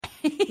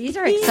These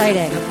are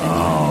exciting.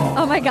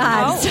 Oh my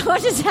God. So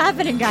much is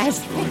happening,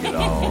 guys.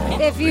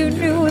 If you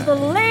knew the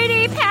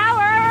lady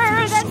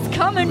power that's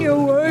coming your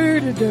way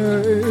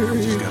today,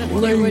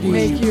 it would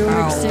make you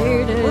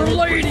excited. We're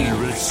lady.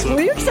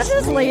 Will you accept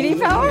this lady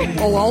power?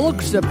 Oh, I'll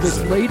accept this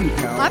lady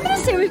power. I'm going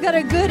to say we've got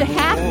a good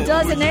half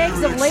dozen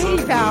eggs of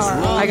lady power.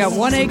 I got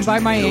one egg by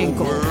my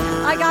ankle.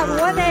 I got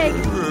one egg.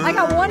 I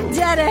got one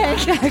dead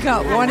egg. I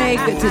got one egg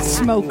that's a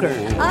smoker.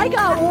 I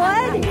got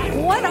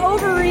one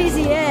over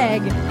easy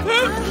egg.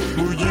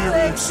 You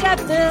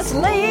accept this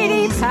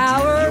lady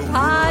power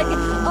pug.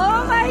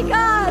 Oh my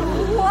God,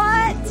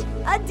 what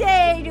a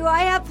day do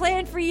I have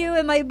planned for you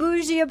in my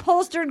bougie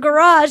upholstered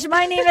garage.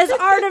 My name is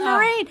Arden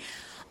MYRIN.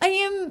 I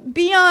am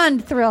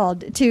beyond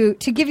thrilled to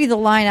give you the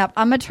lineup.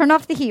 I'm going to turn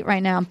off the heat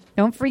right now.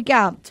 Don't freak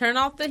out. Turn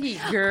off the heat,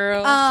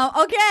 girl.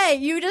 Okay,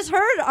 you just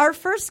heard our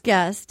first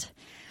guest.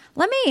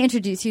 Let me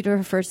introduce you to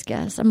our first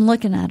guest. I'm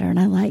looking at her, and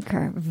I like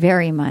her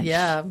very much.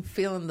 Yeah, I'm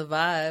feeling the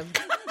vibe.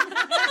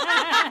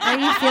 Are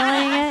you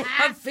feeling it?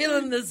 I'm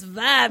feeling this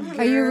vibe,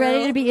 girl. Are you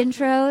ready to be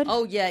introed?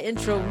 Oh, yeah,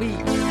 intro me.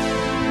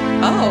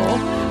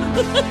 Oh.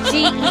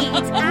 She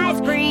eats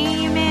ice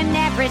cream in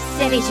every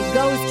city she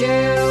goes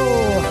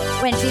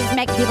to. When she's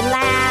making people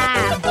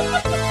laugh,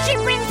 she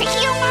brings the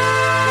humor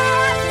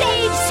on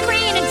stage,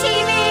 screen, and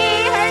TV.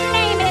 Her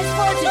name is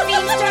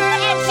Feimster,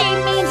 and she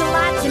means a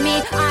lot to me.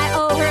 I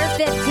owe her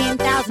 $15,000.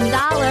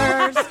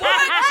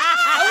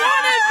 You're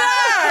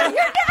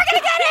never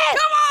gonna get it.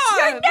 Come on.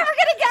 You're never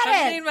gonna get I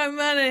it. need my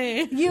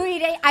money. You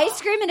eat ice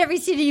cream in every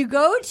city you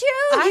go to.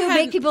 You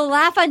make people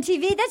laugh on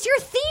TV. That's your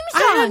theme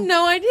song. I had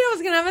no idea I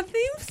was going to have a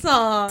theme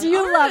song. Do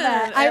you love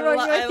it? I wrote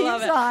you a theme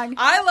love song. It.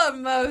 I love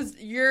most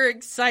your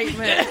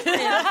excitement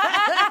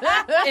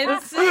in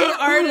seeing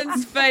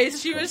Arden's face.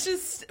 She was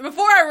just,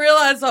 before I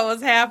realized what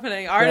was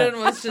happening, Arden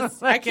was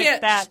just, I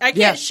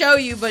can't show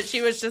you, but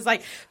she was just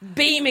like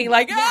beaming,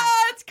 like,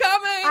 it's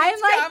coming. I'm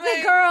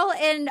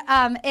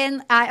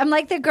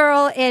like the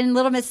girl in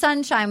Little Miss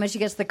Sunshine when she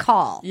gets the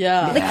call.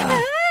 Yeah.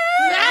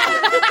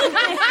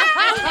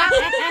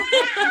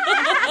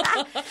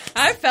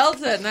 I felt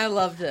it and I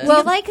loved it.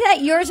 Well, like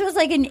that, yours was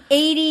like an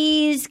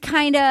 80s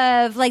kind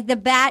of like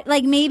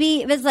like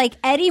maybe it was like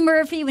Eddie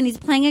Murphy when he's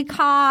playing a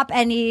cop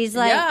and he's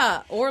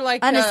like, or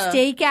like on a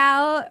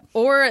stakeout,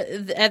 or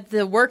at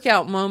the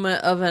workout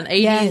moment of an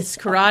 80s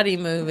karate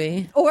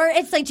movie, or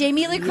it's like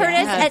Jamie Lee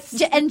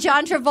Curtis and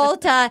John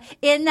Travolta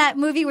in that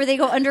movie where they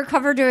go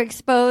undercover to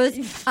expose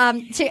to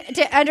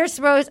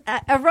underexpose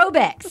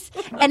aerobics,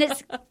 and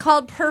it's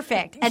called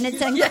Perfect, and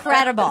it's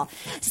incredible.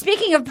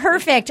 Speaking of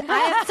perfect, I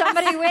have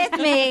somebody with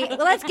me.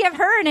 Let's give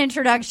her an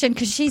introduction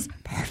because she's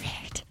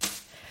perfect.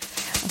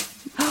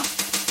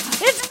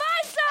 It's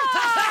my song!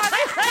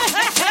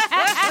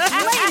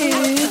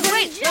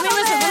 Ladies and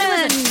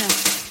gentlemen,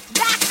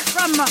 back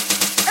from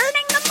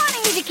earning the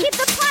money to keep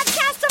the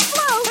podcast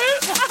afloat,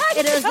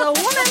 it is the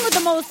woman with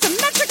the most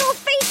symmetrical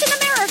face in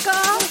America,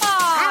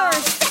 our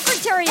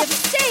Secretary of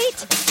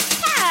State,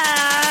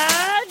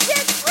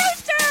 Paget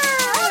Brewster!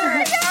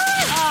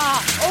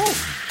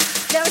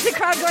 That was the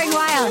crowd going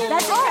wild.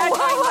 That's the crowd going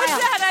wild. What's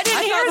that? I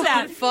didn't hear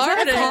that.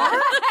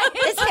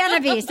 It's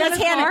Hannah Beast. That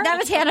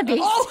was Hannah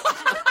Beast.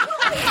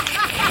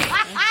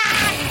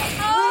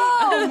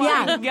 Oh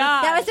my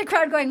God. That was the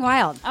crowd going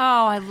wild. Oh,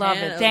 I love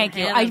it. Thank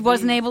you. I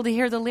wasn't able to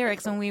hear the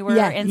lyrics when we were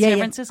in San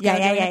Francisco doing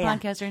the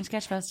podcast during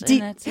Sketchfest,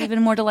 and it's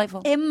even more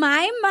delightful. In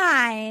my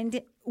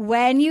mind,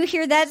 when you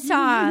hear that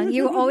song,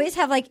 you always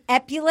have like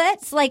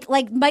epaulets, like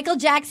Michael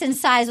Jackson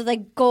size with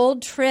like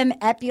gold trim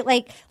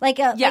epaulets, like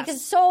a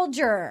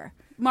soldier.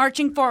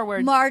 Marching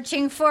forward.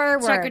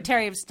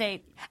 Secretary of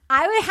State.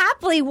 I would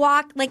happily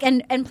walk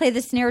and play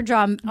the snare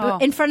drum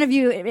in front of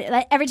you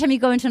every time you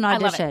go into an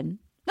audition.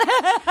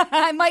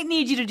 I might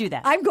need you to do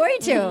that. I'm going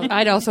to.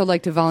 I'd also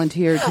like to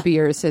volunteer to be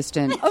your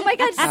assistant. Oh my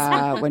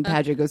God! When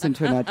Paget goes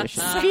into an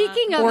audition,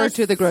 Speaking of, or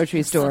to the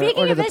grocery store,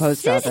 or to the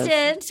post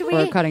office,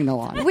 or cutting the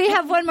lawn. We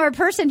have one more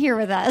person here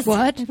with us.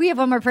 What? We have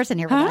one more person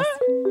here with us.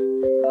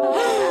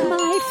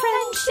 My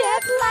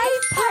friendship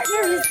life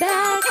partner is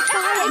back.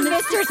 I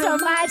missed her so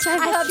much.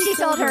 I hope she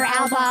sold her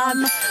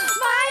album.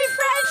 My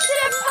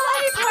friendship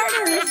life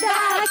partner is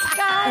back.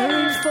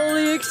 Guys,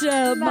 fully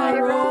accept my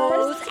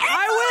rose.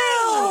 I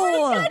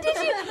will.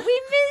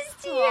 We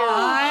missed you.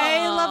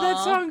 I love that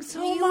song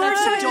so much.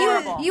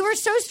 Adorable. You were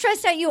so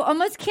stressed out. You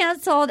almost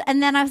canceled,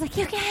 and then I was like,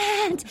 "You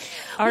can't."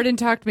 Arden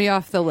talked me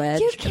off the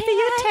ledge. You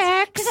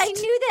can't. Because I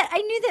knew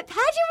that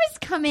Paget was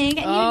coming,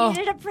 and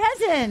you needed a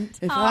present.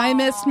 If I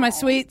missed my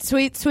sweet,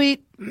 sweet,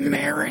 sweet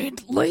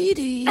married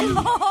lady.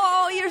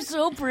 Oh, you're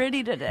so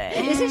pretty today.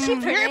 Isn't she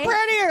pretty? You're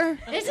prettier.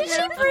 Isn't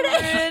she pretty?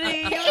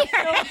 You're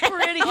so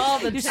pretty. All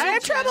the I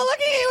have trouble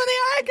looking you in the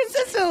eye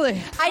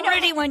consistently. I know.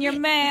 Pretty when you're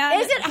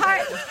mad. Is it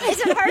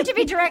hard to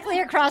be directly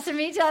across from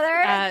each other?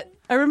 I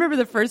remember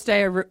the first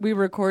day we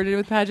recorded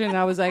with Paget, and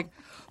I was like,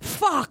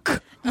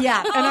 fuck.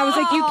 Yeah. And I was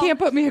like, you can't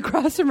put me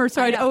across from her,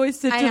 so I'd always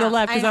sit to the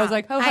left because I was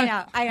like, I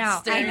know.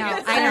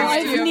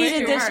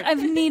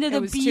 I've needed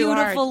a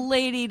beautiful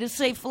lady to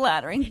say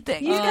flattering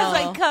things because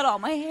I cut all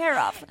my hair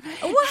off.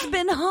 It's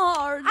been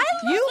hard.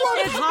 You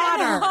look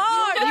hotter.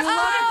 You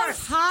look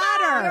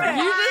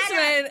hotter. You just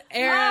made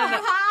Erin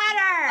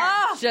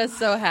just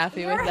so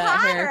happy with that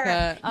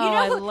haircut.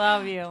 I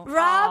love you.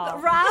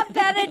 Rob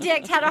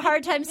Benedict had a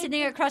hard time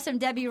sitting across from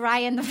Debbie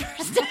Ryan the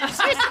first time.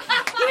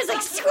 He was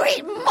like,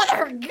 sweet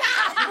mother of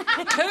God.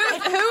 Who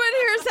in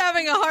here is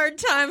having a hard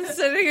time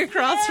sitting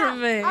across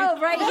from me? Oh,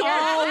 right here.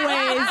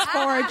 Always,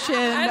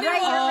 Fortune.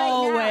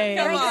 Always.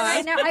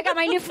 Right now. I got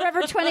my new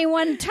Forever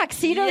 21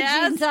 tuxedo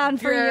jeans on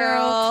for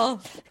you.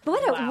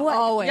 What?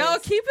 Always. Y'all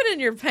keep it in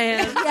your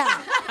pants.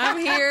 Yeah. I'm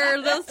here.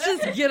 Let's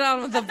just get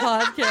on with the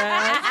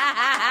podcast.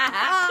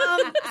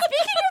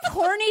 Speaking of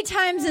horny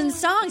times and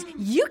songs,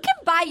 you can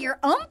buy your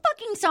own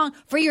fucking song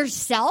for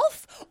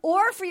yourself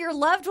or for your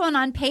loved one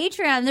on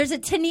Patreon. There's a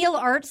Tennille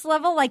Arts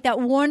level, like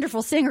that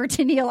wonderful singer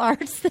Tennille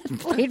Arts that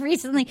played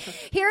recently.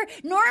 Here,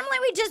 normally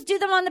we just do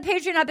them on the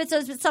Patreon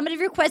episodes, but somebody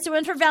requested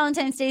one for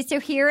Valentine's Day, so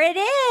here it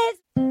is.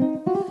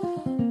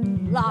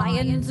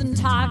 Lions and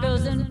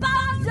tigers and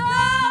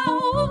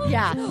bonzo.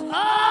 Yeah.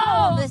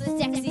 Oh, the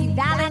sexy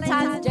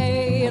Valentine's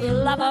Day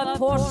lover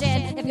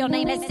portion. If your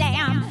name is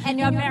Sam and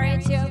you're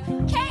married to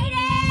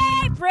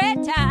Katie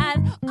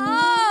Britton.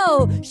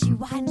 Oh, she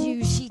wanted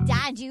you, she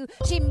died you,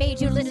 she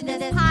made you listen to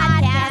this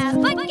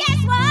podcast. But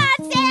guess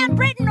what? Sam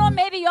Britton, or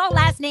maybe your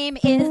last name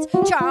is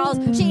Charles.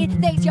 She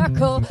thinks you're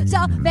cool,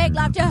 so make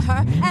love to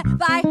her and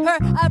buy her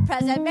a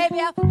present, maybe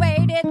a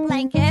weighted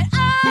blanket.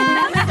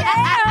 Oh,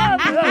 Sam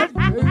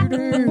Britton.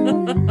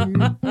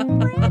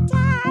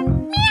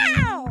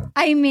 Meow.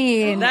 I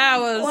mean, that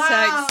was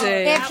sexy.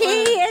 If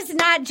he is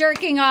not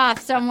jerking off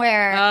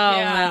somewhere,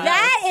 man,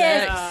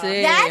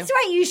 that's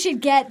what you should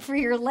get for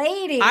your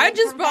lady. I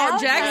just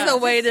bought Jax a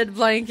weighted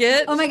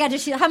blanket. Oh my God,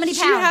 how many pounds?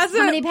 She has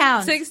how many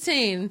pounds?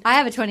 16. I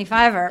have a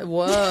 25er.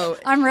 Whoa.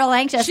 I'm real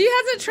anxious. She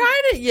hasn't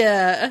tried it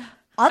yet.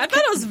 I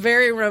thought it was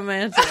very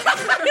romantic.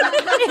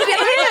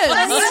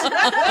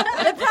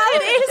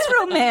 It is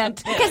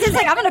romantic. Because it's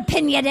like, I'm going to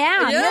pin you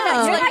down.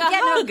 Yeah.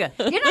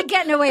 You're not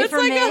getting away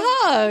from me. It's like a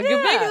hug,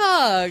 a big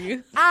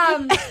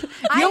hug.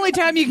 The only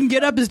time you can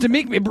get up is to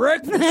make me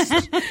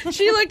breakfast.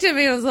 She looked at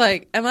me and was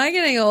like, am I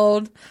getting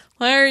old?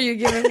 Why are you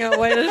giving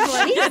away this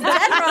blanket? She's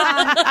dead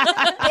wrong.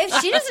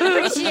 If she doesn't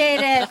appreciate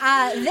it,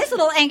 this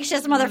little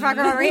anxious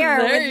motherfucker over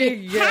here would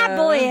be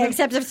happily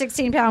accept a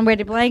 16-pound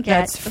weighted blanket.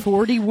 That's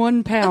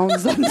 41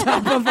 pounds on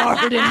top of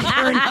Arden. And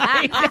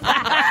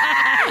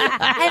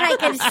I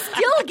can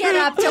still get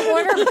up to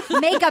order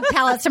makeup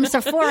palettes from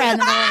Sephora in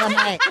the middle of the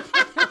night.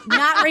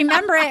 Not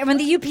remember it. And when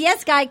the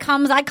UPS guy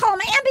comes, I call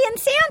him Ambient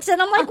Santa.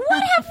 And I'm like, what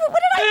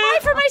did I buy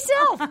for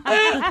myself?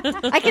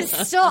 I can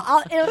still,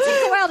 it'll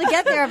take a while to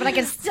get there, but I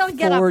can still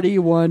get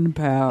 41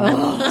 pounds.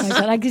 Oh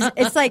my God.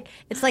 It's like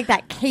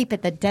that cape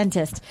at the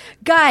dentist.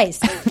 Guys,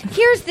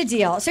 here's the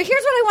deal. So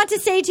here's what I want to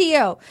say to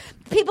you.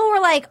 People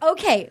were like,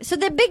 okay, so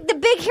here were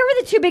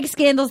the two big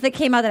scandals that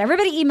came out that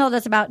everybody emailed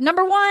us about.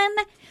 Number one,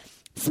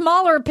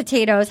 smaller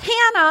potatoes.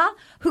 Hannah,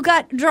 who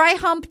got dry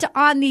humped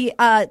on the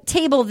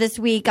table this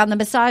week, on the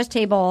massage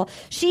table,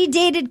 she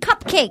dated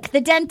Cupcake,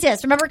 the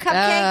dentist. Remember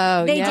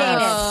Cupcake? They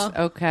dated.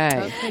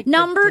 Okay.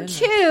 Number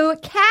two,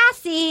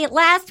 Cassie,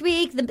 last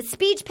week, the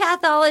speech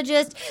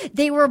pathologist,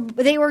 they were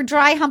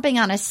dry humping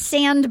on a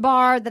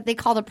sandbar that they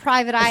called a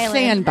private island.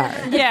 Sandbar.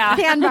 Yeah.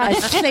 Sandbar. A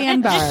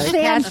sandbar.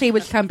 Cassie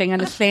was humping on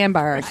a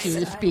sandbar to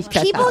the speech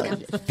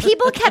pathologist.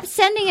 People kept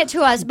sending it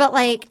to us, but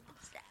like,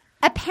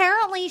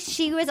 apparently,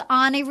 she was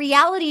on a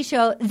reality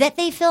show that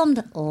they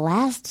filmed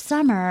last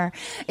summer.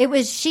 It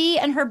was she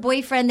and her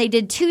boyfriend. They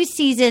did 2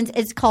 seasons.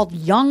 It's called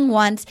Young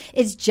Once.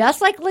 It's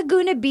just like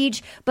Laguna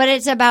Beach, but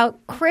it's about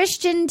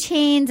Christian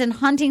teens in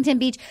Huntington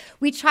Beach.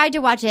 We tried to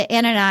watch it,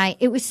 Anna and I.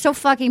 It was so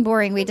fucking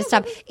boring. We had to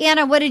stop.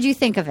 Anna, what did you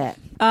think of it?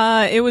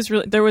 It was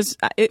really,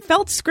 it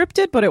felt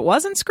scripted, but it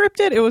wasn't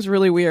scripted. It was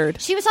really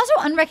weird. She was also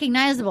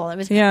unrecognizable. I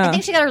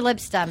think she got her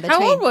lips done.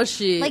 How old was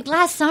she? Like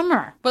last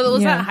summer. But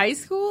was that high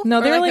school?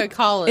 No, they're like a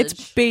college. It's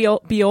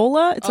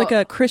Biola. It's like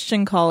a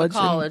Christian college.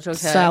 Okay.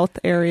 South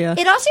area.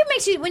 It also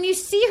makes you, when you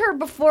see her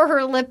before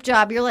her lip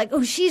job, you're like,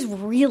 oh, she's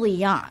really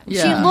young.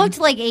 Yeah. She looked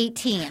like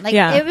 18. Like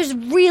it was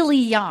really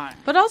young.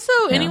 But also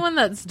anyone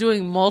that's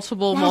doing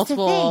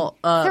multiple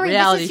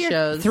reality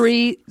shows.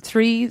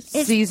 Three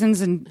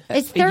seasons in a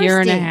year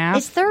and a half.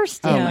 It's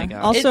thirsty. Oh my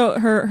God. Also,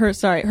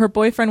 her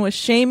boyfriend was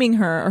shaming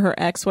her, or her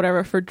ex,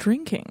 whatever, for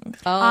drinking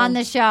on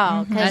the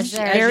show.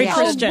 Very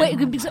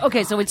Christian.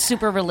 Okay, so it's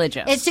super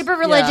religious. It's super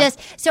religious.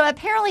 So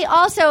apparently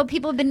also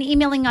people have been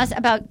emailing us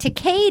to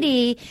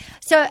Katie.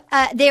 So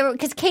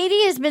because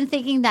Katie has been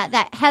thinking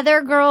that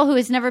Heather girl who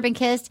has never been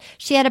kissed,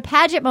 she had a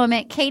Paget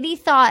moment. Katie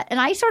thought, and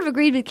I sort of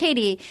agreed with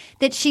Katie,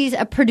 that she's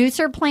a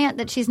producer plant,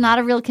 that she's not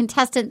a real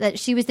contestant, that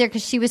she was there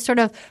because she was sort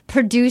of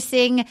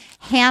producing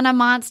Hannah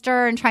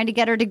Monster and trying to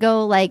get her to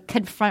go like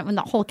confront when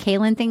the whole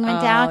Kaylin thing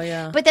went down.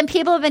 Yeah. But then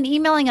people have been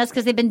emailing us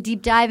because they've been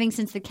deep diving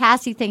since the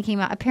Cassie thing came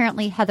out.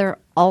 Apparently Heather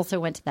also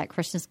went to that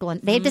Christian school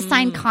and they have to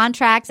sign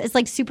contracts. It's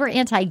like super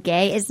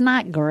anti-gay. It's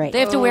not great. They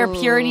have to wear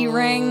purity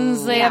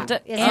rings. They have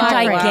to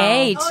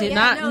anti-gay too.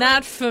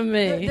 Not for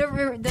me.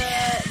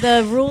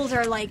 The rules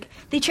are like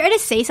they try to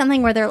say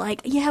something where they're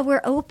like, "Yeah,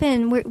 we're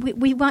open.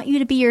 We want you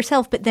to be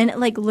yourself," but then it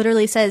like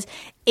literally says,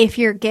 "If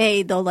you're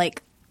gay, they'll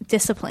like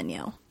discipline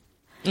you."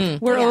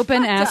 We're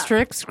open,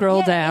 asterisk,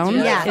 scroll down.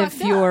 If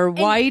you're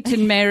white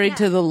and married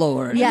to the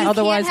Lord.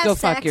 Otherwise, go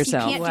fuck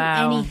yourself.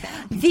 Wow.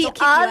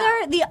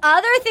 The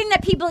other thing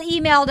that people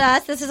emailed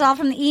us, this is all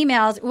from the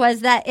emails,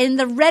 was that in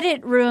the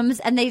Reddit rooms,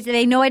 and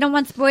they know I don't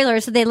want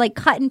spoilers, so they like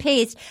cut and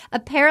paste.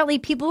 Apparently,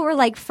 people were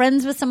like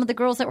friends with some of the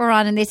girls that were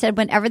on, and they said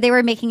whenever they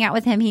were making out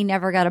with him, he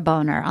never got a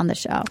boner on the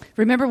show.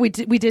 Remember,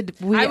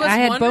 I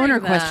had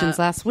boner questions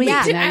last week.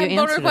 I had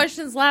boner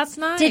questions last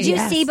night. Did you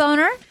see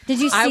boner?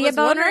 Did you see a boner? I was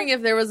wondering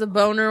if there was a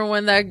boner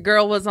when that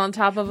girl was on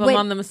top of him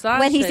on the massage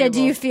when he table. said,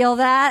 "Do you feel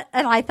that?"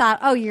 And I thought,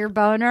 "Oh, your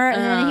boner," and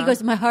then he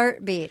goes, "My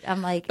heartbeat."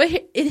 I'm like, but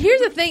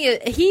here's the thing: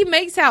 he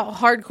makes out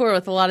hardcore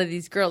with a lot of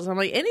these girls. I'm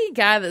like, any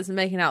guy that's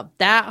making out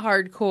that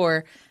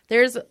hardcore,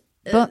 there's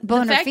boner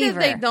the fact fever.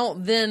 that they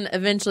don't then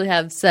eventually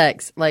have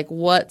sex. Like,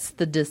 what's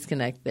the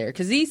disconnect there?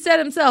 Because he said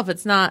himself,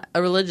 it's not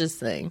a religious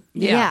thing,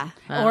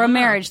 or a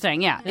marriage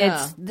thing.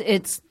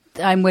 It's.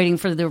 I'm waiting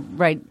for the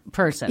right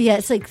person. Yeah,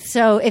 it's like,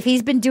 so if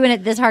he's been doing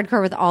it this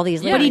hardcore with all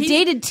these ladies. But he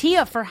dated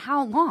Tia for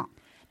how long?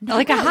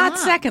 Like a hot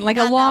second, like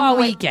a long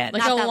weekend.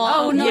 Like a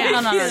long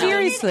no.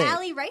 Seriously.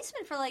 Allie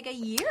Reisman for like a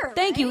year.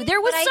 Thank you.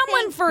 There was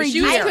someone for a she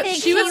year.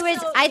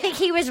 I think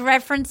he was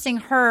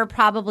referencing her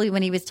probably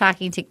when he was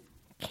talking to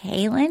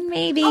Kaylin,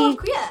 maybe. Oh,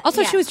 yeah.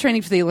 Also, she was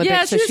training for the Olympics,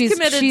 Yeah, so she was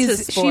committed to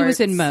sports. She was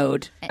in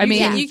mode. I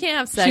mean, you can't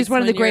have sex. She's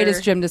one of the when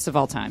greatest gymnasts of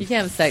all time. You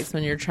can't have sex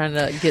when you're trying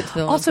to get to the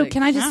Olympics. Also,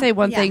 can I just say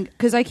one thing?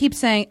 Because I keep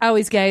saying, "Oh,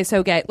 he's gay,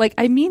 so gay." Like,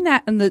 I mean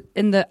that in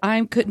the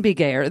I couldn't be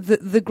gayer,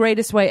 the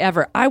greatest way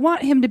ever. I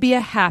want him to be a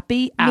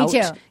happy out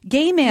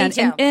gay man, Me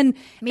too. and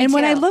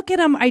when I look at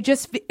him,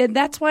 and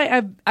that's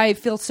why I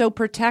feel so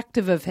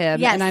protective of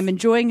him, and I'm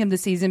enjoying him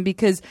this season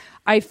because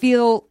I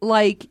feel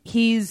like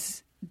he's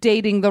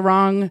dating the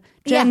wrong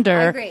gender.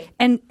 I agree.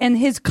 And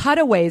his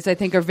cutaways, I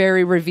think, are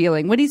very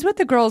revealing. When he's with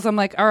the girls, I'm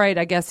like, all right,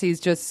 I guess he's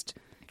just,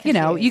 you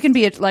know, you can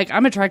be like,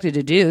 I'm attracted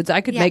to dudes. I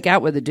could make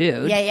out with a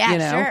dude. Yeah, you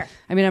know? sure.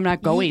 I mean, I'm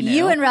not going to.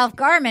 You and Ralph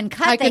Garman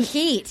cut the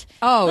heat.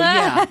 Oh,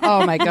 yeah.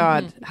 Oh, my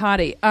God.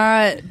 Hottie.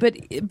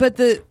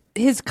 But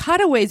his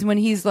cutaways when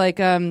he's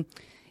like,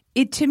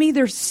 to me,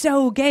 they're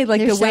so gay.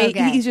 Like the way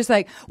he's just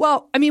like,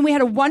 well, I mean, we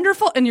had a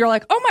wonderful, and you're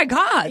like, oh my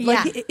God.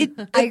 Like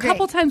a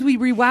couple times we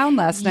rewound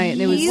last night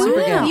and it was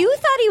super gay. You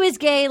thought he was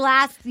gay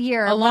last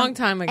year. A long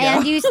time ago.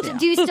 And do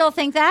you still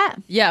think that?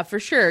 Yeah, for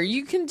sure.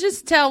 You can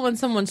just tell when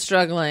someone's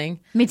struggling.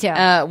 Me too.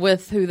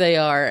 With who they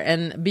are.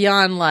 And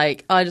beyond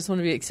like, oh, I just want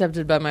to be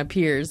accepted by my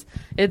peers.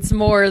 It's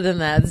more than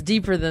that. It's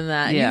deeper than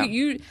that. Yeah.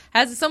 You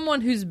as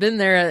someone who's been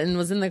there and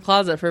was in the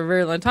closet for a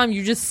very long time,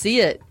 you just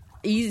see it.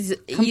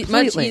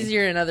 Much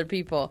easier in other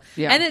people.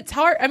 Yeah. And it's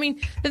hard. I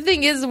mean, the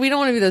thing is, we don't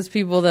want to be those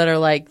people that are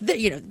like,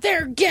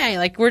 they're gay.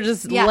 Like, we're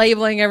just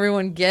labeling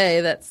everyone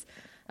gay. That's,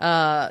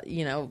 but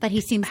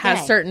he seems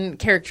has gay. certain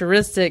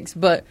characteristics,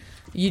 but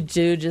you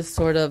do just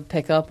sort of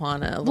pick up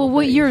on it a little bit.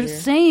 What you're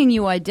saying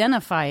you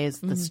identify as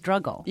the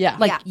struggle. Yeah.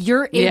 Like,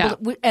 you're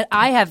able to,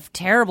 I have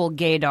terrible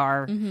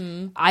gaydar.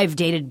 Mm-hmm. I've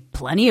dated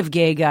plenty of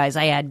gay guys.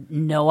 I had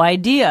no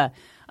idea.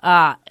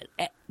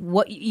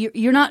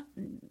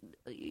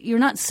 You're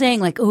not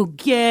saying like, oh,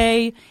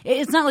 gay.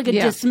 It's not like a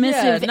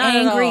dismissive,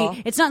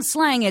 angry. It's not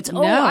slang. It's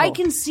I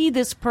can see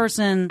this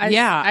person. I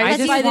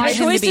just by want the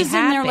him to be choices in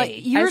there. happy.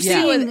 Like you're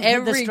seeing with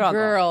every the struggle.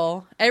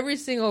 girl, every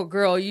single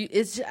girl.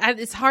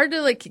 It's hard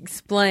to like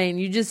explain.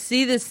 You just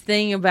see this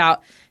thing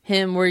about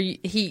him where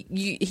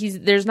he's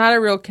there's not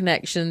a real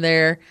connection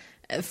there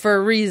for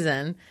a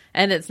reason.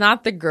 And it's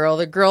not the girl.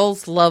 The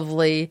girl's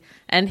lovely.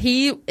 And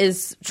he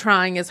is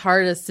trying his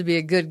hardest to be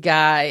a good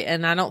guy.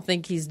 And I don't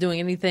think he's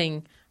doing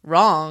anything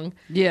wrong.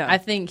 Yeah. I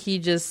think he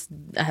just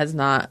has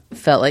not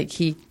felt like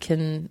he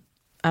can,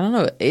 I don't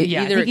know,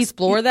 either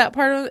explore that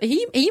part of it.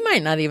 He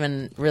might not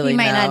even really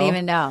know. He might not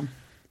even know.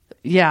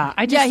 Yeah.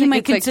 I just he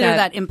might consider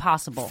that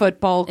impossible.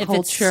 Football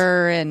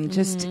culture and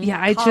just,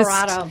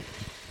 Colorado.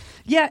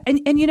 Yeah,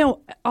 and you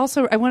know,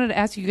 also I wanted to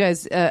ask you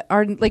guys,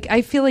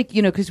 I feel like,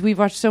 you know, because we've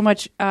watched so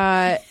much,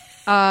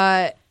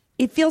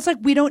 it feels like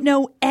we don't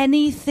know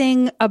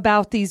anything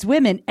about these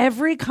women.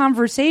 Every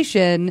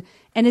conversation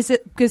And is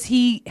it because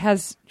he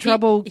has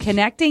trouble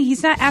connecting?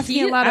 He's not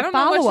asking a lot of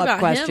follow-up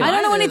questions. I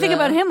don't know anything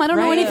about him. I don't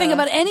know anything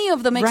about any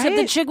of them except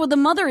the chick with the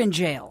mother in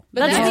jail.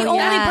 But that's the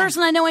only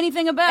person I know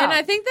anything about. And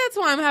I think that's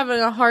why I'm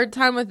having a hard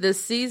time with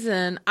this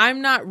season.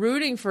 I'm not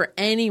rooting for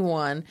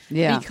anyone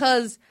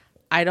because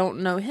I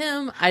don't know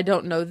him. I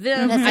don't know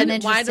them.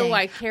 Why do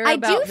I care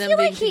about them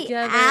being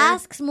together? He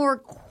asks more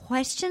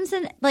questions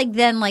than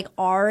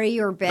Ari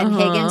or Ben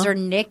Higgins or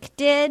Nick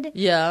did.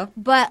 Yeah.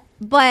 But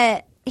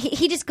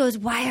he just goes,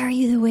 "Why are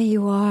you the way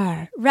you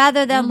are?"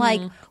 Rather than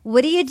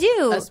what do you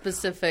do? A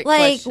specific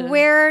question.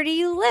 Where do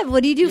you live?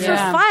 What do you do for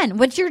fun?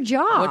 What's your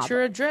job? What's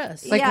your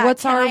address?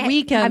 What's our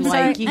weekend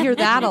like? You hear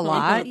that a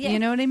lot. You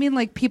know what I mean?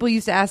 Like people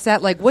used to ask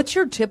that. Like, what's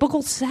your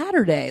typical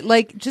Saturday?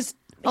 Like just.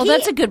 Oh,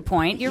 that's a good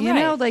point. You're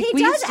right.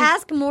 He does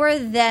ask more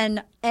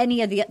than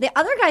any of the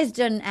other guys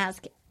didn't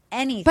ask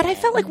anything. But I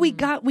felt like we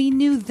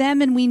knew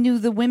them and we knew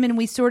the women.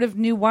 We sort of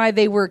knew why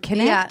they were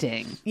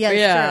connecting.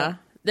 Yeah.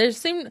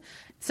 True.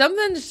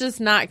 Something's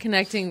just not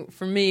connecting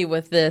for me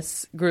with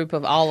this group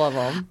of all of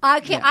them.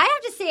 Okay, I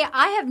have to say,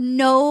 I have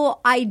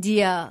no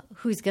idea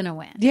who's going to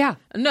win. Yeah.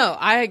 No,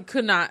 I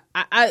could not.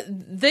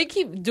 They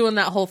keep doing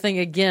that whole thing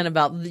again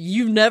about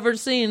you've never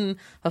seen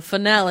a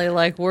finale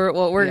like what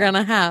we're going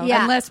to have.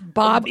 Yeah. Unless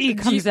Bobby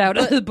comes out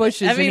of the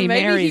bushes and he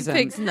marries him.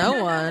 Maybe he picks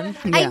no one.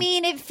 Yeah. I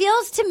mean, it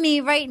feels to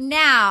me right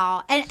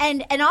now,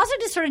 and also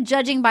just sort of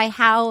judging by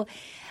how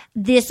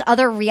this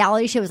other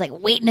reality show was like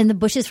waiting in the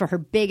bushes for her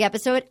big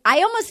episode.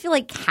 I almost feel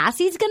like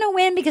Cassie's going to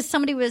win because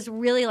somebody was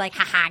really like,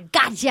 haha,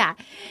 gotcha.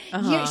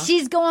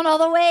 She's going all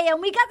the way.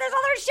 And we got this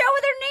other show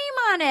with her name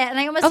on it. And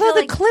I almost feel like.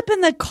 Although the clip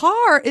in the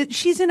car,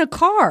 she's in a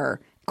car.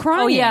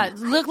 Crying. Oh yeah, it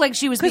looked like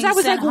she was being because I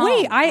was sent like, home.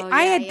 wait,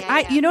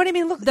 I you know what I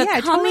mean? Look,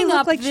 coming totally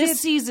up like this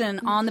season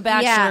on The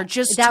Bachelor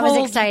just that told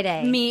was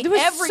exciting. Me there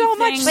was everything. so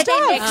much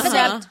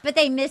stuff, but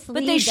they mislead.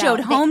 But they showed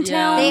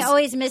hometowns. They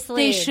always mislead.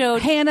 They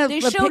showed Hannah. They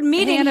showed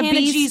meeting Hannah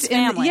G's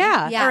family.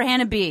 Yeah, or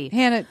Hannah B.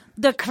 Hannah,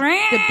 the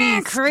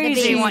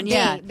crazy one.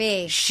 Yeah,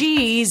 B.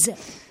 She's a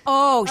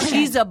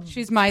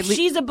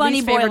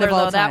bunny boiler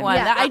though. That one.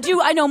 Yeah.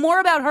 I know more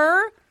about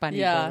her. Bunny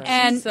boiler.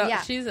 And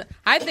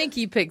I think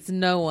he picks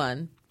no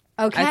one.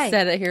 Okay. I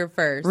said it here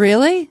first.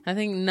 Really? I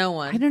think no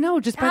one. I don't know.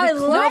 Just by the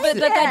but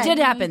that did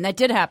happen. That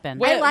did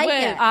happen. I like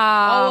it.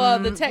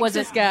 The Texas was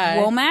it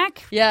guy. Womack?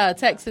 Yeah,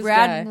 Texas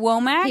Brad guy.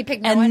 Womack. He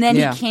picked no one. Then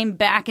he came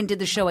back and did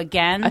the show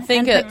again. I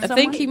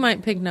think he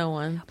might pick no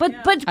one.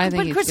 But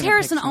Chris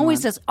Harrison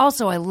always says.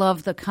 Also, I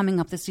love the coming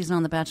up this season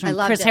on The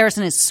Bachelor. Chris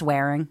Harrison is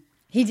swearing.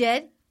 He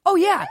did? Oh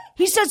yeah,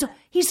 he says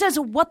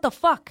what the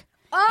fuck.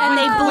 And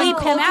they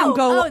bleep him out.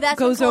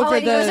 Goes over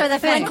the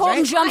fence. And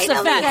Colton jumps the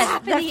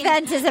fence. The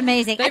fence is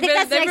amazing. I think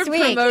that's next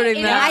week.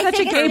 Promoting that. Such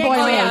a gay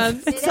boy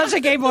move. It's such a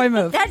gay boy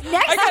move. That's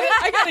next week.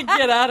 I gotta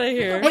get out of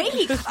here.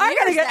 I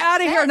gotta get out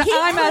of here, and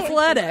I'm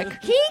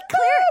athletic. He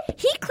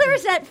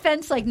clears that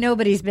fence like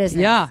nobody's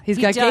business. Yeah, he's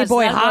got gay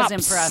boy hops. That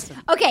was impressive.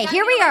 Okay,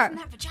 here we are.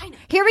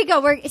 Here we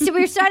go.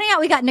 We're starting out.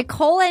 We got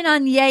Nicole and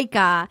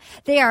Onyeka.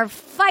 They are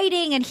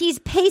fighting, and he's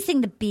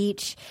pacing the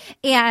beach.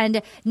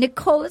 And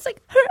Nicole is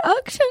like, her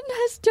action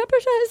has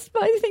jeopardized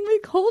my thing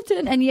with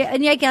Colton. And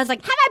Onyeka is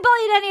like, have I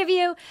bullied any of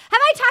you? Have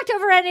I talked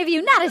over any of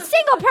you? Not a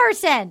single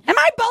person. Am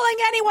I bullying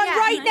anyone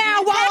right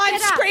now while I'm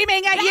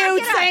screaming at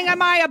you saying,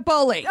 am I a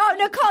bully? Oh,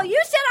 Nicole,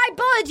 you said I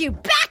bullied you.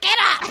 Back it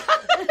up.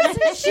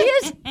 She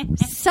is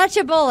such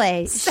a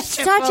bully.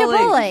 Such a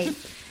bully.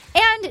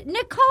 And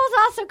Nicole's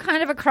also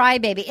kind of a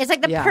crybaby. It's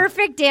like the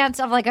perfect dance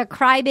of like a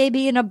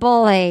crybaby and a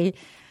bully.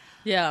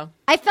 Yeah.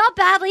 I felt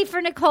badly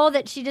for Nicole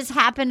that she just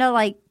happened to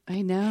like.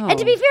 I know. And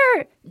to be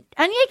fair,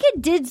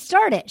 Onyeka did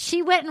start it.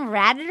 She went and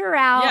ratted her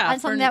out on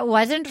something that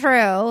wasn't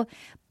true.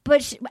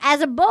 But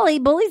as a bully,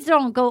 bullies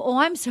don't go, oh,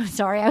 I'm so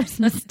sorry. I was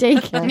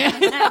mistaken.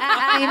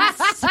 I'm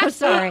so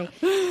sorry.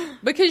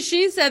 Because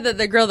she said that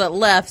the girl that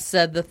left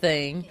said the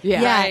thing.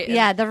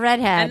 Yeah, the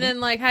redhead. And then,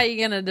 like, how are you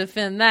going to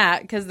defend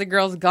that? Because the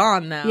girl's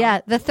gone now.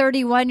 Yeah, the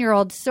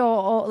 31-year-old, so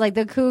old, like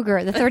the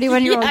cougar, the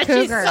 31-year-old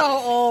cougar. She's so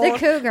old. The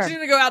cougar. She's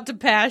going to go out to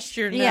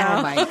pasture now. Yeah.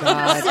 Oh, my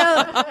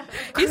God.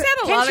 He's had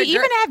a lot Can she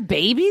even have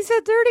babies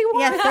at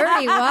 31? Yeah,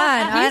 31.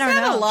 I don't know. He's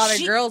had a lot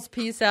of girls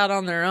piece out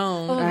on their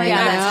own. Oh, my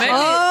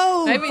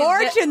God. Maybe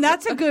Fortune,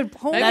 that's a good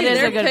point. Maybe That is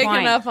they're a good picking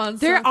point. up on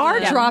They something. are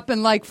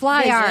dropping like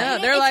flies. They are. Yeah,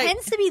 they're it like,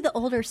 tends to be the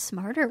older,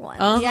 smarter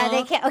ones. Yeah,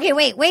 they can't. Okay,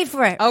 wait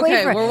for it.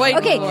 Okay, we're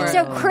waiting for it.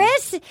 So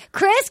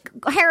Chris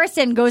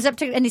Harrison goes up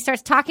to and he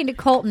starts talking to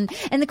Colton,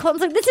 and the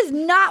Colton's like, "This is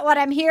not what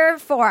I'm here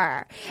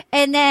for."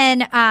 And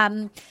then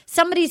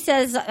somebody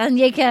says,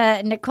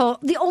 "Onyeka, Nicole,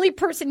 the only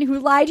person who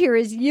lied here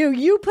is you.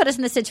 You put us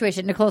in this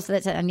situation." Nicole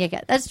said that to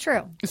Onyeka. That's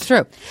true. It's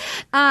true.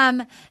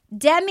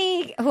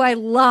 Demi, who I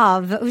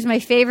love, who's my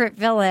favorite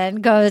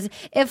villain, goes,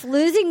 if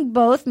losing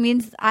both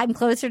means I'm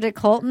closer to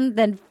Colton,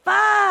 then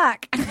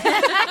fuck. She's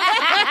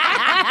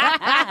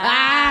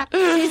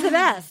the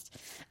best.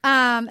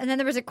 And then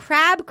there was a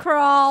crab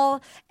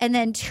crawl, and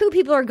then 2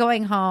 people are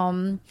going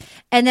home.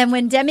 And then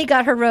when Demi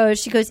got her rose,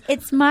 she goes,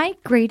 it's my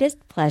greatest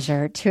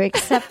pleasure to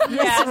accept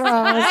this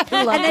rose.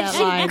 And then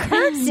she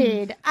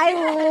curtsied.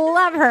 I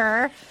love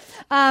her.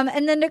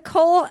 And then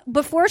Nicole,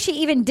 before she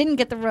even didn't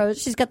get the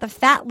rose, she's got the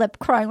fat lip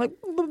crying like.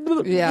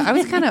 Yeah, I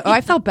was kind of.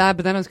 I felt bad,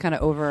 but then I was kind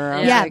of over her.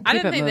 I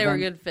didn't think they were a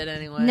good fit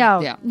anyway.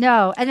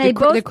 No. And they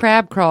both the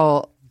crab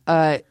crawl.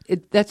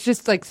 That's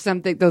just like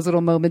something, those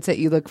little moments that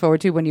you look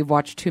forward to when you've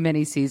watched too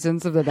many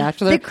seasons of The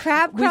Bachelor. The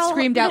crab crawl. We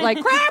screamed out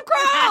like, crab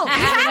crawl!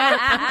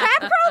 Crab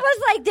crawl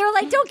was like, they were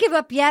like, don't give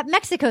up yet.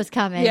 Mexico's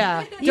coming.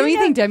 Yeah. Don't you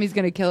think Demi's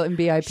going to kill it in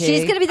BIP?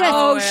 She's going to be the best.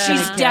 Oh,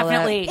 she's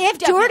definitely.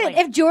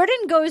 If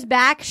Jordan goes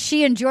back,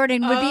 she and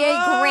Jordan would be a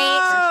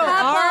great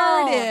couple.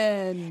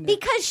 Arden.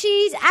 Because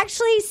she's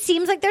actually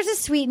seems like there's a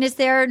sweetness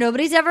there.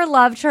 Nobody's ever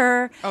loved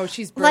her. Oh,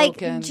 she's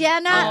broken. Like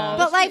Jenna,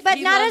 but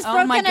not as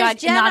broken as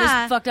Jenna. Not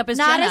as fucked up as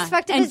Jenna.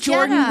 And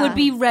Jordan would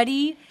be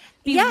ready,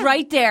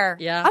 right there.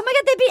 Yeah. Oh my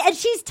God, and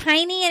she's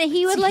tiny, and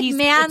he would look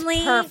manly.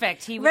 It's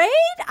perfect. Right?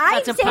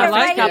 I'd say it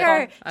right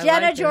here.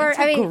 Jenna Jordan.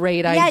 That's a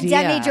great idea.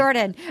 Yeah, Demi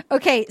Jordan.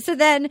 Okay, so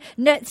then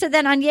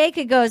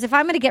Onyeka goes, if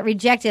I'm going to get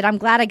rejected, I'm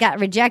glad I got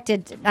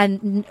rejected,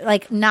 and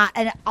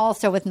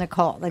also with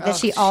Nicole, that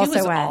she also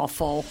was went.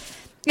 Awful.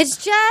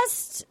 It's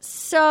just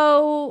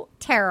so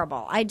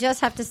terrible. I just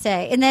have to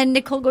say. And then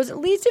Nicole goes, at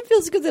least it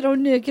feels good that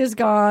Nick is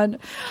gone.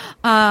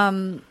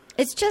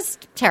 It's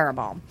just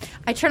terrible.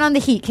 I turn on the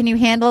heat. Can you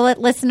handle it,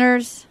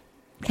 listeners?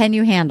 Can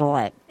you handle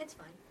it? It's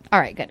fine. All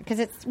right, good.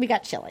 Because we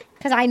got chilly.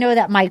 Because I know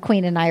that my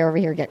queen and I over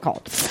here get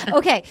cold.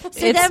 Okay. So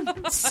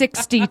it's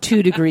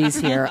 62 degrees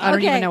here. I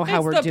don't even know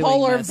how we're doing the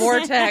polar this.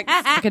 vortex.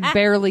 I could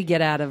barely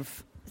get out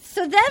of.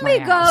 So then we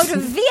go to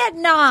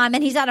Vietnam,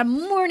 and he's on a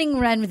morning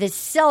run with his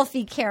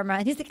selfie camera.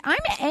 And he's like, I'm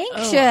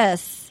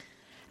anxious.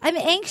 I'm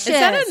anxious. Is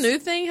that a new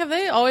thing? Have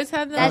they always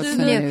had that? That's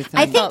new.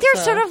 I think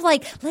they're sort of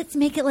like, let's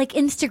make it like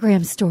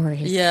Instagram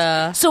stories.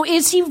 Yeah. So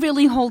is he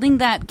really holding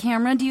that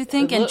camera, do you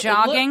think, and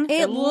jogging?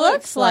 It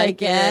looks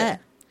like it.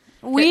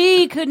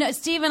 We couldn't.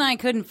 Steve and I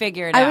couldn't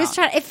figure it out. I was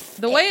trying.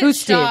 The way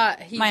it's shot,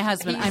 my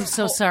husband. I'm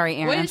so sorry,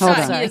 Erin. The way it's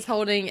shot, he is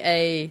holding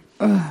a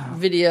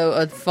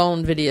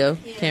phone video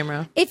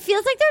camera. It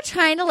feels like they're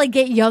trying to like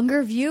get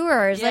younger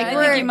viewers. Yeah, I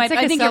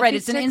think you're right.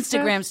 It's an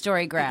Instagram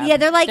story grab. Yeah,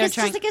 they're like it's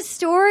just like a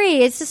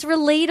story. It's just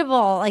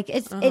relatable. Like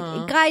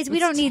guys, we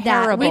don't need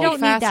that. We don't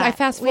need that. I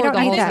fast forward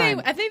the whole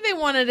time. I think they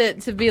wanted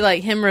it to be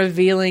like him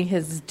revealing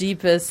his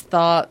deepest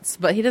thoughts,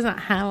 but he doesn't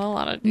have a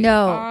lot of deep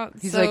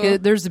thoughts. He's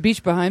like, there's the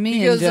beach behind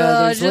me, and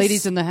there's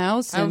ladies in the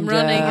house. I'm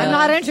running. I'm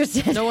not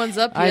interested. No one's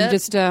up yet. I'm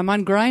just I'm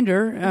on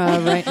Grindr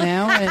right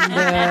now,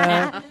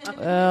 and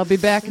I'll be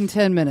back in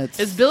 10 minutes.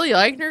 Is Billy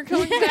Eichner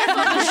coming back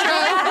on the show?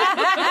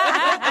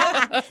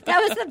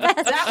 That was the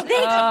best.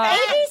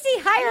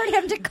 ABC hired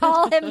him to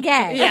call him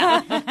gay.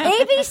 Yeah.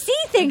 ABC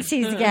thinks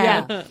he's gay.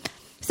 Yeah.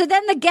 So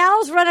then the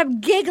gals run up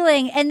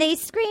giggling, and they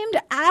screamed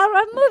out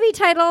a movie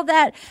title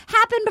that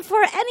happened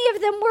before any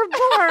of them were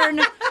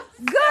born.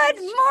 Good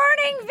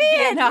Morning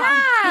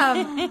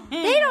Vietnam.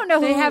 They don't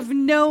know who. They have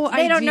no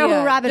idea. They don't know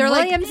who Robin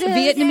Williams is.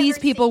 Vietnamese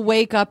people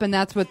wake up, and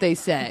that's what they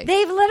say.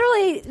 They've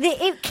literally.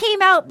 It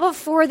came out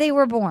before they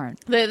were born.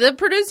 The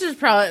producers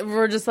probably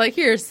were just like,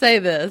 "Here, say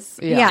this,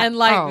 and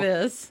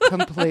this."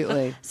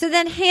 Completely. So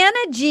then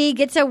Hannah G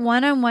gets a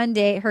one-on-one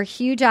date. Her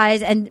huge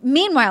eyes, and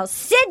meanwhile,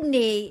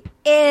 Sydney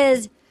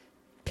is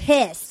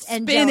pissed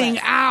and spinning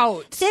jealous.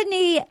 out.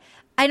 Sydney,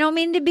 I don't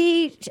mean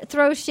to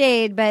throw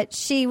shade, but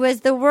she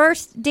was the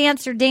worst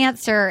dancer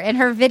in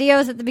her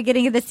videos at the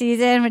beginning of the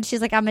season when she's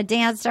like, I'm a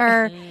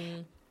dancer.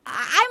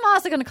 I'm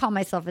also going to call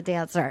myself a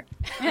dancer.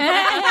 Just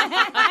like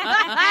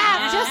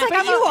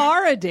but you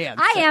are a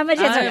dancer. I am a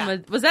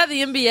dancer. Was that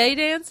the NBA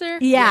dancer?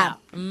 Yeah.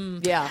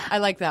 Yeah, I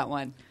like that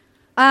one.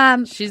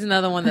 She's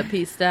another one that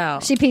pieced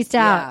out. She pieced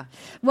out. Yeah.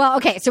 Well,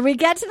 okay, so we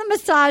get to the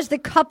massage, the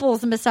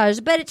couple's massage,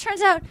 but it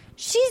turns out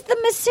she's the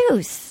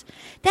masseuse.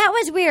 That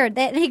was weird.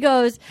 That he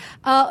goes,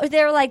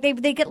 they're like,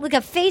 they get like a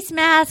face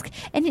mask,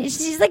 and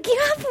she's like,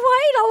 you have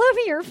white all over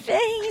your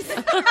face.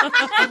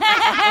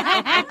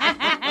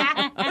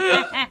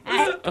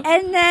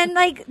 and then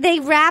like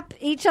they wrap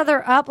each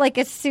other up like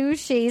a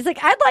sushi. He's like,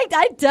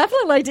 I'd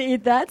definitely like to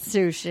eat that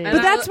sushi.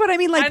 But that's what I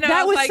mean. Like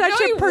that was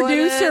such a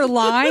producer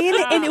line,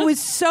 and it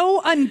was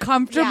so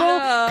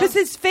uncomfortable because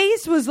his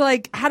face was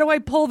like, how do I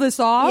pull this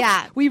off?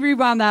 Yeah. We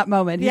rewound that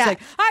moment. He's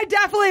like, I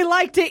definitely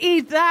like to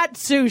eat that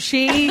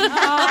sushi.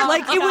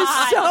 Like it was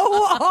so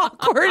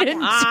awkward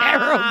and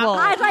terrible.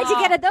 I'd like to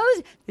get at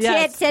those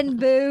tits and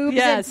boobs.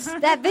 Yes,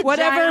 and that vagina.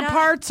 Whatever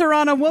parts are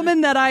on a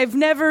woman that I've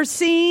never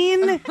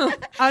seen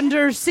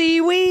under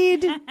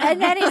seaweed.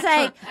 And then he's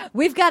like,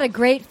 "We've got a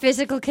great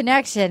physical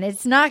connection.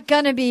 It's not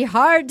going to be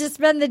hard to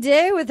spend the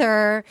day with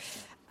her."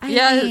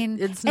 I mean,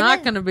 it's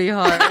not going to be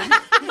hard.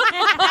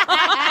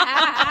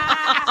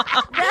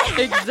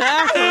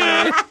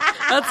 Exactly.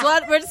 That's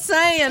what we're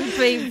saying,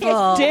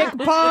 people. Dick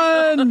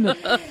pun.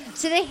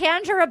 So they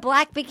hand her a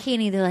black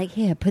bikini. They're like,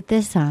 "Here, put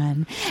this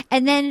on,"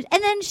 and then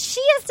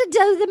she has to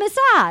do the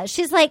massage.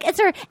 She's like, "Is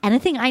there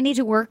anything I need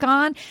to work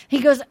on?" He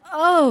goes,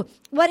 "Oh,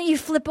 why don't you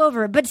flip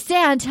over, but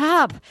stay on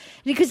top?" And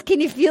he goes,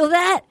 "Can you feel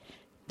that?"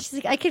 She's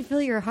like, "I can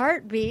feel your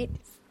heartbeat."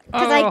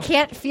 because I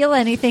can't feel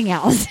anything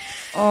else.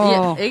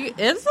 Yeah,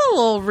 it's a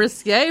little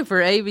risque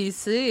for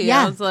ABC.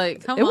 Yeah. I was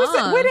like, come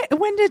on. It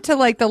went into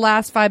like the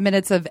last 5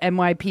 minutes of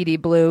NYPD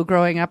Blue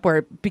growing up, where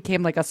it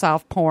became like a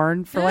soft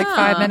porn for like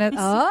 5 minutes.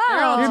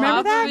 Oh, you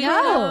remember that?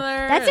 No,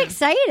 that's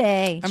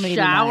exciting.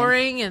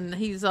 Showering, and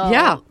he's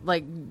all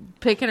like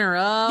picking her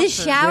up. The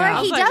shower, I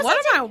was he like, does. What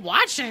am I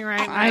watching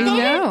right now? I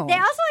know. They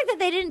also like that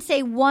they didn't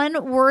say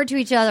one word to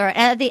each other.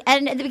 And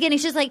at the beginning,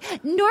 she's like,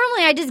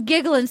 normally I just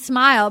giggle and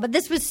smile, but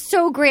this was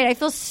so great. I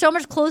feel so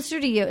much closer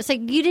to you. It's like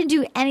you didn't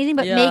do anything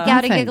but make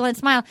out and giggle and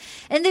smile.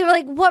 And they were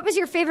like, what was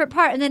your favorite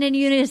part? And then in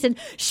unison,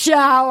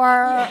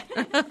 shower.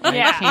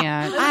 I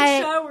can't.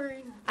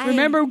 Showering.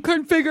 Remember, we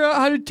couldn't figure out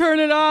how to turn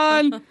it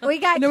on. We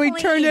got and then we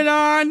turned it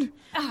on.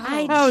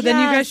 Then you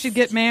guys should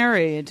get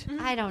married.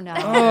 I don't know.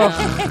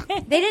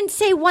 They didn't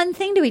say one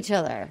thing to each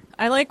other.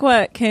 I like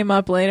what came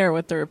up later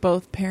with their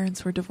both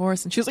parents were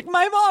divorced, and she was like,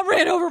 "My mom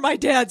ran over my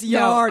dad's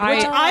yard,"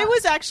 which I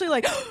was actually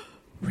like,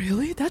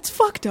 "Really? That's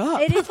fucked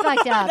up." It is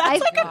fucked up.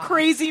 That's like a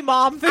crazy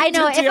mom thing I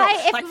know. to do.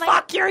 If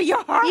fuck your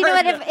yard. You know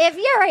what? If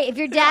you're right, if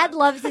your dad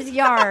loves his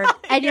yard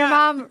and your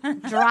mom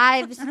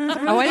drives through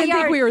I didn't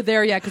think we were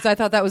there yet because I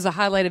thought that was the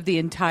highlight of the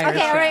entire show.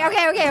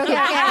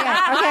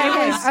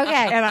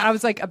 Okay. And I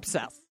was like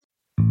obsessed.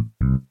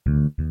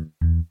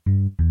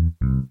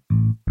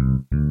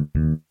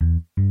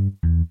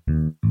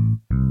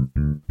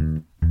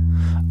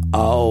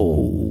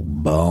 Oh,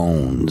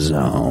 Bone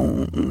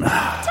Zone.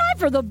 Time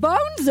for the Bone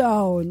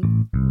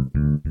Zone.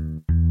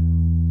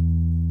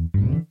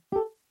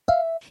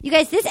 You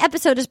guys, this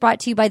episode is brought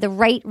to you by The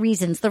Right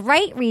Reasons. The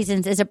Right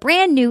Reasons is a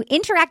brand new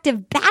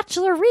interactive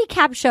Bachelor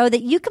recap show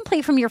that you can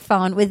play from your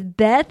phone with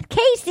Beth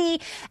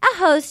Casey, a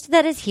host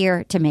that is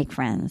here to make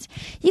friends.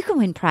 You can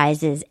win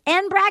prizes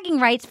and bragging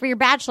rights for your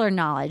Bachelor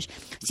knowledge.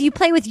 So you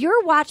play with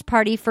your watch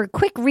party for a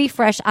quick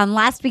refresh on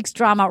last week's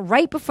drama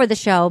right before the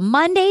show,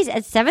 Mondays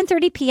at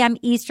 7:30 p.m.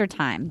 Eastern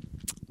Time.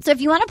 So if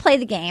you want to play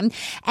the game,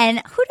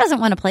 and who doesn't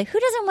want to play? Who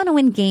doesn't want to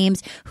win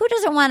games? Who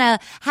doesn't want to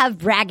have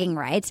bragging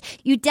rights?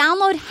 You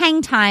download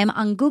Hang Time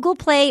on Google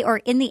Play or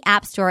in the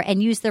App Store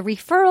and use the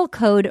referral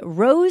code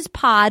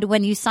ROSEPOD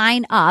when you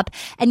sign up,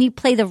 and you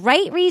play The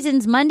Right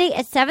Reasons Monday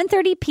at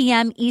 7:30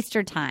 p.m.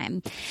 Eastern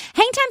Time.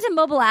 Hang Time's a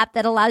mobile app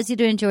that allows you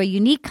to enjoy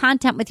unique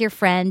content with your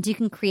friends. You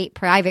can create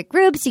private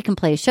groups, you can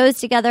play shows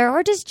together,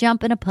 or just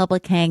jump in a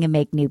public hang and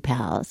make new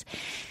pals.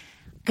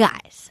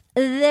 Guys,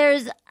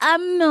 there's a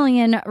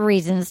million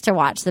reasons to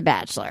watch The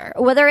Bachelor,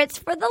 whether it's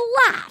for the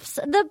laughs,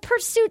 the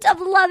pursuit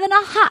of love in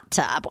a hot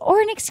tub,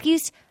 or an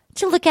excuse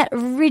to look at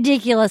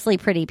ridiculously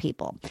pretty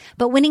people.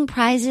 But winning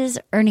prizes,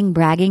 earning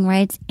bragging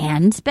rights,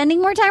 and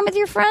spending more time with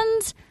your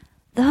friends,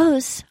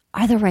 those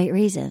are the right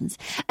reasons.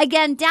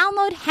 Again,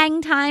 download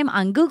Hang Time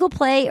on Google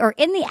Play or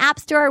in the App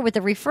Store with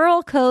the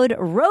referral code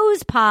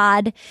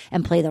ROSEPOD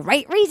and play The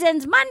Right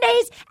Reasons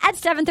Mondays at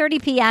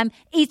 7:30 p.m.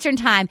 Eastern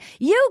Time.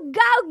 You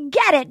go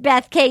get it,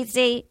 Beth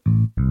Casey.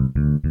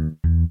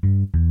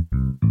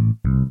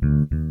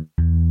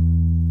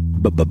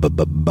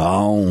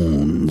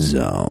 Bone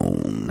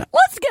Zone.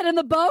 Let's get in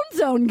the Bone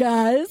Zone,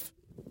 guys.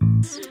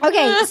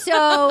 Okay,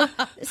 so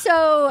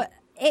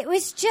it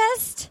was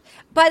just...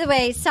 By the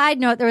way, side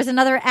note, there was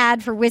another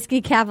ad for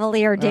Whiskey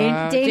Cavalier.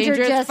 Danger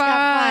just got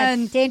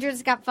fun. Danger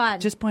just got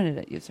fun. Just pointed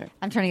at you, sir.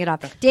 I'm turning it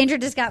off. Danger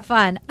just got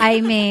fun. I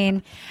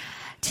mean,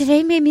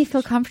 today made me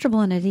feel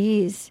comfortable and at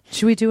ease.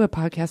 Should we do a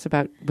podcast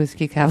about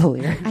Whiskey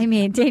Cavalier? I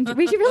mean, Danger.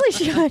 We really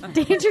should.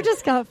 Danger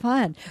just got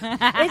fun.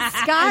 It's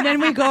Scott. And then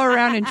we go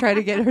around and try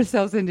to get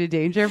ourselves into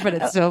danger, but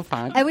it's so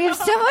fun. And we have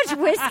so much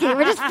whiskey.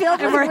 We're just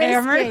filled with whiskey.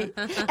 Hammered.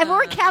 And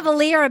we're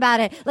cavalier about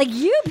it. Like,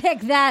 you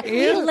pick that.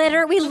 We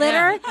litter.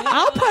 Yeah.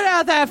 I'll put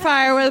out that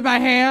fire with my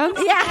hands.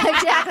 Yeah,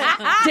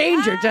 exactly.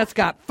 Danger just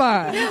got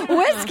fun.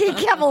 Whiskey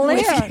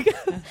Cavalier.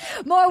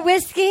 More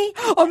whiskey.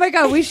 Oh, my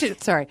God. We should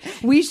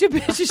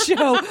pitch a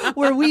show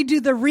where we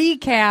do the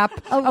recap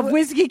of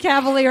Whiskey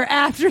Cavalier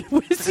after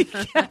Whiskey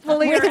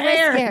Cavalier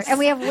airs. And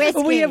we have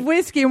whiskey. We have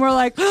whiskey, and we're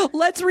like,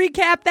 let's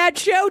recap that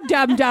show,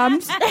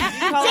 dum-dums.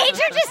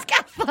 Danger just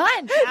got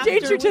fun.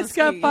 Danger just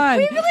got fun.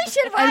 We really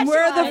should have watched And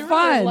we're the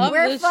fun.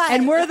 We're fun.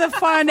 And we're the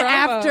fun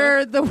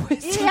after the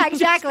whiskey. Yeah,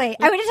 exactly.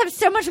 And we just have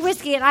so much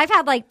whiskey, and I've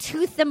had like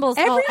 2 thimbles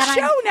full. Every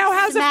show now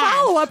has a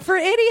follow-up for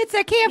idiots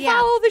that can't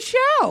follow the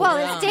show. Well,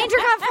 it's Danger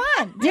got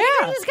fun. Danger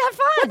just got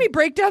fun. Let me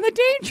break down the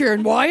danger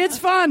and why it's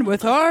fun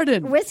with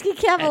Arden. Whiskey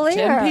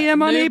Cavalier. At 10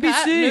 p.m. on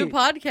ABC. New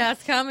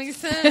podcast coming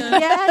soon.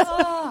 Yes.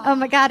 Oh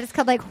my God, it's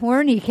called like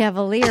Horny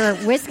Cavalier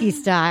whiskey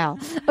style.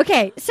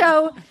 Okay,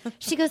 so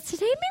she goes,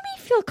 today made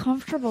me feel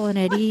comfortable and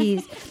at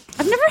ease.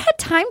 I've never had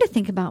time to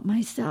think about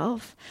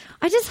myself.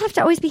 I just have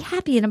to always be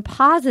happy and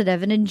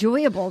positive and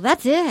enjoyable.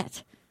 That's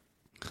it.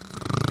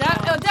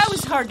 That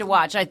was hard to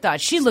watch, I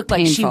thought. She looked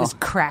like she was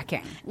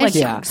cracking. Like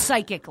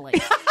psychically.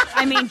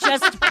 I mean,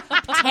 just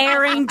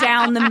tearing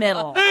down the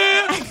middle.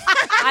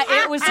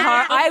 It was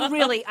hard.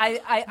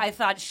 I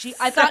thought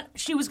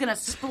she was going to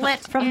split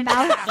from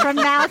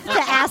mouth to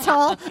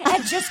asshole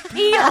and just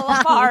peel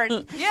apart.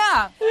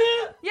 Yeah.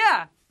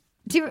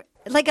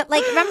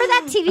 remember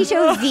that TV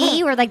show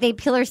V where like they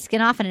peel her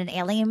skin off and an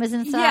alien was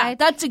inside? Yeah,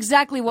 that's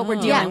exactly what we're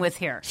dealing with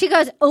here. She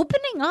goes,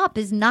 opening up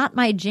is not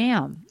my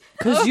jam.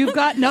 Because you've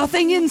got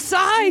nothing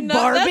inside,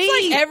 Barbie.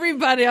 That's like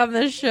everybody on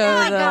this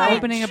show.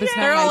 Opening up is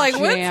not They're all like,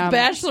 jam. what's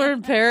Bachelor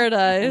in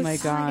Paradise? Oh my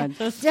God.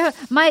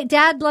 My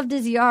dad loved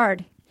his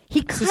yard.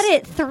 He cut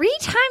it 3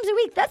 times a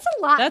week. That's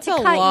a lot to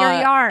cut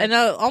your yard. And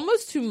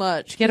almost too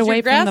much. Get away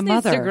your grass from the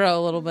mother. Needs to grow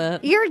a little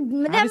bit.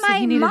 Then my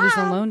he needed his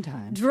mom alone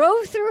time.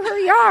 drove through her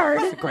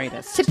yard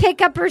Greatest. to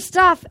pick up her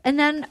stuff. And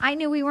then I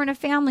knew we weren't a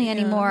family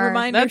anymore.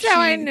 That's how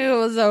I knew it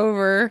was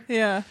over.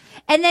 Yeah.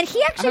 And then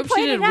he actually I hope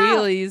she did pointed out.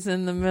 wheelies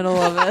in the middle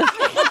of it.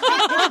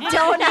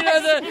 Donuts.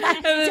 In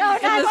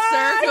the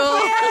circle.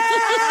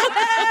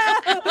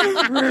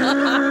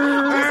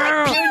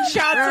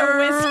 Shots of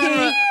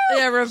whiskey.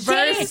 Yeah,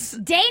 reverse.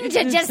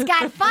 Danger just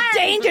got fun.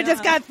 Danger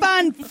just got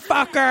fun,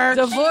 fucker.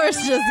 Divorce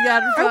just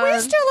got fun. Are we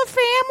still a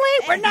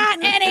family? We're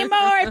not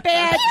anymore,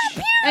 bitch.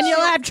 And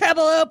you'll have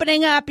trouble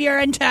opening up your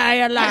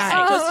entire life.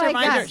 Just a my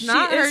reminder,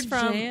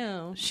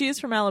 God. she is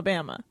from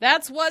Alabama.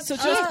 That's what. So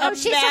she's from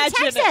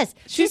Texas.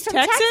 She's from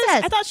Texas?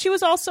 Texas. I thought she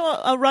was also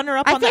a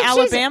runner-up I on the think she's-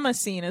 Alabama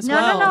scene as No,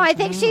 well. no. I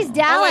think she's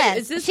Dallas. wait,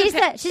 is this she's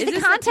the she's is the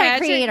this the content Paget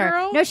creator.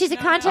 girl? No, she's a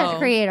content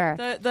creator.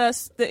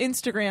 The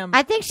Instagram.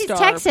 I think she's star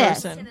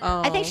Texas. person.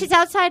 I think she's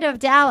outside of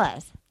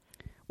Dallas.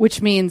 Which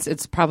means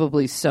it's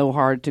probably so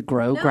hard to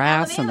grow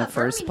grass in the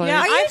first place. Yeah,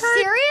 Are you I've heard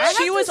serious?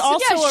 She was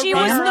also she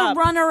was the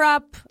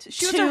runner-up.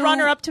 She was a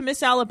runner-up to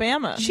Miss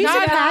Alabama. She's a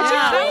pageant.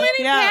 How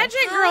many Yeah.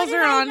 pageant girls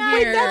are on not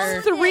here? know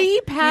That's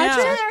 3 pageants.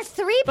 So there's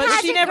 3 But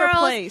pageant she never girls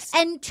placed.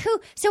 and 2.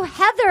 So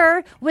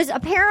Heather was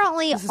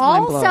apparently is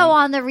also mind-blowing.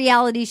 on the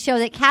reality show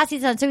that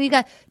Cassie's on. So we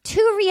got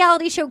 2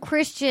 reality show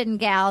Christian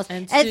gals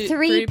and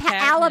 3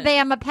 pageant.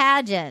 Alabama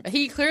pageants.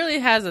 He clearly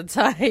has a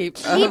type.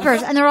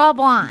 Keepers, and they're all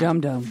blonde.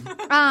 Dum dum.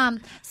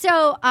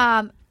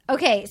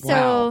 Okay, so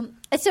Wow.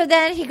 so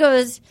then he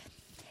goes.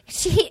 At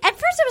first I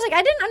was like,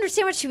 I didn't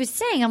understand what she was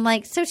saying. I'm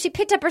like, so she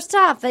picked up her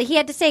stuff. But he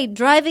had to say,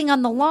 driving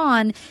on the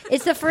lawn,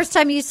 it's the first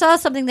time you saw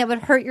something that would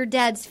hurt your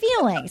dad's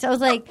feelings. I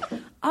was like,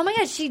 oh my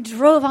God, she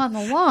drove on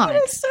the lawn.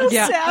 It's so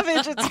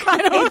savage. It's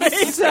kind of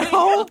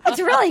It's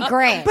really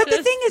great. But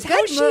the thing is,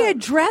 how she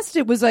addressed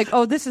it was like,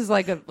 "Oh, this is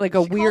like a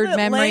weird it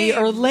memory lame.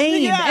 or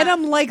lame," Yeah. and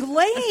I'm like,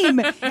 "Lame."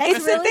 It's the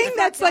really thing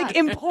that's fucked like up.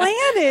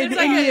 implanted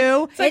in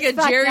you. It's like It's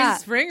a Jerry fucked up.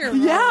 Springer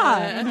moment.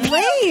 Yeah,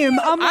 lame.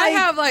 I'm I like,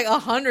 have like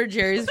 100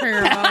 Jerry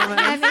Springer moments.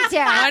 Yeah, me too.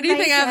 Why do you Me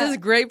think I have too. this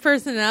great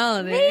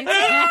personality?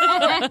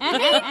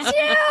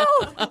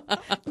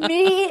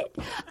 Me.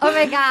 Oh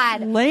my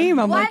God. lame.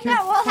 I'm One like,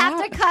 that we'll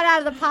have to cut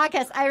out of the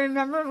podcast. I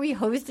remember we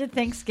hosted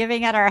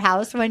Thanksgiving at our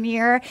house one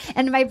year,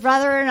 and my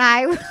brother and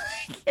I were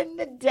like in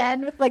the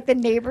den with like the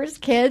neighbors'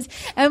 kids,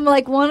 and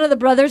like one of the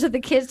brothers of the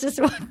kids just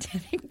walked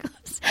in and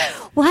goes,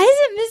 "Why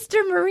isn't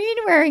Mr. Marine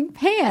wearing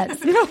pants?"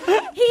 This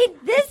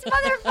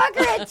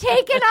motherfucker had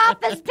taken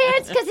off his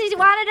pants because he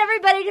wanted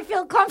everybody to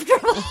feel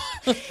comfortable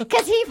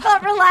because he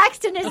felt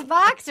relaxed in his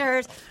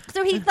boxers.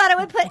 So he thought it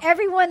would put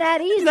everyone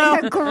at ease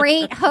like a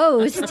great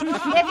host if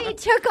he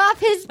took off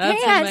his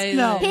That's pants. amazing.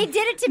 No. He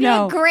did it to be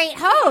No. a great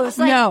host.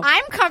 Like, No.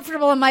 I'm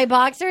comfortable in my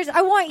boxers.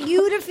 I want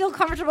you to feel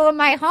comfortable in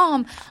my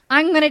home.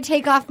 I'm going to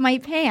take off my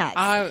pants.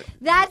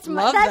 That's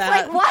love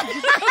like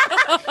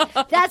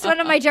what? That's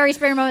one of my Jerry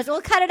Springer moments. We'll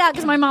cut it out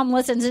because my mom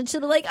listens and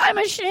she'll be like, "I'm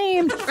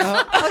ashamed."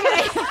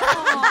 Okay.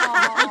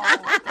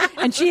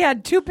 and she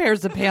had 2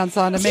 pairs of pants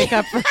on to make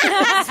up for.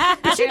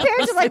 2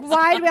 pairs of like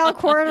wide rail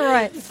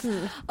corduroy.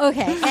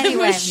 Okay.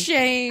 Anyway, I'm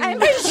ashamed.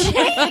 I'm ashamed.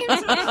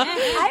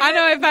 I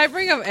know if I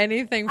bring up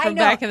anything I from know.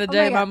 back in the Oh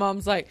day, my my God.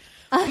 mom's like,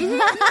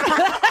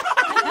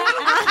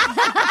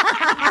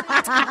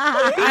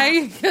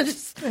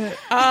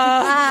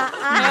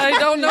 I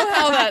don't know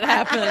how that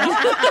happened.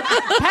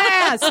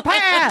 pass.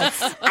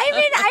 I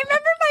mean, I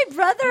remember my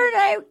brother and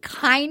I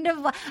kind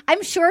of,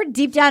 I'm sure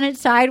deep down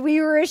inside we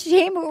were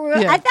ashamed.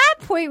 But Yeah. at that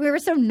point, we were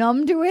so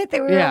numb to it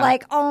that we were Yeah.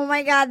 like, oh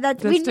my God,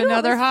 we Just knew it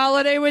another was-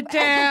 holiday with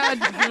Dad.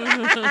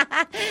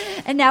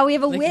 And now we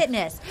have a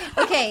witness.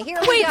 Okay, here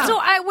we Wait, go.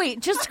 so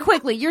just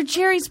quickly, your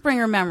Jerry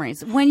Springer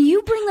memories. When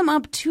you bring them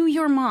up to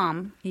your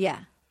mom, yeah.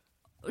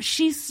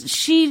 she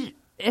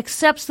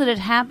accepts that it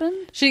happened.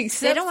 She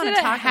accepts They don't wanna that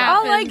it talk about it.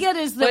 happened, All I get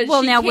is that. but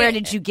Well, she now where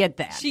can't- did you get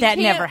that? she That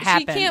can't- never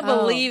happened. She can't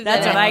believe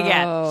That's that. what I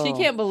get. She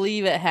can't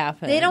believe it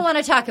happened. They don't want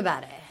to talk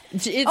about it.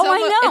 It's I almost,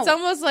 know. It's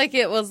almost like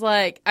it was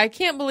like, I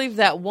can't believe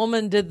that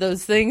woman did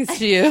those things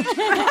to you.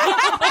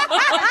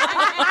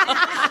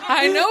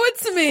 I know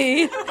it's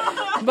me,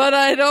 but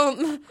I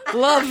don't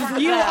love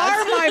You that.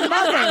 are my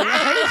mother.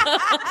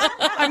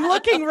 Right? I'm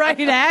looking right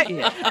at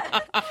you. Part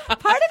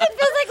of it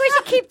feels like we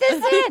should keep this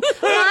in.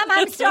 Mom,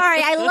 I'm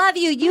sorry. I love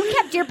you. You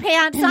kept your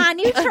pants on.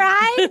 You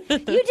tried.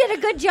 You did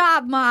a good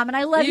job, Mom, and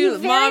I love you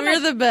very Mom, much.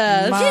 you're the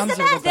best. Moms She's are the the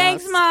best. best.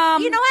 Thanks,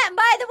 Mom. You know what? And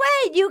by the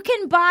way, you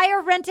can buy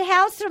or rent a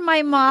house from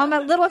my mom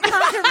at Little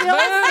Concert Real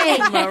Estate.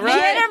 Right.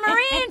 Get a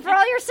Marine for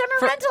all your summer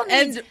rental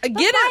needs. And But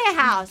buy a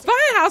house. Buy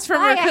a house from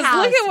Buy her a because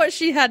house. look at what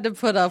she had to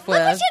put up with.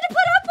 Look what she had to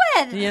put up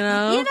with. You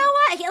know? You know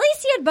what? At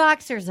least he good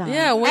boxers on.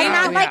 Yeah, and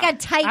not like a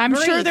tight I'm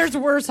brief. sure there's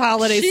worse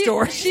holiday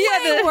stories. She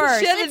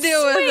had to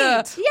deal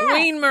with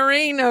WEEN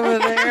MYRIN over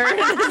there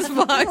in his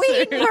boxers.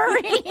 WEEN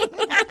MYRIN.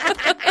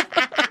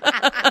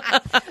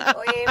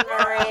 WEEN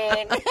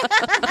MYRIN.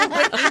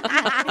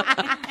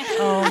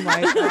 Oh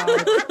my God.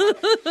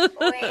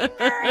 WEEN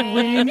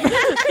MYRIN.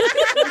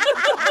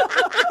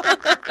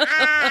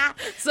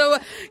 So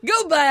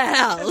go buy a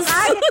house. Go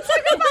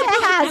buy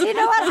a house. You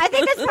know what? I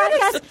think this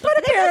podcast. Put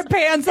a pair of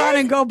pants on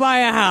and go buy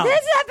a house.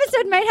 This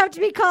episode might have to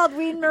be called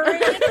WEEN MYRIN.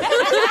 Buy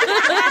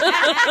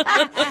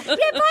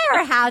her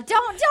a house.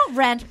 Don't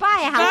rent. Buy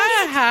a house.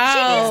 Buy a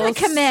house. She needs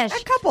the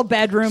commish. A couple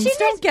bedrooms.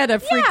 Don't get a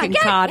freaking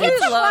cottage.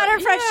 It's a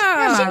waterfront.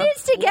 Yeah. She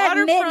needs to get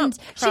Waterfront mittens.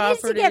 She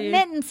needs to get property.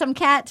 mittens some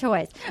cat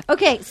toys.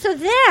 Okay, so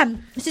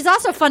then she's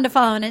also fun to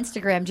follow on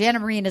Instagram. Jana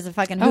Marine is a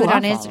fucking hoot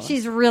on Instagram.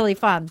 She's really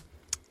fun.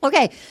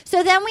 Okay,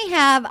 so then we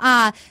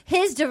have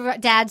his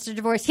dad's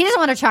divorce. He doesn't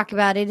want to talk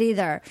about it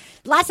either.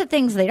 Lots of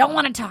things they don't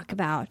want to talk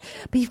about.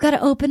 But you've got to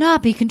open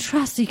up. You can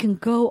trust. You can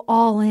go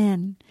all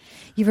in.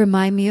 You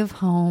remind me of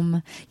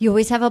home. You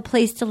always have a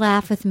place to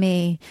laugh with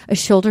me, a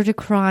shoulder to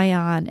cry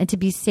on, and to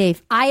be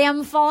safe. I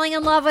am falling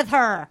in love with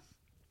her.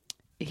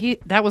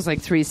 That was like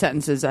 3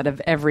 sentences out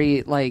of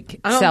every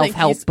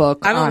self-help book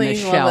I don't on think a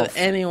he's in love shelf. with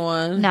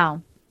anyone.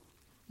 No.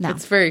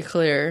 It's very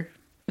clear.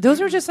 Those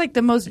were just like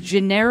the most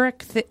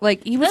generic thing.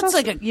 Like he was That's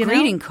also, like a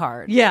greeting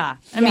card. Yeah,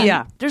 I mean,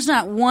 yeah. There's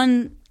not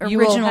one You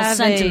will original have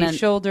sentiment. a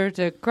shoulder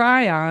to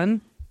cry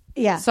on.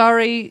 Yeah.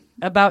 Sorry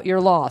about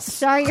your loss.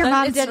 Sorry your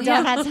mom don't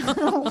have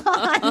a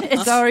lot.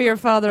 Sorry your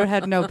father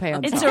had no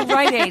pants. It's on. a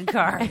Rite Aid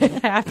card.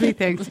 Happy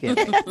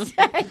Thanksgiving.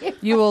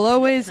 You will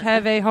always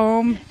have a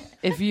home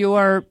if you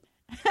are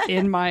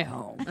in my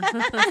home.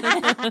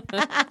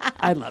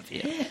 I love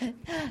you.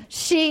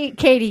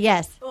 Katie,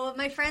 yes. Well,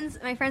 my friends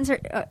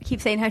are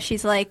keep saying how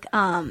she's like,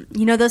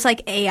 those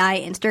like AI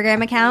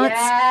Instagram accounts.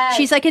 Yes.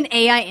 She's like an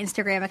AI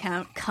Instagram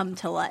account come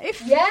to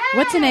life. Yeah.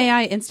 What's an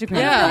AI Instagram?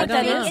 Yeah, Like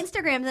I don't fake know.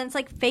 Instagrams, and it's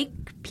like fake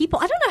people.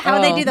 I don't know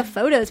how they do the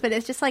photos, but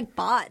it's just like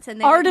bots and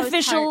they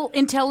Artificial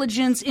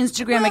intelligence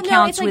Instagram Well, no,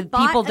 accounts it's like with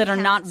bot people that are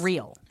not accounts.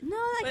 real. No,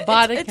 like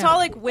Bot It's account. all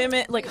like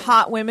women, like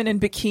hot women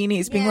in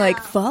bikinis being like,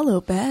 follow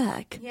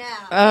back. yeah.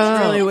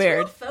 It's really It's weird.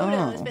 real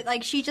photos, but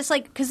like she just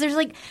like because there's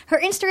like her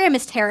Instagram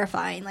is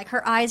terrifying. Like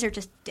her eyes are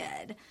just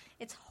dead.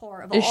 It's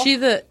horrible. Is she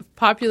the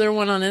popular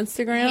one on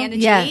Instagram? Hannah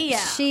Yeah. G? Yeah.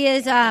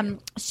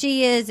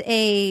 She's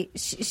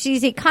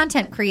a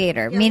content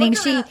creator, meaning look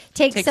her she up.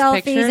 takes Takes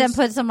selfies pictures? and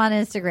puts them on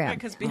Instagram.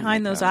 Because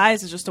behind those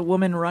eyes is just a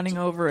woman running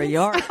over a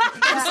yard.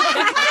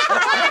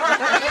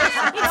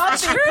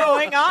 Nothing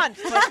going on.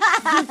 Just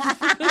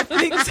like,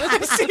 things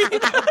I've seen.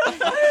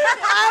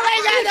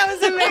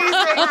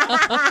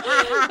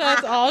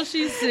 That's all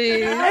she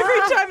sees. Every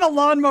time a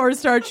lawnmower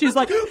starts, she's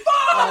like,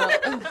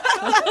 "Fuck!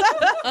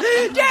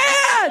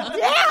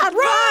 Dad,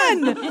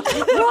 run!"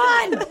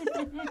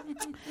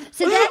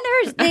 So then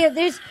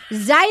there's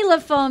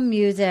xylophone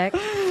music,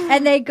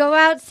 and they go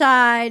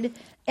outside,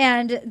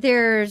 and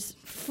there's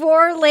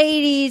 4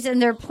 ladies,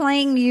 and they're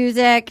playing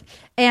music,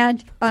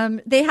 and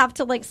they have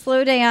to like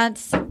slow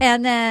dance,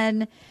 and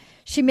then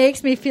she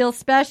makes me feel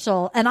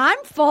special, and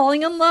I'm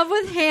falling in love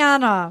with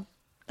Hannah.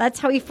 That's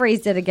how he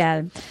phrased it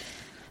again.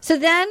 So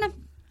then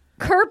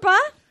Kirpa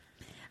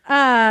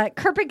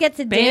gets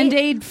a date.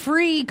 Band-Aid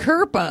free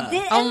Kirpa.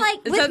 And like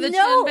is with that the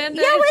no, chin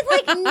Band-Aid? yeah,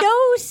 with like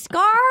no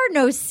scar,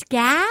 no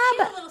scab.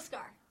 a little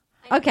scar.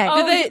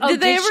 Okay.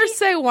 Did they ever she?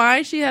 say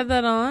why she had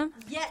that on?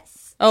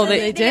 Yes. Oh, So they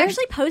they did?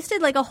 actually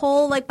posted like a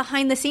whole like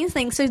behind the scenes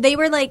thing. So they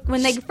were like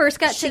when they first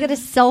got She to got a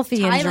selfie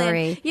Thailand.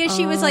 injury. Yeah,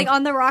 she was like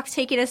on the rocks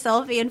taking a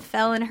selfie and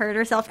fell and hurt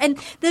herself. And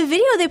the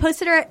video they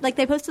posted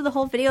they posted the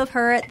whole video of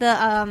her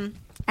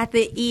at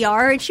the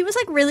ER, and she was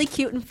like really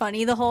cute and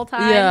funny the whole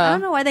time. Yeah. I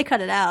don't know why they cut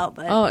it out,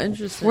 but Oh,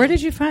 interesting. Where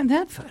did you find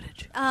that footage?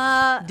 Deep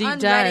on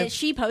dive. Reddit,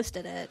 she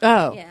posted it.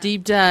 Oh. Yeah.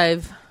 Deep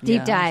dive.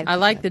 Deep dive. I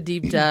like the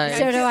deep dive.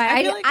 So do I.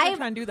 I feel like they're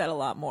trying to do that a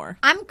lot more.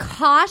 I'm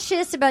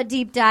cautious about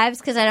deep dives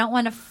because I don't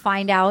want to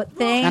find out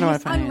things. I don't wanna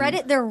find On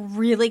anything. Reddit, they're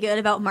really good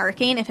about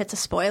marking if it's a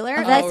spoiler.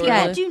 that's Oh, good.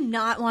 really? I do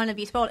not want to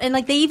be spoiled. And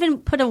like they even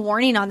put a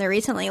warning on there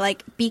recently,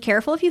 like be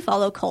careful if you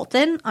follow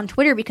Colton on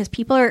Twitter because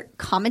people are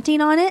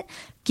commenting on it,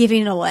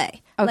 giving it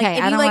away. Okay, like,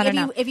 if I you don't like wanna if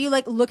know. you if you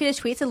like look at his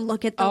tweets and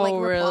look at the Oh, like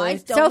really?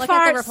 replies, don't So look at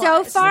the far,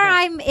 replies.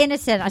 I'm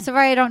innocent. So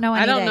far, I don't know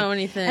I anything. don't know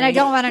anything. and I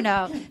don't want to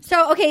know.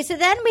 So okay, so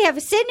then we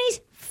have Sydney's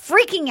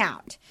freaking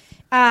out,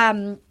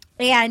 and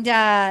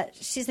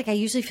she's like, "I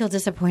usually feel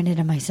disappointed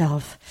in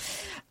myself,"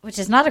 which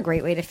is not a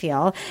great way to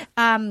feel.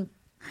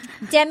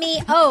 Demi,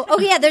 oh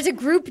yeah, there's a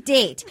group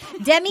date.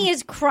 Demi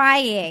is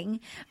crying.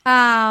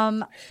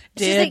 She's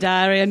Dear like,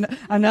 diary,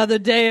 another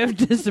day of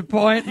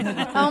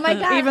disappointment. oh my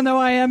god, Even though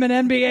I am an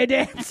NBA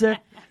dancer,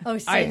 oh, I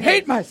Sydney.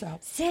 hate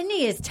myself.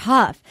 Sydney is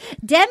tough.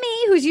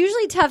 Demi, who's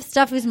usually tough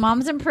stuff, whose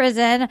mom's in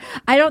prison,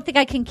 I don't think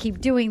I can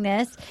keep doing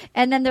this.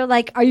 And then they're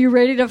like, are you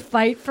ready to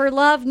fight for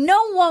love?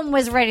 No one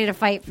was ready to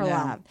fight for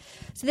love.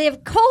 So they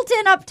have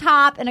Colton up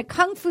top in a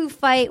kung fu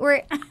fight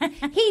where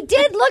he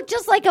did look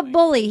just like a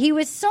bully. He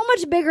was so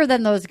much bigger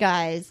than those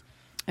guys.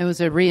 It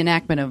was a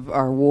reenactment of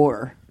our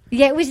war.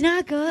 Yeah, it was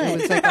not good.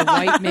 It was like a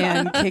white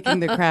man kicking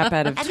the crap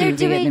out of two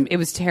Vietnamese. It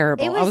was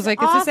terrible. I was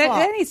like, is this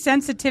any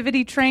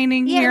sensitivity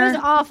training here? Yeah, it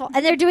was awful.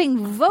 And they're doing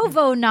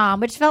Vovo Nom,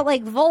 which felt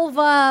like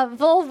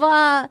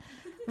Vovo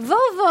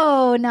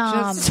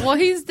Nom. Well,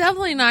 he's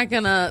definitely not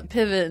going to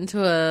pivot into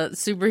a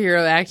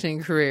superhero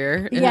acting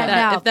career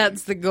if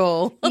that's the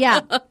goal. Yeah.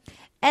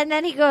 And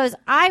then he goes,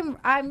 I'm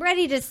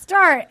ready to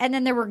start. And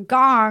then there were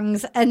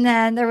gongs. And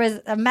then there was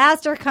a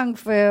master kung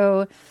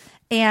fu.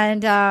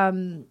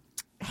 And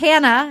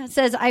Hannah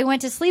says, I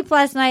went to sleep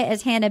last night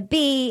as Hannah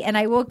B, and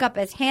I woke up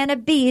as Hannah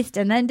Beast,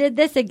 and then did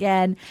this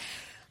again.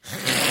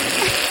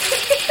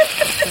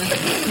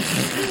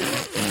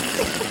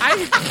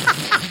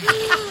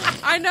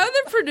 I know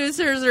the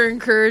producers are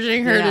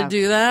encouraging her to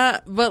do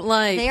that, but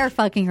like they are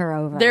fucking her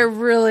over. They're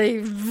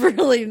really,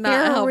 really not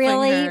helping her.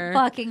 They're really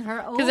fucking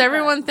her over because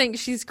everyone thinks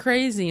she's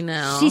crazy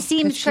now. She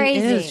seems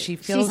crazy. She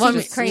feels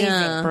crazy,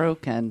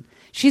 broken.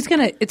 It's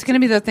gonna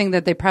be the thing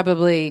that they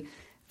probably.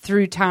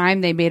 Through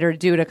time, they made her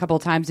do it a couple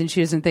of times, and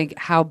she doesn't think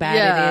how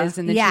bad it is,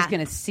 and then she's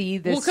going to see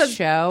this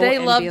show. They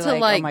and love be to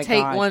like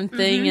take one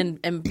thing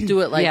and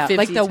do it like 50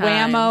 like the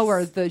times. Whammo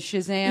or the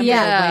Shazam.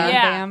 Yeah, or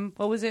Bam.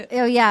 What was it?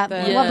 Oh yeah,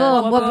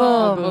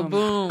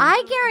 Waboom.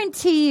 I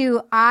guarantee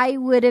you, I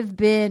would have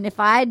been if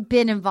I'd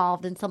been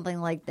involved in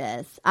something like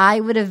this. I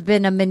would have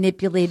been a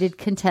manipulated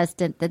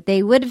contestant that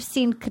they would have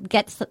seen could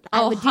get.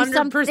 I would do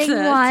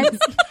something once.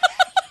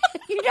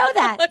 You know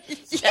that.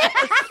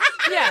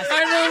 Yes.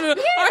 I would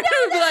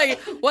be like,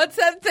 what's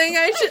that thing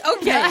I should...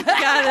 Okay,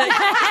 got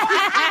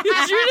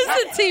it. You're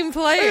just a team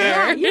player.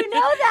 Yeah, you know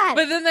that.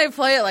 But then they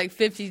play it like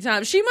 50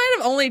 times. She might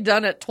have only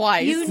done it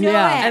twice. You know it.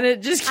 And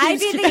it just keeps I'd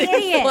be the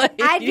idiot. played.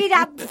 I'd be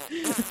that...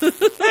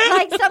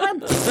 like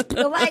someone...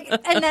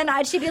 and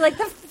then she'd be like,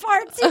 the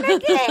farts you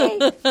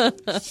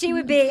making. She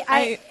would be...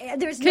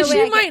 there's no way... Because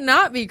she might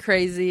not be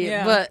crazy,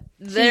 but...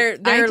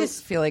 I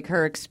just feel like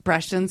her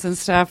expressions and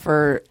stuff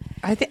are.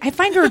 I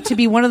find her to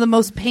be one of the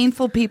most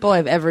painful people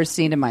I've ever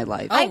seen in my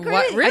life. Oh,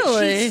 what?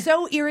 Really? She's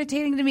so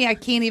irritating to me. I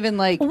can't even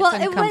Well,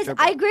 it was.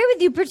 I agree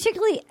with you.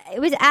 Particularly, it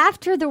was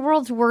after the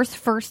world's worst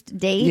first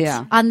date.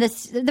 Yeah. On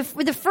this, the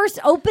first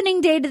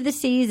opening date of the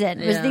season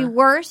was the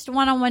worst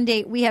one-on-one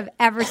date we have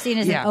ever seen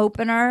as an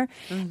opener.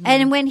 Mm-hmm.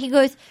 And when he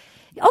goes,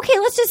 "Okay,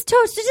 let's just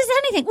toast. Just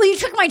anything." Well, you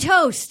took my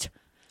toast.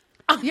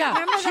 Yeah,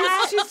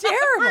 she's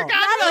terrible.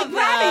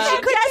 She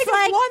could think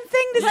of one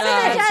thing to say.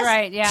 That's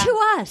right. Yeah, to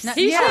us. To us.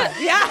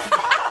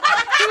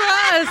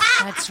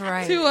 That's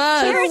right. To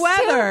us. To the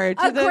weather.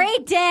 A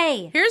great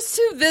day. Here's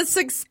to this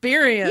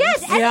experience.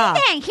 Yes,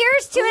 anything.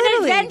 Here's to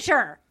an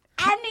adventure.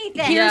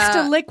 Anything. Here's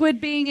to liquid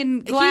being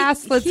in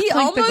glass. Let's he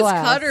clink the almost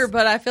glass. cut her,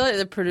 but I feel like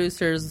the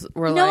producers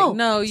were like,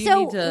 "No, you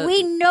need to." So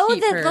we know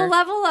keep that her. the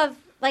level of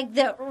like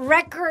the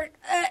record,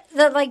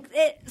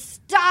 it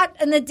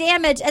stopped and the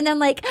damage, and then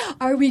like,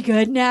 are we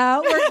good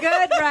now? We're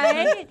good,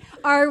 right?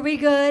 Are we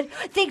good?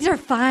 Things are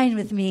fine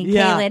with me,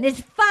 Kaylin.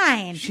 It's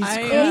fine. She's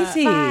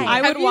crazy.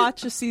 I would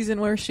watch a season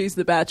where she's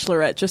the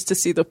Bachelorette just to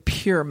see the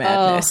pure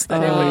madness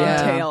that it would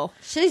entail.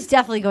 She's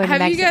definitely going to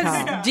Mexico.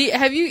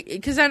 Have you?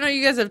 Because I know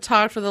you guys have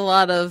talked with a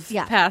lot of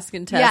past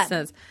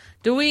contestants.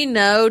 Do we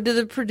know? Do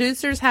the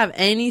producers have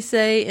any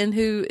say in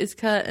who is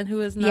cut and who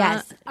is not?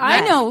 Yes,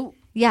 I know.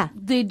 Yeah,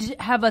 they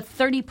have a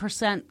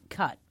 30%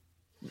 cut.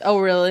 Oh,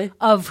 really?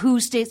 Of who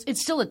stays.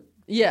 It's still a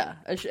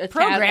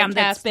program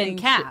that's been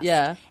cast.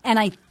 Yeah, and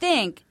I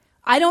think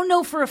I don't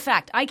know for a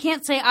fact. I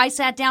can't say I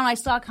sat down, I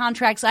saw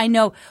contracts, I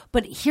know.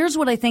 But here's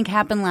what I think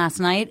happened last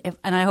night,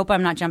 and I hope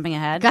I'm not jumping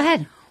ahead. Go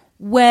ahead.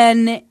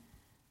 When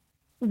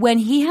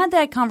he had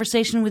that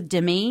conversation with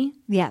Demi,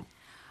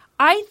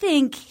 I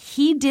think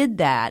he did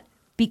that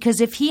because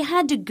if he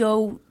had to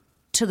go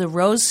to the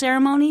rose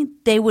ceremony,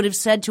 they would have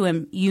said to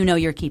him, "You know,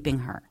 you're keeping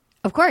her.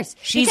 Of course,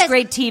 she's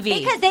great TV."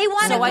 Because they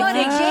want to go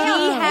to jail.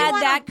 He had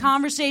that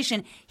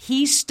conversation.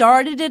 He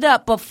started it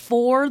up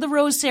before the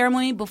rose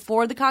ceremony,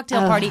 before the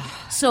cocktail party,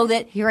 so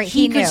that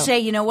he could say,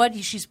 "You know what?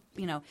 She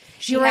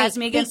has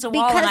me against the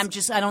wall, and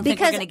I don't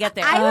think we're going to get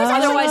there."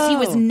 Otherwise, he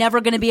was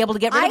never going to be able to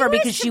get rid of her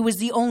because she was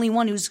the only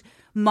one whose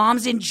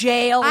mom's in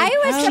jail. I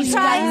was she's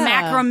surprised.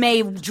 Got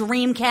macrame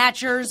dream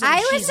catchers. And I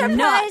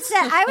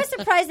was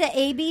surprised that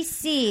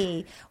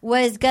ABC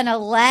was going to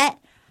let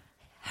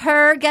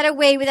her get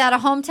away without a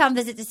hometown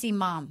visit to see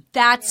mom.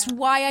 That's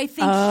why I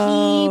think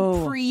he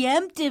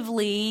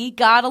preemptively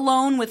got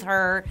alone with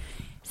her.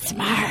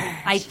 Smart.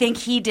 I think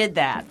he did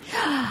that.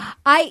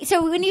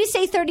 So when you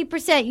say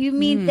 30%, you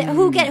mean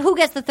who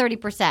gets the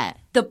 30%?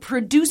 The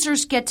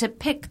producers get to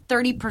pick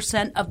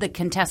 30% of the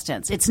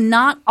contestants. It's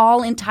not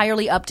all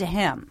entirely up to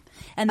him.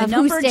 And the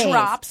number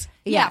drops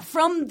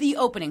from the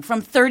opening,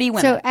 from 30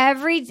 women. So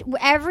every week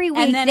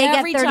they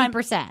get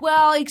 30%.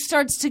 Well, it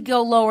starts to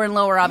go lower and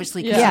lower,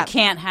 obviously, because you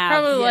can't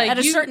have. At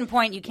a certain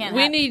point, you can't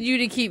have. We need you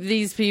to keep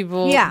these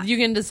people. Yeah. You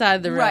can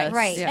decide the rest.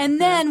 Right. Yeah.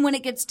 And then when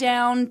it gets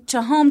down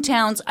to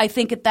hometowns, I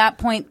think at that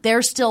point,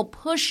 they're still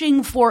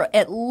pushing for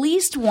at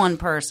least one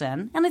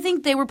person. And I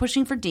think they were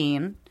pushing for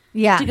Dean.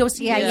 Yeah. To go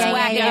see his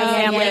wacky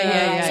family.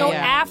 So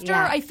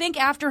I think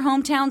after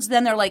Hometowns,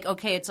 then they're like,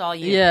 okay, it's all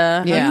you.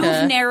 Yeah.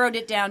 You've narrowed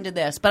it down to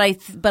this.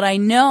 But I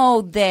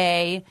know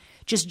they,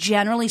 just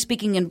generally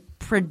speaking, in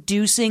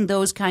producing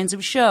those kinds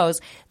of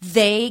shows,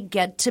 they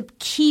get to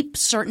keep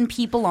certain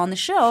people on the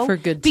show for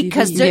good TV.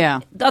 Because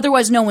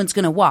otherwise no one's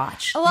going to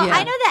watch. Well,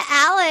 I know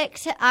that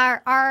Alex,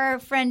 our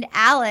friend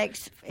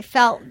Alex,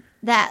 felt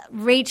that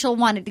Rachel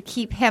wanted to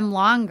keep him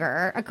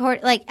longer,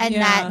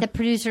 that the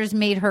producers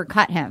made her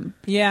cut him.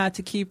 Yeah,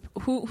 to keep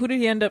who did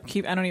he end up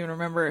keep? I don't even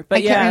remember.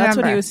 But that's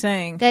what he was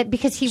saying. That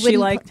because she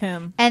liked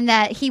him, and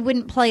that he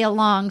wouldn't play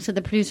along, so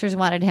the producers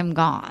wanted him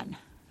gone.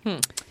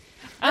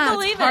 I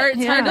believe it.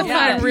 It's hard to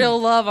find real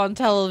love on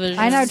television.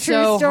 I know,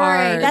 true story.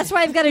 Hard. That's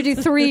why I've got to do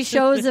 3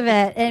 shows of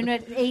it in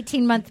an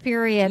 18-month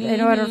period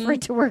in order for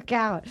it to work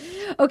out.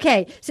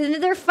 Okay, so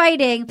then they're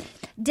fighting.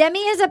 Demi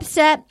is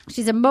upset.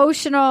 She's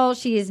emotional.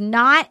 She is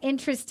not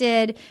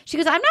interested. She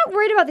goes, I'm not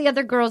worried about the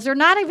other girls. They're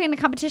not even in a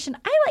competition.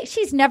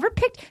 She's never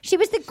picked. She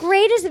was the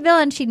greatest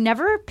villain. She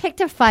never picked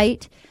a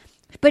fight.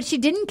 But she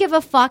didn't give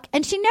a fuck.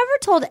 And she never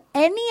told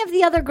any of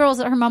the other girls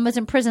that her mom was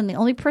in prison. The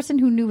only person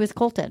who knew was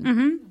Colton.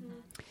 Mm-hmm.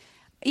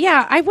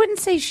 Yeah, I wouldn't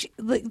say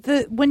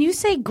when you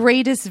say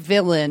greatest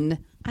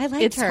villain, I liked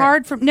her. It's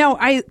hard for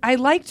I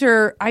liked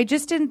her. I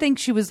just didn't think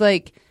she was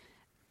like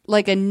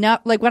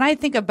enough. Like when I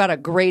think about a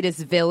greatest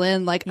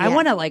villain, I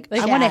want to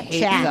I want to hate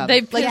them. They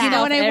you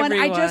know what I want?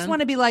 I just want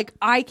to be like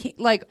I can't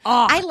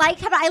I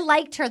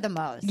liked her the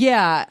most.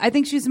 Yeah, I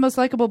think she's the most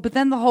likable. But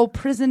then the whole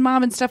prison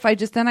mom and stuff. I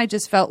just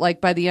felt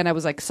like by the end I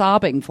was like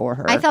sobbing for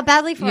her. I felt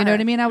badly for her. You know what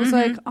I mean? I was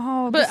like,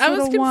 oh, but I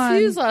was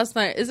confused one. last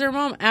night. Is her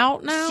mom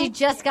out now? She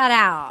just got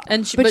out,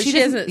 and she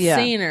hasn't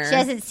seen her. She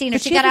hasn't seen her.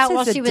 She got out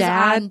while she was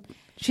on.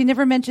 She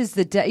never mentions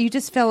the dad. You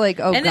just felt like,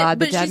 oh, God, the dad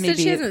maybe. But she said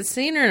she hasn't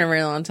seen her in a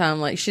very long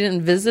time. Like, she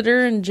didn't visit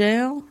her in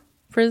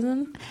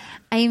prison.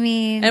 I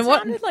mean, it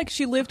sounded like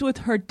she lived with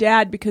her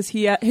dad because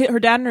her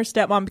dad and her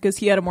stepmom because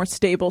he had a more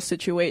stable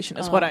situation.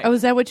 Is what I? Oh,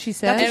 is that what she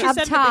said? That's what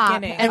she said at the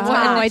beginning. And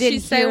I did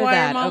didn't she say hear why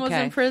that. her mom was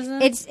in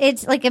prison?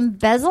 It's like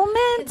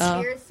embezzlement,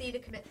 conspiracy to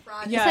commit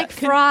fraud. It's like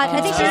fraud.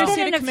 I think she's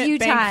been in a few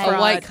times. A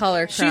white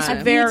collar crime.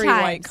 She's very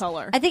white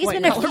collar. I think it's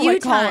been a few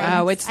times.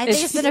 Oh, I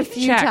think it's been a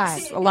few checks.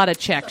 times. A lot of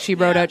checks. She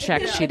wrote out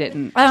checks. She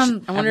didn't. I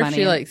wonder if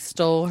she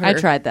stole her. I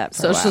tried that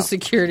for social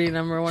security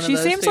number. She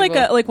seems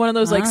like one of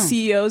those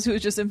CEOs who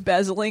was just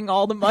embezzling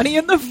all the money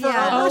in the firm.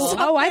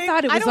 Oh, I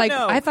thought it was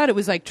I thought it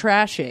was like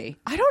trashy.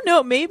 I don't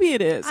know. Maybe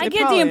it is. I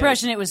get the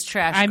impression it was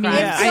trash. I mean,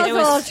 it feels a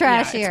little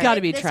trashier. It's got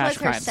to be trash This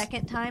was her crimes.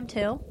 second time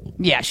too.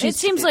 Yeah, it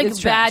seems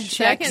like bad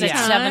checks at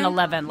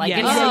 7-Eleven. Like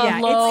it's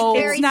low.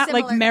 It's not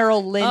like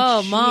Merrill Lynch.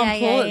 Oh, mom,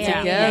 pull it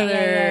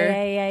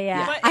together.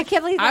 Yeah. I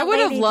can't believe that I would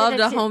have lady loved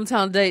did a it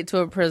hometown date to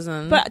a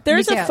prison. But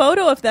there's a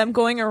photo of them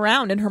going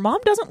around, and her mom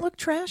doesn't look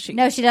trashy.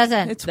 No, she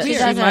doesn't. It's She weird.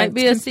 doesn't. She might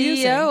be a It's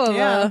confusing. CEO of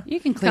a You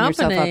can clean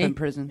company. yourself up in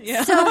prison.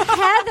 Yeah. So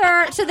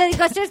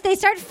Heather, they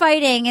start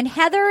fighting, and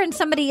Heather and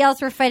somebody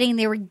else were fighting.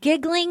 They were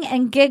giggling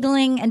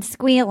and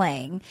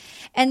squealing.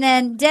 And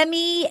then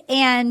Demi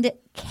and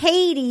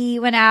Katie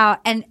went out,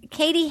 and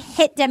Katie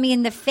hit Demi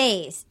in the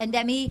face, and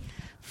Demi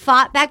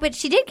fought back. But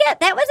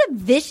that was a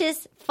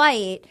vicious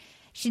fight.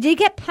 She did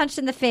get punched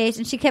in the face,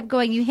 and she kept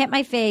going, you hit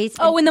my face.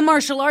 Oh, in the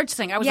martial arts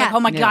thing. I was like, oh,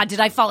 my God, did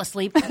I fall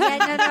asleep? No.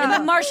 In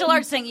the martial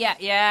arts thing,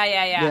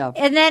 yeah.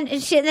 And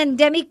then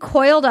Demi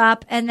coiled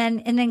up, and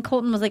then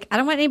Colton was like, I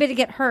don't want anybody to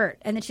get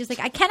hurt. And then she's like,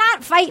 I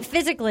cannot fight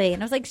physically.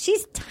 And I was like,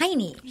 she's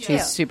tiny.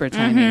 She's super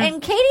tiny. And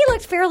Katie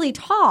looked fairly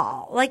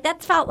tall. Like,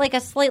 that felt like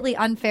a slightly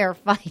unfair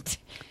fight.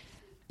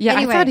 Yeah,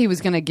 Anyway. I thought he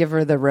was going to give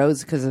her the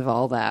rose because of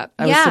all that.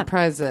 I was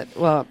surprised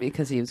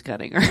because he was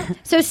cutting her.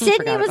 So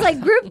Sydney was like,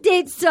 group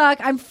dates suck.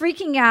 I'm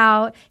freaking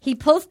out. He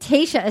pulls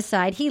Tayshia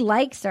aside. He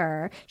likes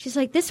her. She's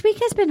like, this week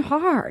has been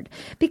hard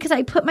because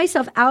I put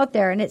myself out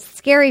there and it's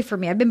scary for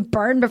me. I've been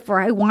burned before.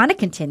 I want to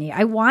continue.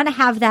 I want to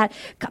have that.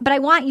 But I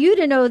want you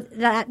to know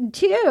that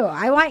too.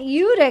 I want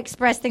you to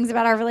express things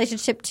about our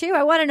relationship too.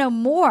 I want to know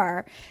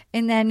more.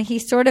 And then he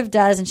sort of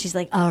does. And she's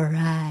like, all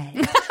right.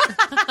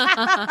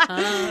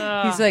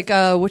 He's like,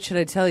 what should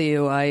I tell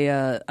you?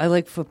 I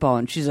like football.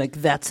 And she's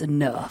like, that's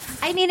enough.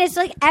 I mean, it's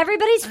like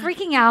everybody's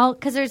freaking out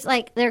because there's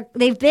like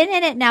they've been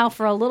in it now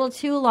for a little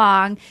too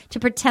long to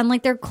pretend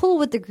like they're cool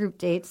with the group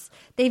dates.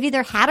 They've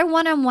either had a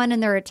one-on-one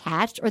and they're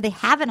attached, or they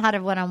haven't had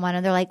a one-on-one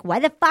and they're like, why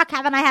the fuck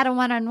haven't I had a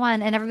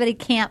one-on-one? And everybody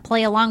can't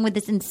play along with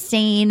this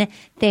insane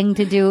thing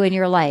to do in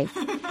your life.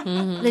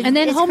 Mm-hmm. And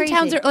then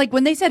hometowns are like,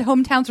 when they said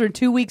hometowns for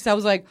 2 weeks, I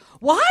was like,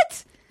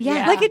 what?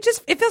 Yeah. Like it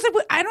feels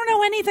like I don't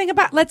know anything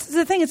about. That's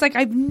the thing. It's like I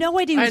have no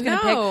idea who's going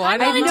to pick. I'm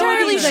not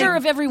entirely sure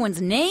of everyone's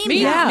name.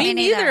 Me neither.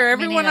 Me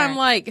Everyone, neither. I'm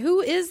like,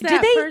 who is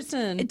that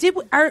person?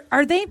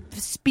 Are they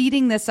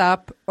speeding this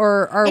up,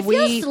 or are it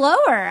feels slower.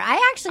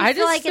 I actually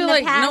feel like in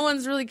the past, no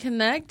one's really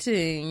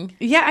connecting.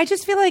 Yeah, I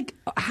just feel like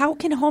how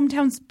can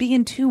hometowns be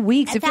in 2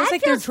 weeks? It feels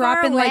like they're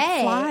dropping like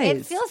flies.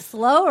 It feels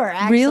slower,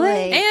 actually.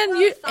 Really?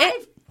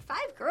 And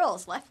Five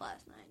girls left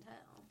last night.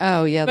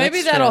 Oh yeah,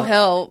 maybe that'll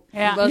help.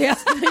 Yeah. But, Yeah.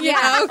 You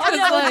know, Oh,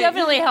 no, it'll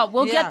definitely help.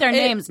 We'll get their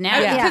names now.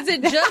 Because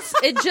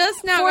it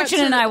just now. Fortune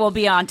and I will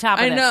be on top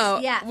of I this. know.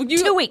 Yeah.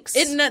 2 weeks.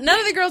 None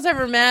of the girls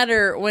ever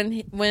matter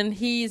when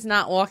he's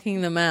not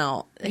walking them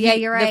out. Yeah,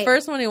 you're right. The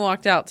first one he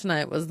walked out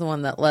tonight was the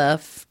one that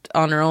left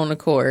on her own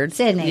accord.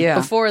 Sydney. Yeah.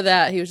 Before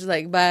that, he was just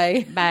like,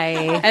 bye.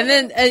 Bye. And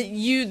then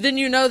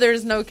you know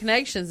there's no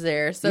connections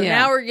there. So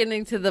now we're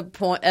getting to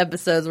the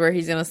episodes where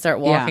he's going to start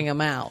walking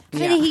them out.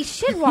 Honey, he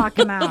should walk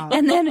him out.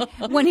 And then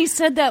when he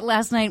said that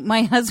last night,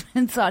 my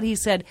husband thought he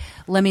said,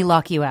 "Let me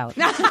lock you out."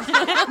 May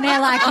I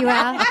lock you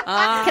out?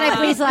 Can I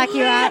please lock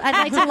you out?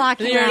 I'd like to lock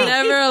you You're out.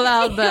 never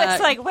allowed back.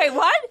 It's like, wait,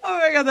 what? Oh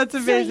my god, that's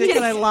amazing.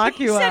 Can I lock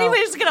you He said he out? was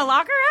just going to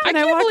lock her out? I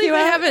can't walk believe you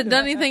they out? haven't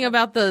done anything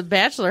about the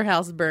bachelor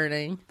house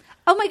burning.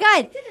 Oh my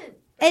God.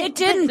 It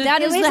didn't.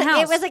 That is the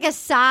house. It was like a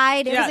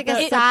side. It was like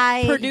a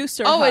side.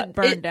 Producer Oh, hut it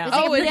burned down.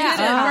 Oh, it didn't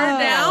burn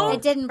down?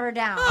 It didn't burn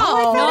down.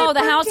 Oh, No,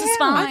 the house is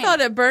fine. I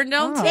thought it burned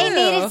down too. They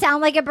made it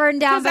sound like it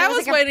burned down. Because I but it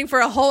was like waiting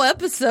for a whole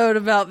episode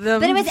about them.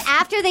 But it was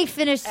after they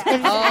finished. It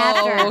was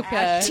after.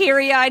 okay.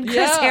 Teary-eyed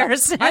Chris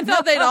Harrison. I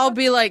thought they'd all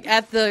be like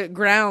at the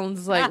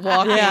grounds, like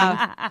walking.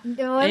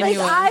 No, like,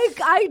 Anyway.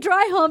 I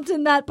dry humped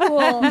in that pool.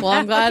 Well,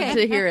 I'm glad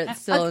Okay. to hear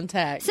it's still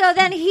intact. So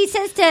then he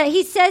says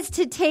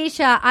to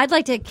Tasha,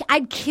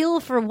 I'd kill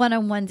for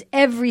one-on-ones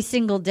every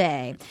single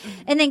day.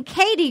 And then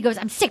Katie goes,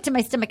 I'm sick to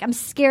my stomach. I'm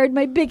scared.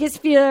 My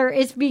biggest fear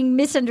is being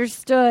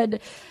misunderstood.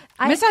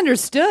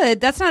 Misunderstood.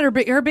 That's not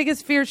her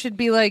biggest fear. Should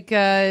be like,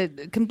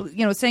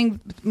 saying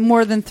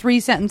more than 3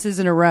 sentences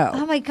in a row.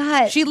 Oh my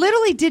God. She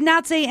literally did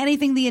not say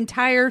anything the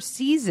entire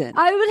season.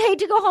 I would hate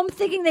to go home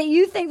thinking that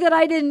you think that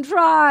I didn't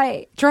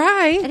try.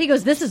 Try. And he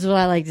goes, this is what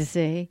I like to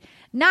see.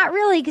 Not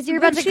really, because you're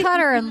about to cut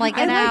her in like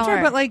an I liked hour.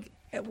 her, but like,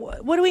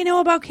 what do we know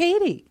about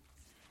Katie?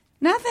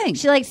 Nothing.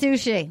 She likes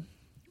sushi.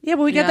 Yeah,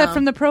 but we got that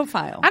from the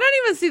profile. I don't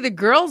even see the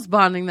girls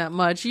bonding that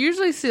much. You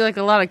usually see like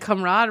a lot of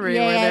camaraderie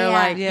where they're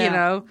like, you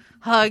know,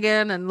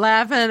 hugging and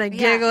laughing and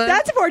giggling.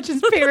 That's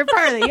Fortune's favorite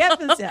part of the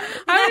episode.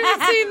 I haven't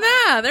even seen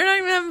that. They're not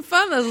even having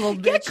fun, those little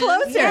bitches. Get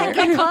closer. Yeah,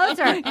 get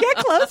closer. Get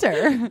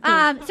closer.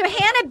 So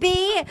Hannah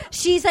B,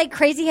 she's like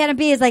crazy. Hannah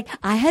B is like,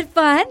 I had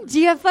fun. Do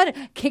you have fun?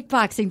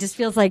 Kickboxing just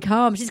feels like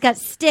home. She's got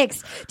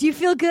sticks. Do you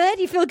feel good?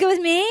 You feel good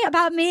with me?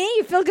 About me?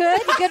 You feel good?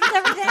 You good with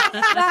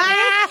everything? About me?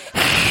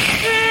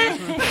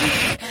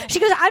 She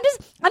goes, I'm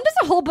just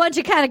a whole bunch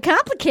of kind of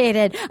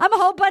complicated. I'm a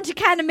whole bunch of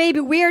kind of maybe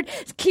weird,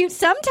 cute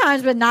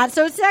sometimes, but not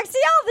so sexy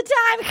all the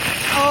time.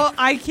 Oh,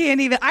 I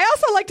can't even. I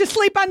also like to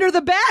sleep under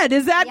the bed.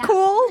 Is that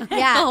cool?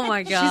 Yeah. Oh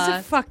my God. She's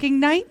a fucking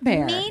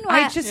nightmare.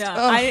 Meanwhile-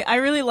 I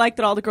really like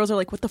that all the girls are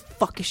like, what the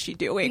fuck is she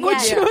doing? When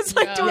Yeah. she was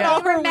like doing all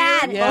They were her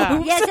mad. weird Yeah.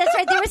 moves. Yes, that's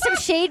right. There was some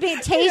shade.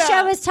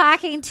 Tasha was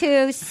talking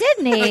to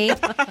Sydney,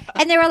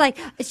 and they were like,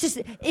 "It's just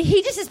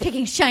he just is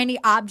picking shiny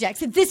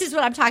objects." And this is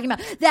what I'm talking about.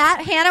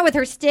 That Hannah with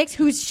her sticks,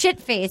 who's shit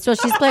faced while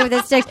she's playing with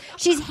her sticks.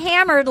 She's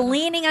hammered,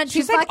 leaning on.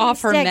 She's two like fucking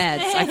off her sticks.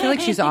 meds. I feel like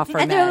she's off her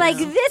meds. And they're like,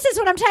 "This is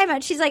what I'm talking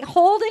about." She's like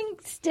holding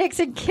sticks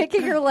and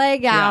kicking her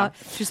leg out.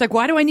 She's like,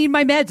 why do I need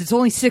my meds? It's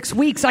only 6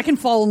 weeks. I can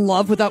fall in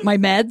love without my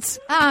meds.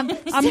 I'm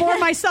more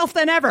myself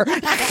than ever.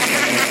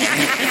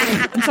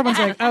 And someone's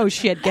like, oh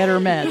shit, get her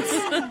meds.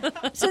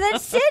 So then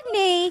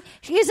Sydney,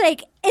 she was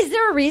like, is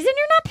there a reason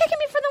you're not picking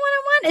me for the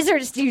one-on-one?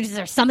 Is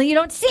there something you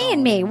don't see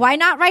in me? Why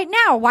not right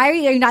now? Why are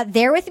you not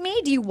there with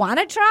me? Do you want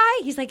to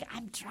try? He's like,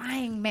 I'm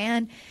trying,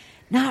 man.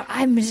 No,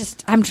 I'm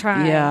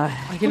trying. Yeah.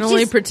 I can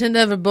only pretend to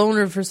have a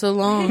boner for so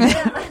long.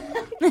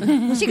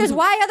 She goes,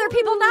 why other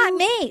people, not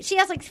me? She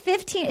has like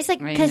 15. It's like,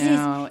 because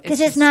know.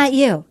 it's not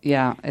you.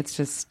 Yeah, it's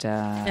just... It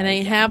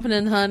ain't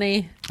happening,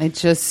 honey. It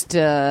just...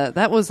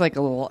 that was like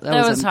a little...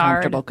 That was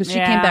uncomfortable. Because she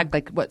came back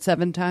like,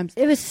 7 times?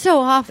 It was so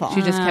awful.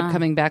 She just kept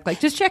coming back like,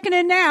 just checking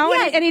in now.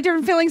 Yeah. Any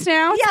different feelings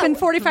now? It's been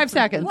 45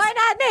 seconds. Why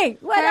not me?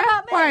 What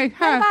about me? Why?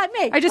 What about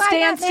me? I just Why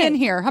not danced me? in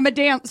here. I'm a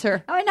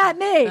dancer. Why not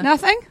me?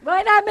 Nothing?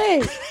 Why not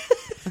me?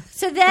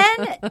 So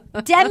then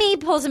Demi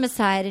pulls him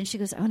aside and she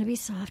goes, I want to be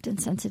soft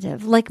and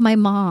sensitive, like my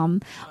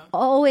mom,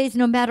 always,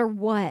 no matter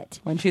what.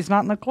 When she's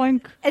not in the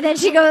clink. And then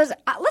she goes,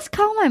 let's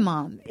call my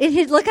mom. And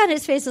his look on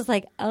his face was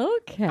like,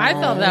 okay. I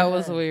thought that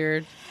was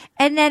weird.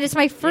 And then it's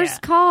my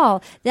first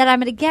call that I'm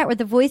going to get where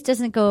the voice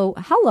doesn't go,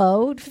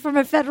 hello, from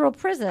a federal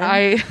prison.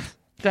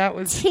 That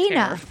was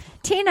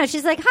Tina,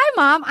 she's like, hi,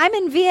 Mom, I'm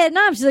in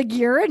Vietnam. She's like,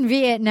 you're in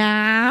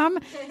Vietnam?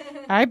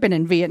 I've been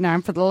in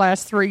Vietnam for the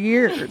last 3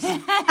 years.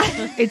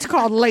 It's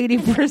called Lady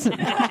Prison.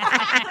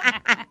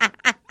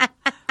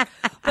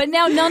 But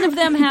now none of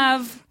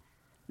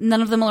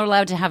them are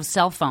allowed to have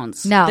cell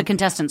phones. No. The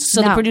contestants.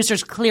 So the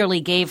producers clearly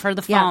gave her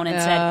the phone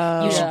and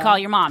said, you should call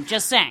your mom.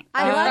 Just saying.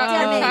 I love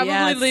Demi.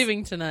 Probably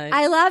leaving tonight.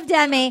 I love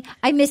Demi.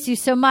 I miss you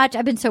so much.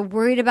 I've been so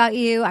worried about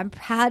you. I'm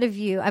proud of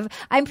you.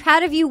 I'm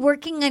proud of you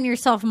working on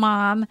yourself,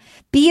 Mom.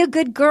 Be a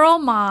good girl,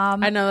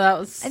 Mom. I know that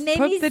was... It made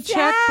Put me the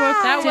sad.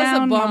 checkbook That was a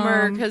down,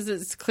 bummer Mom. because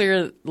it's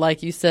clear,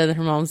 like you said,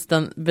 her mom's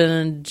been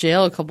in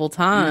jail a couple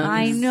times.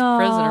 I know.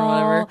 Prison or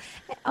whatever.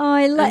 Oh,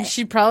 I love. And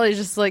she probably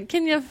just like,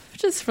 can you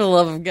Just for the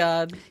love of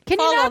God. Can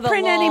you not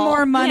print any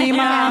more money,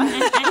 Mom?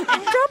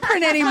 Don't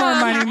print any more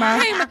money,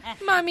 Mom. Hey,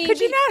 Mommy. Could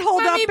you not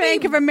hold up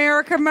Bank of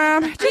America,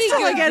 Mom? Just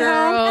till I get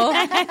home.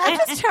 I'm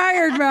just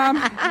tired, Mom.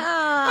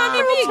 Mommy,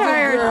 I'm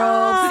tired.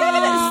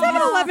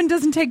 7-Eleven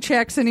doesn't take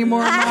checks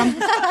anymore, Mom.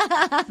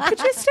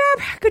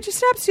 Could you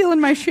stop stealing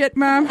my shit,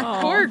 Mom?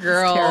 Poor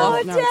girl. Oh,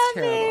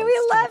 Demi,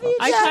 we love you,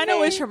 I Demi. kind of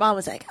wish her mom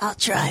was like, I'll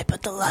try,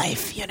 but the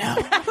life, The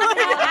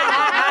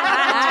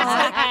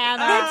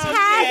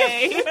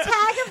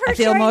tag of her I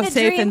feel showing more the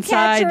safe dream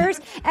inside. catchers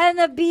and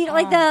the beat,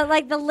 like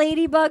the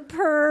ladybug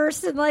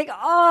purse, and She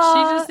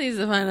just needs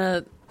to find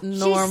a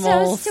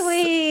normal, she's so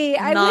sweet.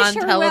 I wish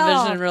her non-television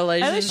well.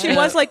 relationship. And then she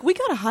was like, we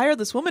gotta hire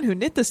this woman who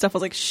knit this stuff. I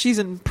was like, she's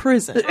in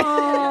prison. She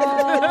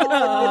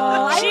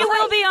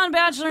will be on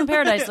Bachelor in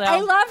Paradise, though. I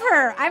love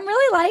her. I'm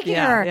really liking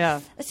her.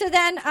 Yeah. So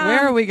then,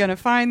 Where are we going to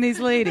find these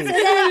ladies? and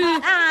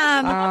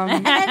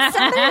then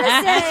somebody was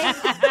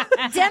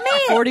saying, Demi,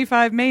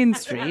 45 Main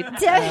Street.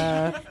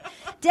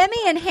 Demi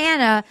and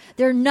Hannah,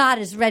 they're not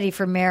as ready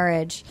for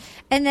marriage.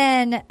 And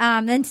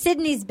then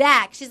Sydney's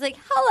back. She's like,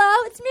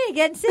 hello, it's me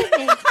again,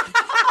 Sydney.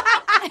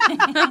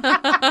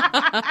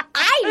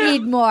 I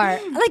need more.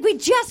 Like, we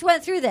just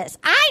went through this.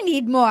 I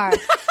need more.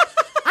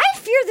 I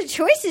fear the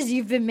choices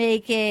you've been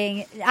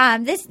making.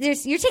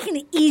 You're taking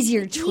the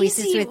easier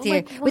choices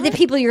with the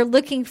people you're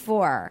looking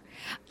for.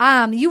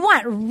 You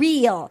want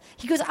real.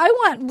 He goes, I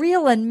want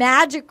real and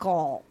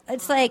magical.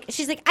 It's like,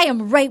 she's like, I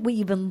am right what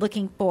you've been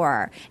looking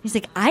for. He's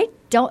like, I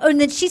don't. Oh, and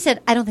then she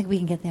said, I don't think we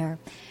can get there.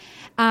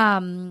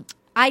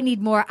 I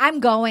need more. I'm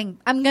going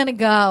to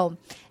go.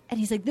 And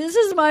he's like, this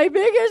is my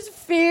biggest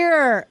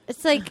fear.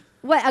 It's like,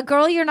 what, a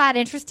girl you're not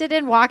interested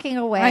in walking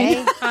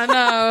away? I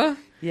know.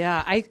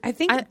 Yeah, I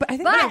think But, they're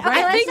okay, right.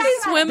 let's think talk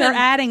these about women- They're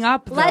adding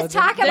up. Though. Let's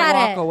talk They about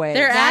walk it. away.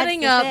 They're That's adding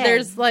the up. thing.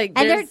 There's like,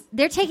 and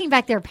they're taking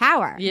back their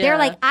power. Yeah. They're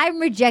like, I'm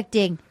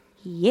rejecting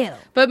you.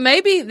 but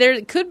maybe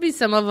there could be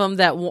some of them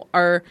that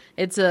are.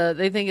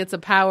 They think it's a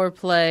power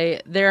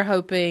play. They're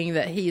hoping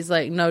that he's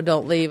like, no,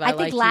 don't leave. I think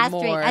like last you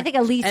week- more. I think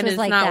Elise and was it's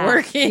like not that.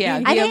 working.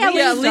 Yeah, I think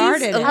Elise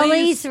started.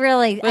 Elise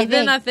really. But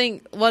then I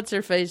think what's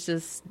her face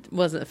just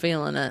wasn't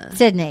feeling it.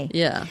 Sydney.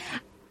 Yeah.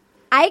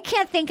 I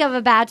can't think of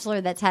a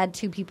bachelor that's had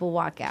two people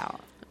walk out.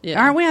 Yeah.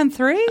 Aren't we on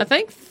 3? I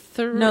think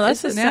 3. No,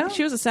 that's is the it now?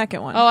 she was the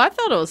second one. Oh, I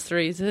thought it was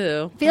 3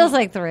 too. Feels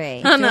like 3.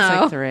 I Feels know.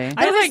 like 3.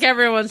 I think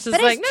everyone's just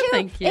But like, it's no, two.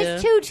 thank you.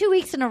 It's 2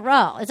 weeks in a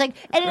row. It's like,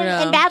 and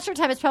Yeah. in Bachelor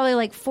time, it's probably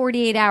like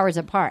 48 hours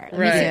apart. It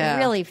makes Right. it Yeah.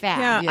 really fast.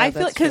 Yeah, Yeah, I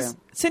feel that's because true.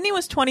 Sydney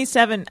was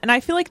 27, and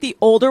I feel like the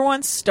older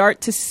ones start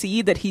to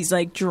see that he's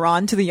like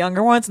drawn to the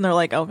younger ones, and they're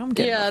like, "Oh, I'm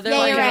getting." Yeah, they're Yeah,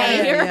 like, you're right.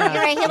 "Yeah, You're yeah.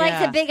 right. He likes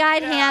Yeah. the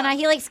big-eyed Hannah.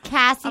 He likes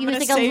Cassie, I'm who's gonna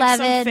like save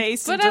 11. some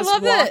face But and I just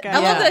love walk that. out. I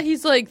love that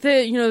he's like,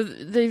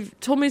 they've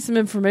told me some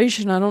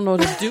information I don't know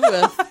what to do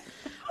with.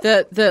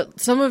 That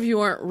some of you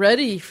aren't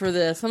ready for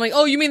this. I'm like,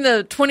 oh, you mean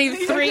the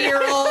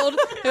 23-year-old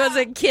who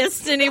hasn't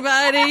kissed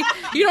anybody?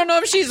 You don't know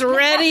if she's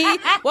ready.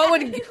 What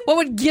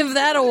would give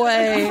that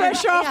away?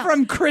 Fresh off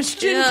from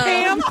Christian Yeah.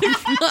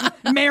 camp,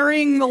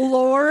 marrying the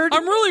Lord.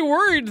 I'm really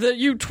worried that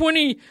you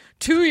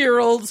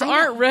 22-year-olds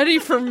aren't ready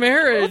for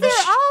marriage.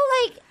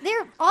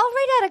 They're all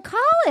right out of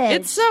college.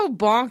 It's so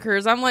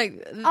bonkers. I'm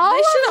like, All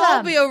they should of all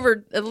them. be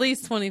over at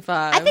least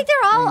 25. I think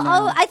they're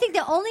all. I think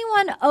the only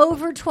one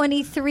over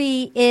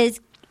 23 is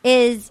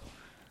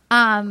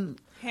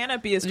Hannah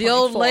B is the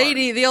old 24.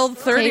 lady, the old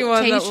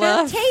 31 that Tasha?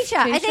 left. Tasha.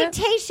 I think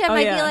Tasha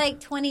might yeah. be like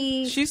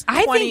 20. She's.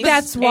 I think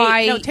that's 28.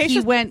 why No, he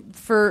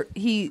Tasha's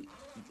he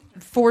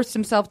forced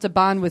himself to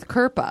bond with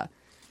Kirpa,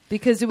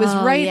 because it was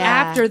right yeah.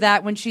 after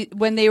that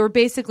when they were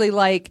basically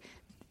like,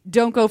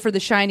 don't go for the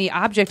shiny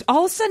object.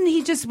 All of a sudden,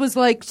 he just was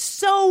like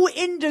so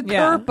into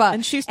Yeah. Kirpa,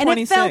 And she's and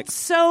it felt 26.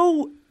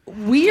 so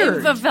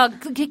weird.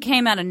 It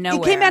came out of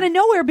nowhere. It came out of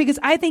nowhere because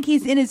I think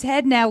he's in his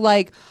head now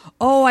like,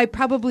 oh, I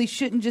probably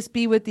shouldn't just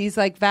be with these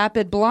like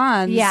vapid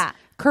blondes. Yeah.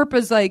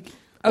 Kirpa's like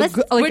a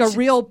Which-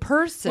 real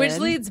person. Which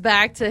leads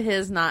back to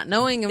his not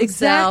knowing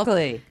himself.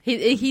 Exactly.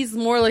 He's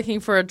more looking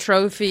for a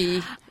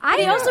trophy. But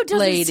he also doesn't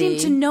lady. seem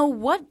to know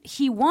what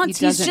he wants.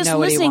 He doesn't He's just know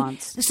what he listening.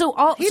 wants.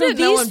 So didn't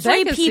know these in 3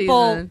 Vegas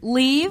people season.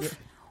 leave,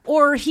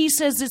 or he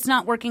says it's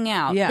not working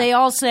out. Yeah. They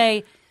all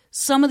say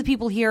some of the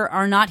people here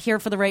are not here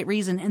for the right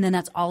reason, and then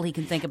that's all he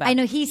can think about. I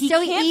know he's he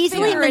so can't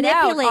easily figure it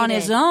out manipulated on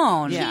his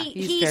own. Yeah.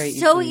 He's very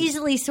so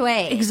easily- easily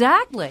swayed.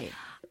 Exactly.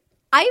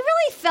 I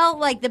really felt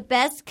like the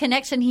best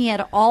connection he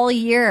had all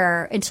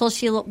year until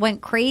she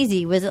went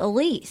crazy was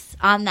Elise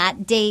on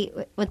that date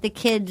with the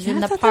kids in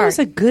I the thought park. that was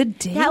a good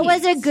date. That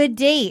was a good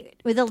date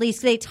with Elise.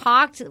 They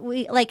talked,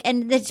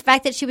 and the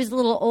fact that she was a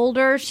little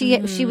older, she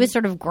was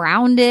sort of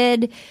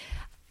grounded.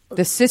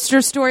 The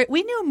sister story.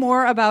 We knew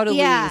more about Elise.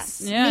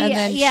 Yeah. And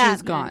then Yeah.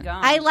 she's gone.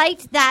 I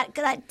liked that.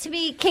 To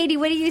me, Katie,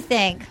 what do you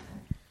think?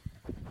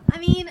 I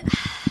mean,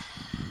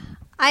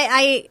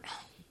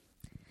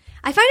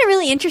 I find it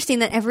really interesting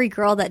that every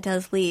girl that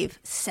does leave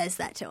says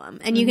that to him.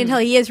 And you can tell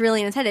he is really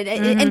in his head.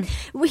 And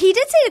he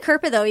did say to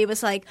Kirpa, though, he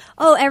was like,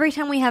 oh, every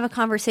time we have a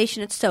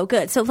conversation, it's so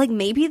good. So, like,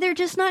 maybe they're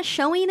just not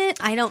showing it.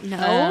 I don't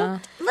know.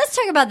 Let's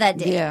talk about that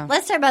date. Yeah.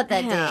 Let's talk about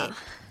that Yeah. date.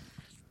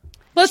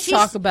 Let's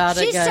talk about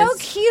it, guys. She's so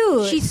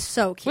cute. She's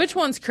so cute. Which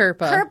one's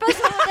Kirpa? Kirpa's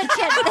the one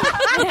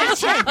with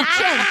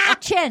the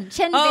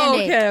chin Oh,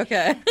 Vinny.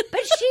 okay.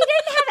 But she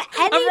didn't have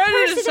any I'm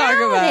ready to talk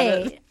about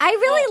personality. it. I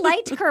really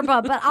liked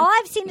Kirpa, but all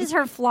I've seen is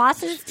her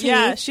flosses teeth.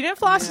 Yeah, she didn't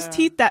floss his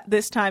teeth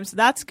this time, so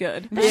that's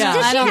good. But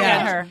I don't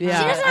get her. She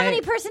doesn't have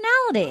any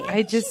personality.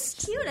 She's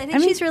cute. I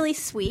think she's really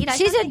sweet.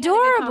 She's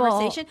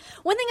adorable.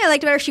 One thing I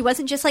liked about her, she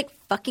wasn't just like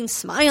fucking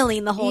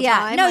smiling the whole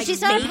time. No, like,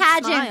 she's not a fake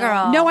pageant smile.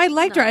 girl. No, I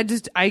liked her.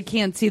 I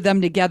can't see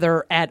them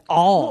together at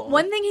all.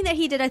 One thing that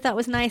he did I thought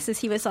was nice is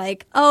he was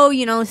like, oh,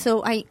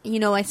 so I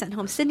sent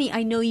home Sydney.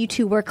 I know you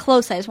two were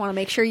close. I just want to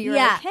make sure you're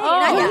okay.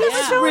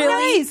 He's so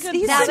Really nice. good.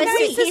 He's That the was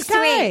nicest he's guy.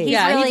 sweet. He's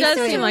Yeah, he really does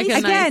sweet. seem like a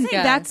Again, nice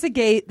guy.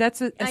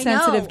 that's a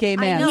sensitive gay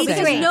man. I know, thing.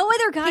 because no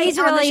other guy He's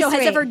on the really show has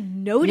sweet. ever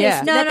noticed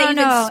Yeah. that they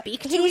No. even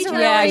speak to He's each other.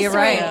 really Yeah, you're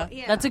right.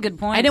 Yeah. That's a good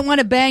point. I didn't want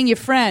to bang your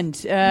friend.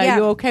 You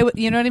okay with,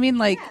 you know what I mean?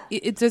 Like,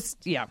 it's just,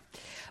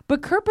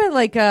 But Kirpa,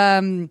 like,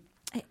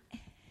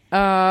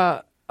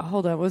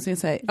 hold on, what was I going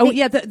to say? Oh,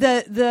 yeah,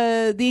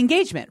 the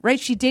engagement, right?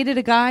 She dated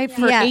a guy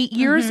for 8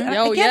 years.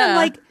 Oh, Again, yeah. I'm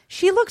like,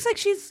 she looks like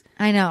she's,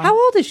 I know. how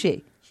old is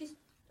she?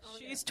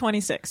 She's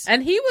 26.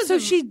 And he was. So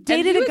she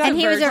dated a guy and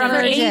he was a from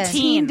virgin.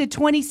 18 to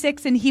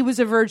 26, and he was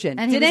a virgin.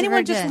 And he Did was a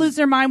anyone just virgin. lose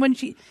their mind when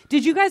she?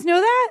 Did you guys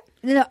know that?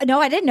 No,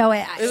 I didn't know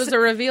it. It was a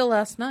reveal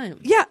last night.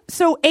 Yeah.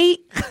 So 8.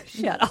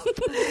 Shut up.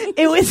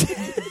 It was.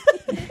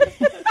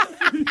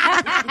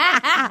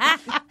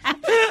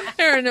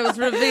 Erin, it was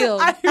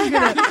revealed.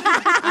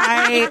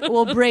 I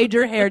will braid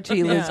your hair till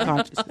you lose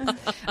consciousness.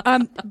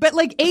 But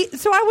like 8.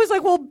 So I was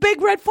like, well,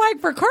 big red flag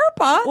for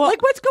Kirpa.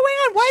 Like, what's going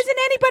on? Why isn't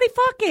anybody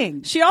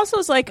fucking? She also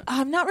was like,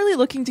 I'm not really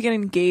looking to get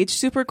engaged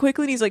super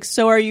quickly. And he's like,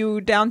 so are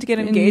you down to get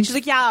engaged? She's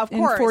like, yeah, of in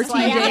course. 14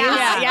 Like, days?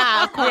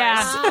 Yeah, of course.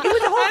 It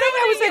was the whole thing.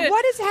 I was like,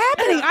 what is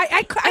happening?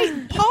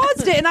 I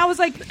paused it and I was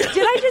like, did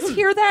I just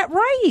hear that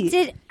right?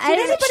 Did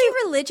anybody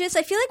religious?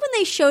 I feel like when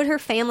they showed her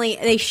family,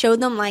 they showed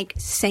them like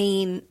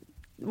saying,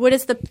 what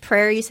is the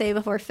prayer you say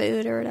before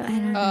food or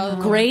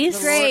whatever?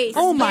 Grace? Grace.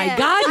 Oh my Yeah.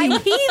 God, you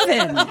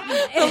heathen!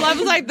 The love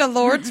is like the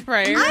Lord's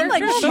Prayer. I'm a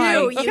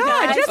Jew, you God,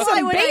 guys. just some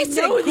Why would I basic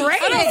know these grace.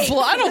 things?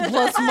 I don't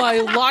bless my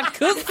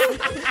latkes.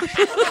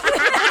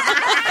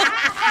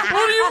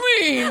 What do you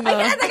mean? I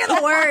can't think of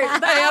the word.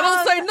 Hey, I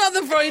don't say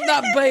nothing for eating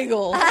that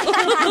bagel.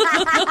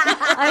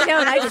 I know.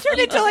 And I just Turned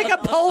into like a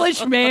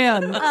Polish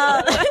man. but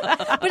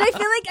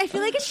I feel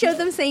like it showed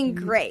them saying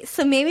grace.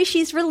 So maybe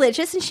she's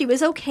religious and she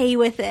was okay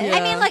with it. Yeah.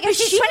 I mean, like, But if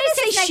she's she didn't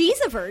 26, say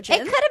she's a virgin. It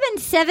could have been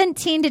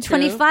 17 to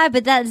 25,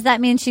 but does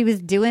that mean she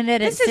was doing it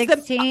This at is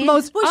 16? the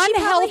most Well, she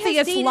probably has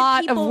unhealthiest dated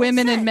lot of people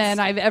women and since. men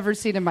I've ever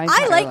seen in my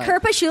entire I like life.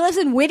 Kirpa. She lives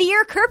in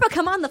Whittier. Kirpa,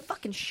 come on the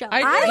fucking show.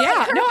 I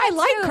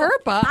like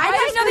Kirpa. I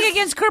have nothing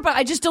against Kirpa.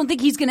 I just don't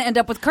think he's going to end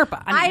up with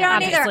Kirpa. I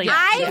don't either. obviously,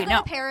 I I we go know.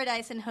 to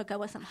paradise and hook up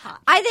with some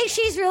hot. I think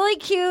she's really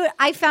cute.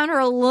 I found her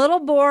a little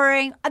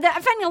boring. I'm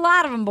finding a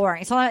lot of them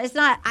boring. So it's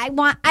not.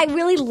 I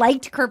really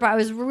liked Kirpa. I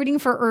was rooting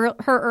for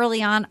her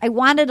early on. I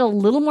wanted a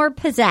little more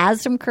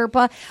pizzazz from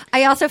Kirpa.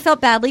 I also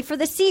felt badly for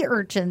the sea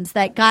urchins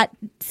that got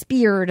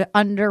speared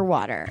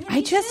underwater.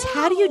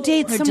 How do you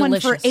date They're someone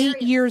for delicious.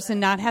 8 years and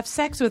not have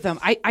sex with them?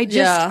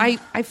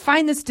 I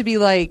find this to be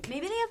like.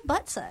 Maybe they have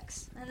butt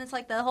sex, and it's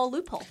like the whole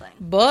loophole thing.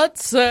 Butt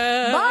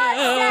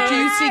sex. Do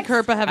you see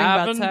Kirpa having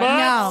butt sex?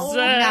 No.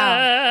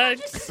 Butt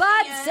sex.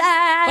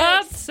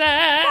 Butt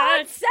sex.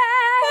 Butt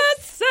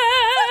sex. No,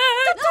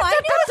 I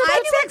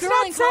knew a girl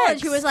in not college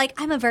sex. who was like,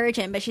 "I'm a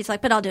virgin," but she's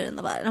like, "But I'll do it in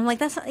the butt." And I'm like,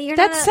 "That's you're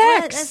That's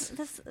not a, sex.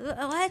 That's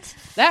what?"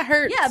 That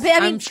hurts. Yeah, but I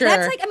mean, I'm sure.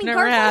 that's like, I mean,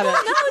 Never had it.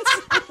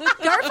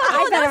 Garfunkel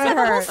knows that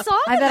the whole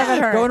song. I bet it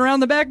would hurt. Going around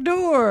the back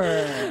door.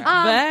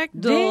 Back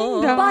door.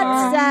 Ding dong.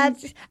 Butt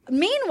sex.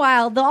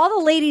 Meanwhile, all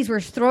the ladies were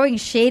throwing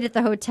shade at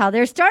the hotel.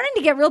 They're starting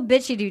to get real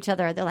bitchy to each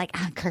other. They're like,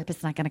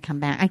 Kirpa's not going to come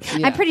back.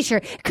 I'm pretty sure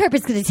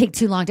Kirpa's going to take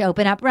too long to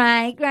open up.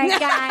 Right, guys. right.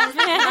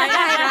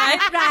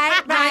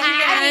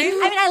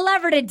 I mean, I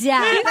love her to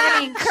death. I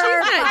mean,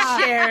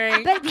 Kirpa.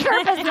 Sharing. But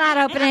Kirpa's not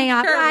opening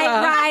up.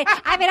 Right.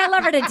 I mean, I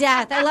love her to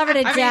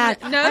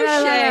death.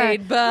 No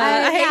shade, but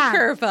I hate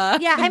Kirpa.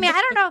 Yeah, I mean,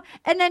 I don't know.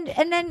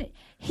 And then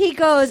he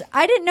goes,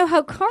 I didn't know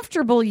how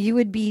comfortable you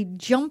would be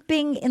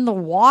jumping in the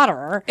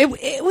water. It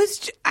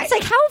was. It's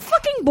like, how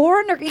fucking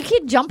boring. You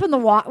can't jump in the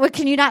water. What,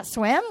 can you not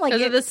swim? Like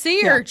Because of the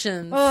sea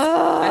urchins.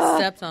 I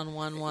stepped on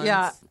one once.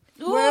 Yeah.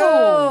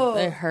 Whoa.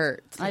 It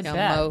hurt. Like a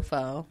bet.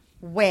 mofo.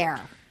 Where?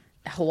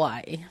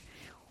 Hawaii.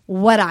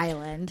 What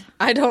island?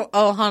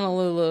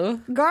 Honolulu.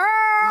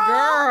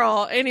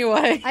 Girl.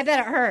 Anyway. I bet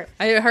it hurt.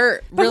 It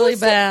hurt really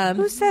bad.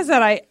 Who says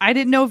that? I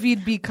didn't know if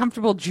you'd be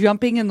comfortable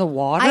jumping in the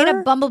water. I had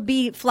a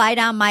bumblebee fly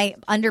down my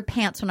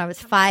underpants when I was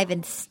 5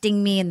 and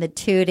sting me in the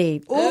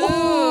tootie.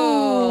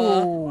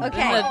 Ooh.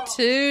 Okay. The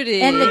tootie.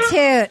 In the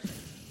toot.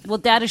 Will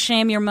Dad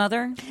shame your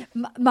mother?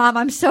 Mom,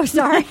 I'm so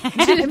sorry. Buy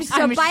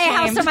a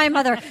house for my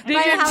mother. Buy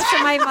a house for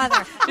my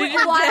mother. With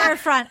a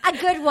waterfront. A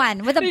good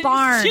one. With a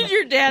barn. Did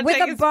your dad with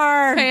take a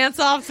barn. his pants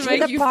off to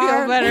make you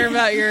feel better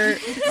about your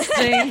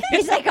sting?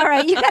 He's like, all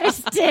right, you got to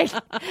stick.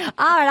 All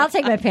right, I'll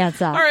take my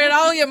pants off. All right,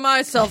 I'll get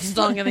myself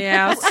stung in the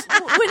ass.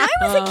 When I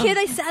was a kid,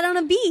 I sat on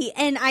a bee,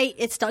 and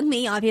it stung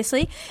me,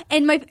 obviously.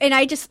 And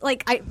I just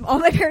all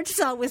my parents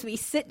saw was me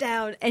sit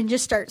down and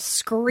just start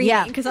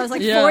screaming because I was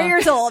like 4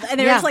 years old, and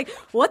they were just like,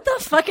 "What the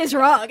fuck is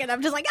wrong?" And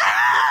I'm just like,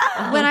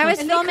 "Ah!" When I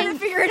was filming,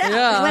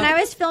 when I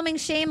was filming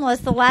Shameless,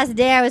 the last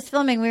day I was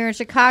filming, we were in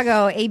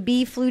Chicago. A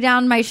bee flew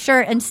down my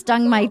shirt and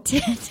stung my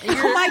tit.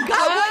 Oh my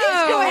God! What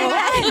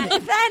is going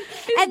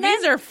on?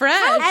 These are fresh.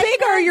 How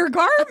big are your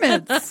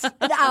garments?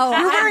 You're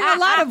wearing a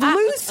lot of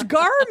loose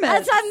garments.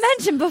 As I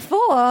mentioned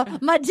before,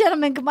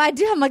 I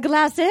do have my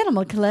glass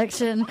animal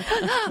collection. Blow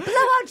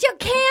out your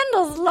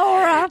candles,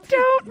 Laura.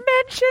 Don't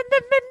mention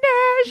the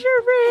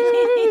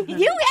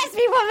menagerie. You asked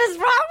me what was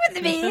wrong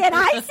with me, and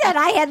I said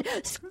I had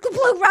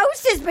blue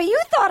roses, but you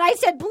thought I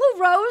said blue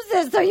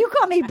roses, so you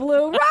call me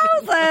Blue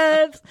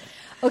Roses.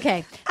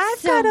 Okay.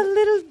 I've got a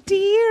little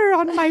deer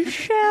on my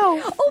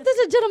shelf. Oh,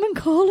 there's a gentleman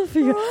calling for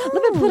you.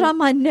 Let me put on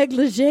my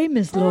negligee,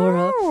 Miss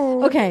Laura.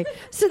 Okay.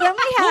 So then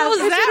we have... What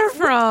was that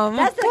from?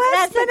 That's the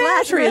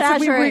Glass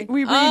Menagerie.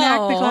 We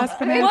reenact the Glass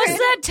Menagerie. Was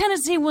that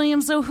Tennessee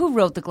Williams, though? Who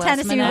wrote the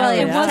Glass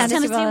Menagerie? It was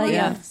Tennessee Williams.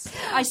 Yes.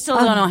 I still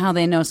don't know how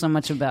they know so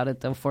much about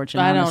it, though,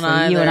 fortunately. I don't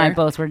either. You and I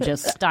both were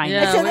just stymied.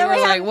 Yeah, So we then were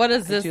we like, have- what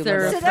is this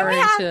they're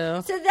referring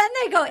to? So then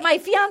they go, my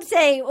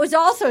fiance was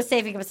also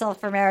saving himself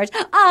for marriage.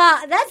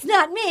 That's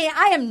not me.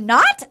 I am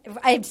not.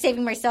 I'm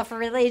saving myself for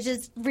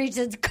religious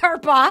reasons.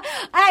 Kerpa.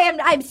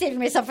 I'm saving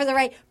myself for the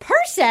right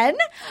person.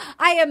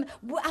 I am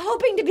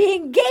hoping to be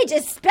engaged,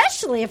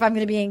 especially if I'm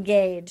going to be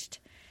engaged.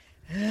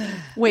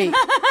 Wait,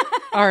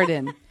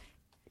 Arden.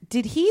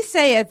 Did he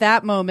say at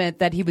that moment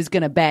that he was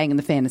going to bang in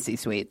the fantasy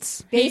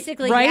suites?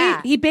 Basically, right?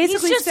 yeah. He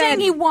basically He's just said saying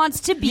he wants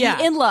to be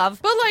in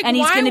love, But, like, and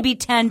he's why- going to be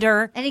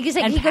tender And he goes,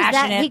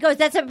 passionate.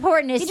 that's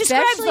important. He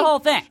describes the whole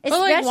thing. But,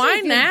 like, especially why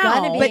if you're now?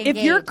 gonna be But if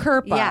you're engaged.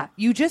 Kerpa,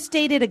 you just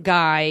dated a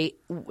guy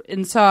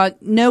and saw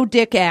no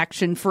dick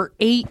action for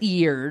 8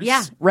 years.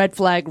 Yeah. Red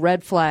flag,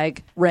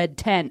 red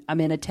tent. I'm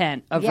in a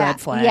tent of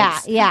red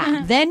flags.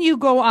 Yeah. Then you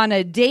go on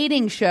a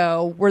dating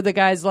show where the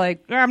guy's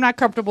like, I'm not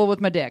comfortable with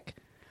my dick.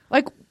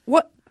 Like,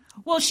 what?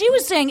 Well, she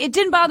was saying it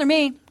didn't bother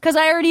me because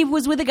I already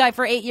was with a guy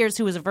for 8 years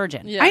who was a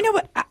virgin. Yeah. I know,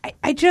 but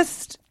I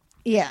just...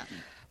 Yeah.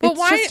 But it's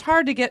why- just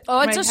hard to get Oh,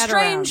 it's my a head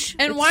strange...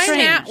 around. And It's why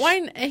strange. now?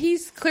 Why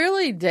he's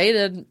clearly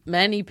dated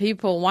many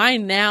people. Why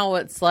now?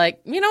 It's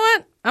like, you know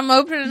what? I'm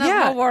opening up Yeah.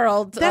 my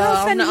world. Then all of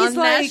a sudden on he's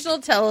like, national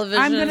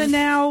television. I'm gonna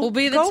now will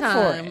be the go for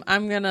time. it.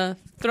 I'm gonna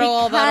throw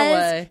all that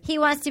away. He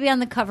wants to be on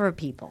the cover of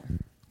People.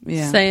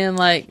 Yeah. Saying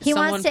like He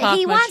someone wants to. popped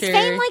He my wants cherry.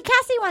 fame like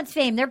Cassie wants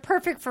fame. They're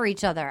perfect for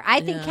each other.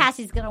 I think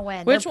Cassie's going to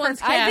win. Which They're one's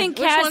perfect. Cassie? I think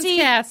Which one's Cassie,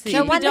 Cassie? The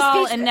one- Cupid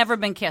doll, speech- and never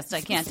been kissed.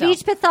 I can't tell.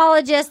 Speech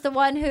pathologist, the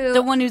one who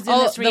The one who's in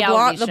this the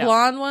reality show. the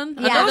blonde one.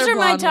 Yeah. Another Those are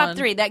my blonde top one.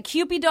 three. That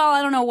Cupid doll,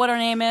 I don't know what her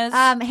name is.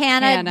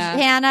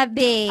 Hannah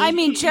B. I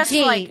mean, just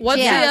G. like- What's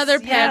Yes. the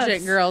other yes.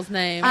 pageant girl's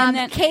name?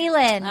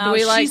 Kaylin. Oh,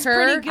 we like she's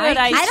her? pretty good.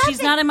 I don't She's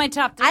think- not in my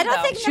top three. I don't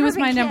though. think She was Never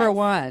my Been number Kissed.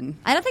 one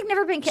I don't think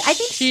never been. I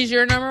think She's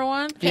your number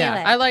one.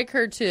 Yeah. I like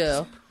her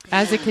too.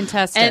 as a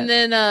contestant. And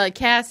then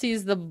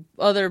Cassie's the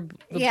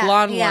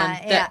blonde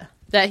yeah, one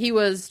that he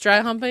was dry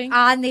humping.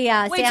 on the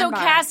Wait, so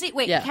sandbar. Cassie?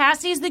 Wait, Yeah.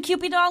 Cassie's the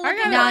Cupid doll? looking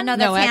got No, one? no,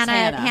 No, that's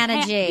that's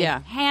Hannah G. Yeah.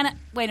 Hannah.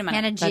 Wait a minute.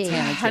 Hannah G. That's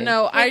Hannah G. I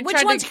know. I Which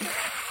tried one's to.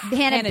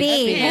 Hannah B.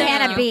 B.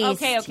 Hannah B.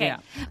 Okay.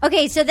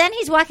 Okay, so then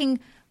he's walking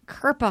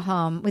Kerpa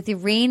home with the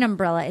rain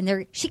umbrella,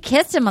 and she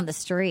kissed him on the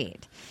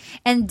street.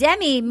 And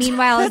Demi,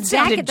 meanwhile, That is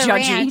back sounded at the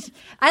judgy. ranch.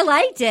 I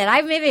liked it.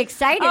 I made me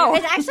excited. Oh.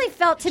 It actually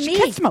felt to me.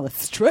 Can't smell the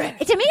stress.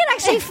 To me, it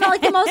actually felt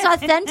like the most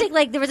authentic.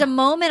 Like there was a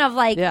moment of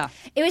like, Yeah.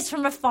 it was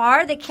from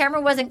afar. The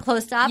camera wasn't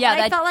close up.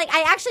 Yeah, but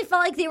I actually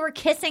felt like they were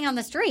kissing on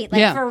the street,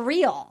 like for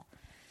real.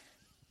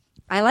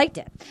 I liked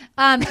it.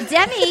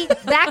 Demi,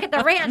 back at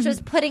the ranch, was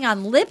putting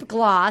on lip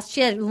gloss.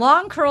 She had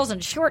long curls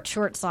and short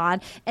shorts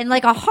on, and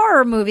like a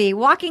horror movie,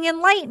 walking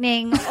in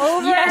lightning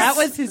over. That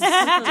was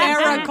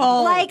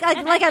hysterical. like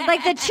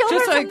the children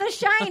Just like- from The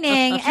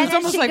Shining. She was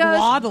almost like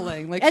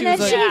waddling. Like and she then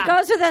was she like,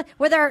 goes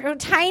with her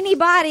tiny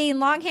body and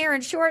long hair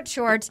and short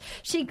shorts.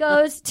 She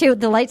goes to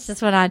the lights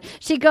just went on.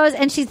 She goes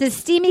and she's this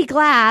steamy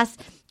glass.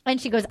 And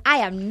she goes, I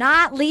am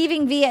not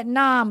leaving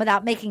Vietnam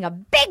without making a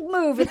big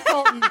move with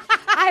Colton.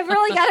 I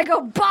really got to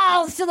go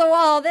balls to the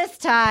wall this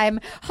time.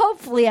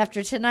 Hopefully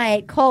after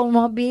tonight, Colton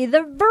won't be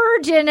the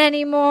virgin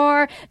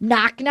anymore.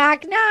 Knock,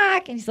 knock,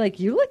 knock. And he's like,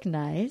 you look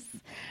nice.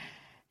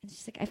 And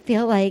she's like, I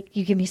feel like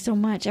you give me so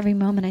much every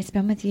moment I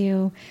spend with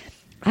you.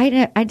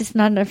 I just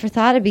never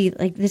thought I'd be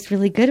like this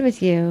really good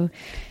with you.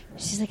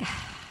 She's like,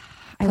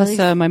 Plus,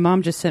 my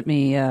mom just sent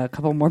me a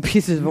couple more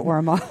pieces of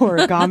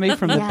origami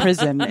from the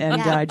prison,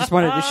 and I just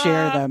wanted to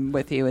share them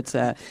with you. It's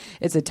a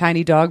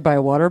tiny dog by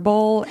a water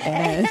bowl,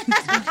 and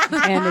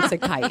it's a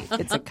kite.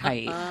 It's a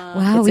kite.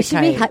 Wow, we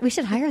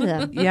should hire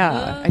them.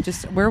 Yeah,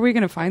 where are we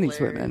going to find these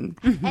women?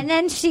 And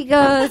then she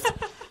goes,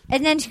 I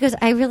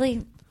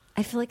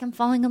feel like I'm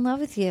falling in love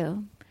with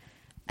you.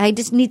 I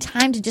just need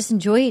time to just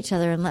enjoy each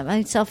other and let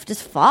myself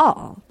just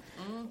fall.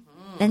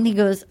 Then he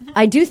goes,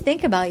 I do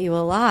think about you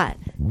a lot.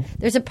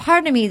 There's a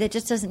part of me that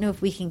just doesn't know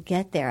if we can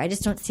get there. I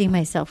just don't see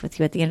myself with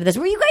you at the end of this.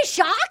 Were you guys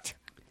shocked?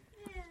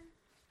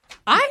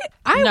 I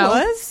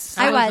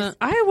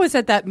was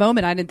at that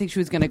moment. I didn't think she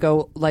was going to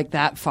go like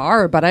that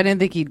far, but I didn't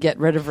think he'd get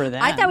rid of her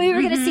then. I thought we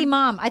were going to see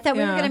Mom. I thought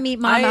we were going to meet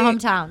Mom at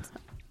hometowns.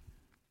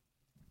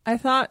 I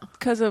thought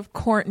because of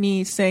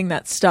Courtney saying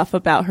that stuff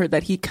about her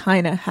that he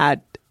kind of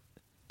had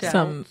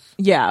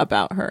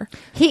about her.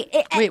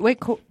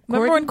 Remember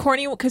when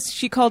Courtney, because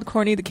she called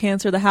Courtney the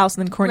cancer of the house,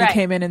 and then Courtney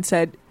came in and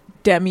said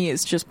Demi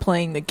is just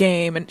playing the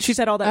game, and she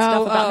said all that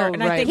stuff about her.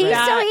 And I think he's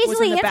that so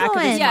easily was in the back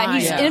of his mind.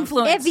 He's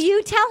influenced. If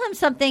you tell him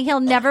something,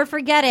 he'll never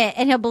forget it,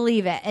 and he'll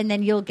believe it, and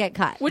then you'll get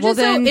cut. Which is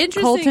so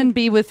interesting. Colton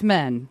be with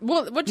men.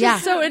 Well, which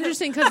is so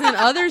interesting because in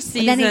other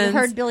seasons, and then he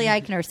heard Billy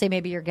Eichner say,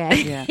 "Maybe you're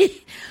gay." Yeah.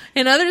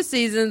 In other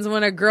seasons,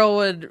 when a girl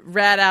would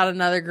rat out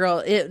another girl,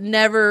 it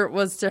never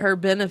was to her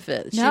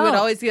benefit. She would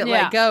always get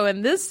let go.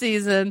 And this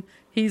season,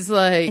 he's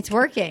like, it's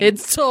working.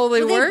 It's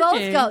totally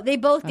working. They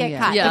both get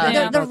cut.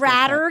 Yeah. The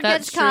ratter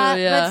gets cut,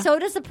 but so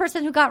does the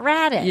person who got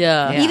ratted.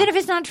 Yeah. Even if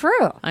it's not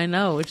true. I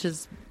know, which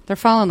is... They're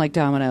falling like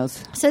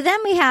dominoes. So then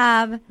we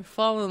have... They're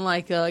falling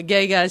like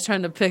gay guys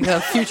trying to pick a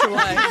future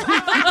wife.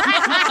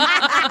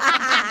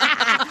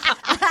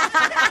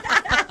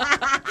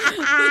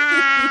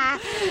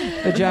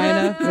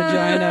 Vagina.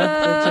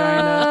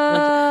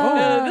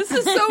 Oh, this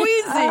is so easy.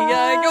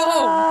 Go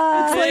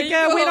home. It's like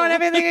we don't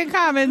have anything in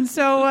common,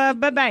 so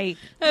bye-bye.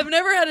 I've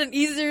never had an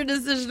easier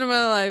decision in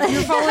my life.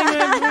 You're falling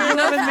in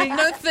love with me.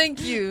 No,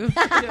 thank you.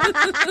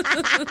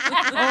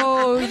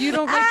 Oh, you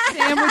don't like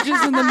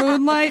sandwiches in the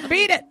moonlight?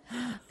 Beat it.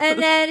 And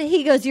then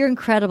he goes, you're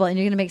incredible, and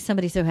you're going to make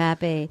somebody so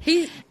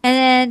happy.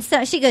 And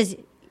then she goes,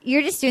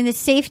 you're just doing the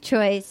safe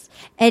choice,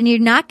 and you're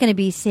not going to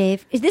be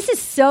safe. This is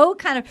so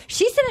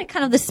she said it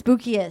kind of the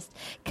spookiest,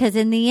 because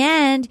in the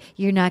end,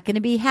 you're not going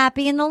to be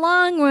happy in the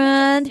long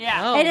run.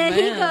 Yeah. And then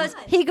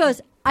he goes,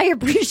 I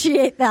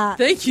appreciate that.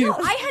 Thank you. No,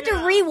 I had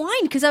to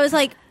rewind because I was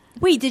like,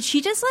 wait, did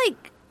she just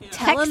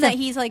tell him that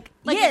he's like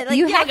you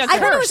I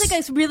thought it was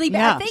like a really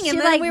bad thing, and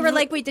then we were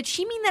like, wait, did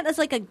she mean that as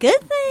like a good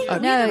thing? No,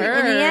 in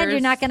the end,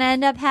 you're not going to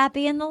end up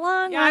happy in the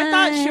long run. I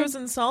thought she was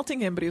insulting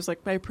him, but he was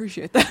like, I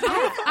appreciate that.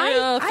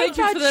 Thank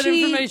you for that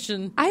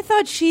information. I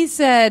thought she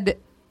said,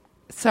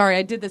 sorry,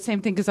 I did the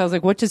same thing because I was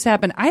like, what just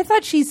happened? I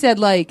thought she said,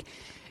 like,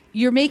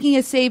 you're making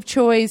a safe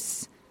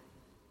choice.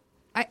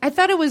 I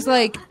thought it was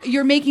like,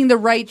 you're making the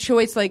right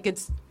choice, like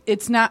it's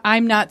not,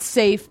 I'm not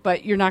safe,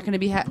 but you're not going to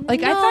be happy.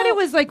 Like, I thought it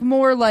was like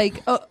more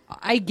like,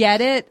 I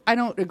get it. I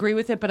don't agree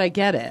with it, but I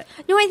get it.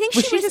 No, I think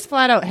was she just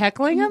flat out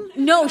heckling him?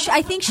 No,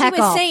 I think she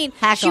was saying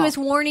she was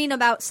warning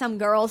about some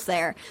girls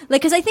there.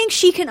 Like, because I think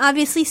she can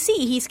obviously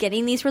see he's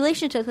getting these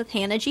relationships with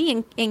Hannah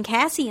G and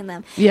Cassie and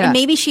them. Yeah. And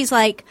maybe she's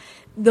like,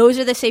 those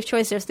are the safe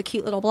choices. There's the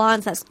cute little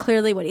blondes. That's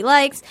clearly what he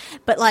likes.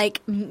 But,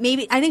 like,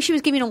 maybe I think she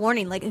was giving a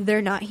warning. Like,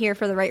 they're not here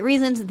for the right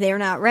reasons. They're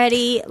not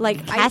ready.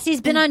 Like, Cassie's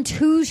been on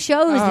 2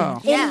 shows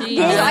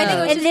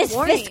in this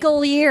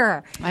fiscal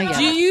year.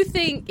 Do you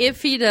think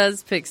if he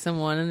does pick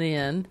someone in the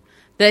end,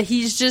 that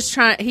he's just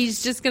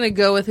going to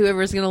go with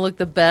whoever's going to look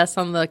the best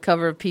on the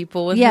cover of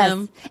People with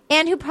him?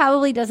 And who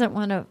probably doesn't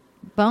want to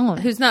bone.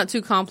 Who's not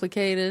too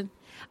complicated.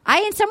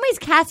 In some ways,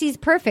 Cassie's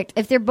perfect.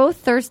 If they're both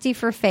thirsty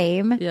for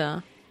fame.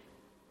 Yeah.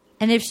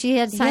 And if she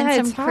had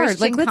signed some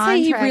Christian let's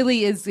say he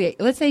really is gay.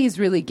 Let's say he's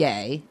really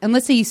gay, and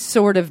let's say he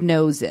sort of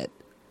knows it.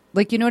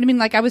 Like, you know what I mean?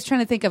 Like, I was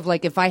trying to think of,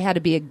 like, if I had to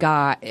be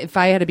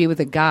with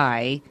a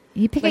guy.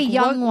 You pick a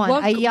young one.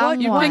 What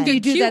do you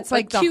do? That's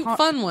like a cute,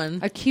 fun one.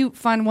 A cute,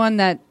 fun one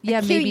that,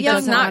 maybe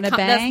doesn't want to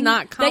bang. That's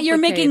not complicated. That you're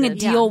making a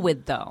deal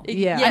with, though.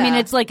 Yeah. I mean,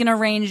 it's like an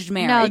arranged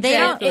marriage. No, they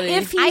don't.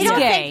 If he's I don't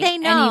gay think they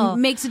know. and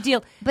he makes a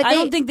deal, but I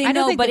don't think they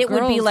know, but it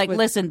would be like, would...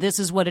 listen, this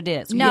is what it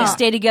is. No. We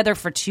stay together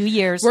for 2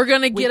 years. We're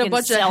going to get a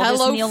bunch of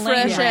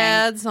HelloFresh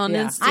ads on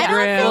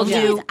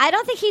Instagram. I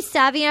don't think he's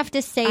savvy enough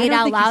to say it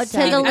out loud to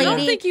the lady. I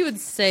don't think he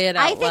would say it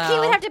out loud. I think he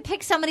would have to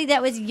pick somebody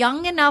that was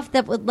young enough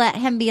that would let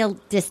him be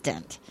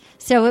distant.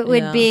 So it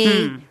would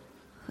be,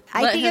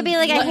 I think it would be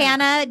like a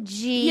Hannah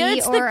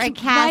G or a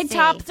Cassie.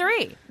 My top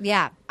 3.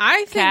 Yeah.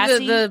 I think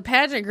that the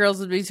pageant girls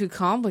would be too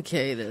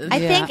complicated.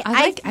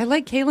 I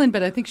like Kaylin,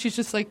 but I think she's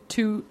just like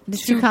too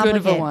good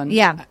of a one.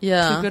 Yeah.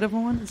 Too good of a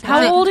one.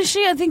 How old is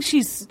she? I think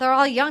they're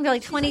all young. They're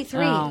like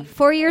 23.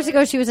 4 years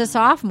ago, she was a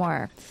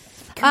sophomore.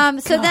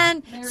 So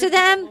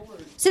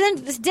then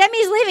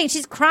Demi's leaving.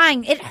 She's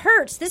crying. It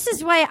hurts. This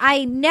is why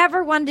I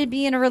never wanted to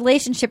be in a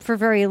relationship for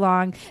very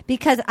long,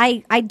 because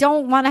I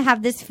don't want to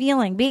have this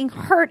feeling. Being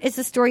hurt is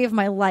the story of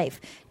my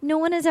life. No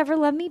one has ever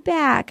loved me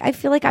back. I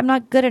feel like I'm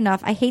not good enough.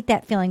 I hate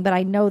that feeling, but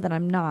I know that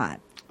I'm not.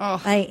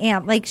 Oh. I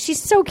am. Like,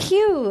 she's so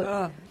cute.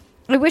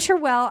 I wish her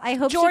well. I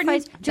hope Jordan. she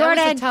finds That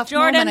was a tough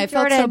moment. I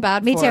felt so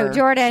bad Me for too, her.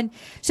 Jordan.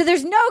 So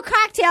there's no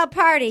cocktail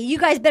party. You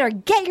guys better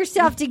get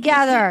yourself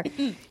together.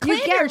 You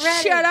get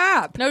ready. Shut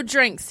up. No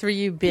drinks for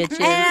you bitches.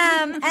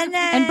 And then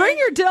And bring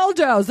your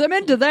dildos. I'm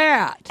into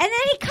that. And then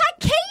he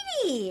cut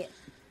Katie.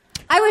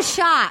 I was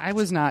shocked. I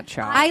was not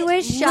shocked. I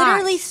was shocked.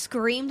 Literally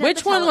screamed. Which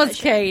at the one was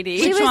television. Katie?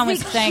 She Which one the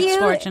was Thanks, cute-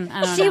 Fortune?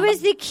 I don't She know.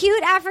 was the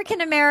cute African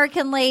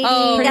American lady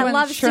Oh, that Pretty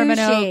loves Sherman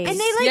sushi. Oaks. And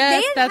they Yes, they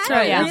had that's had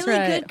right, a that's really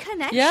right. good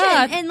connection.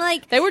 Yeah. And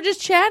like They were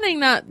just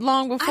chatting not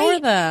long before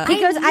that.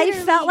 Because I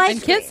felt like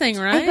And kissing,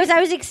 right? Because I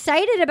was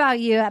excited about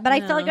you, but I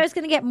felt like I was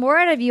going to get more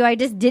out of you. I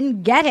just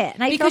didn't get it.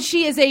 And I Because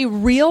she is a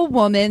real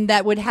woman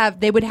that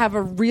they would have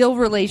a real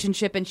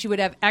relationship, and she would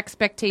have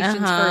expectations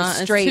for a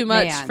straight it's too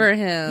much man. for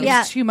him. Yeah.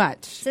 It's too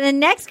much. So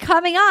the next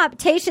coming up,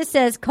 Tayshia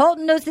says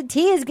Colton knows the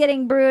tea is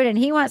getting brewed and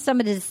he wants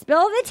somebody to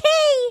spill the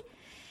tea.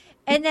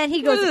 And then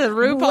he goes, This is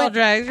RuPaul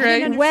Drag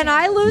Race. When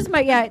I lose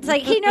my, it's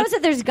like he knows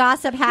that there's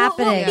gossip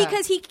happening. Well,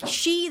 because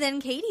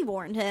Katie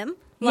warned him.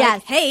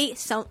 Yes. Hey,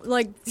 some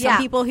Yeah.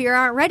 people here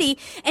aren't ready.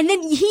 And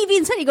then he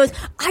even said, he goes,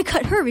 I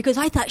cut her because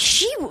I thought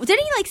didn't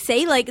he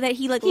say that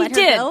he let did.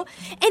 her go?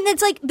 And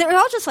it's like, they're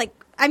all just like,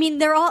 I mean,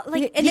 they're all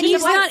like, and then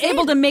He's not walks in.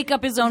 able to make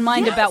up his own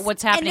mind Yes. about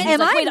what's happening. And He's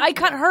then like, am wait, I- I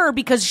cut her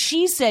because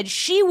she said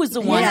she was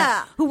the one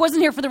Yeah. who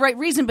wasn't here for the right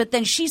reason, but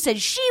then she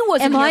said she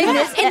wasn't Am I here.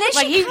 miss- And then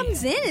Like, she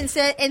comes in and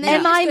said, and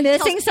then Am I he just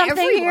missing tells something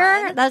everyone.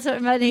 here? That's what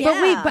I'm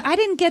Yeah. But I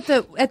didn't get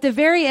at the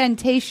very end,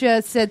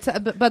 Tayshia said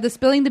about the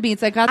spilling the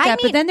beans. I got that.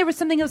 mean- but then there was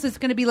something else that's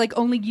going to be like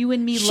only you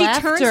and me She left.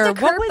 turns or to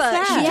what was Kirpa.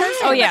 that? She turns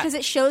to Oh, Kirpa yeah. because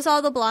it shows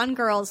all the blonde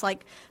girls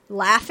like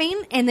laughing,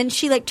 and then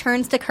she like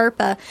turns to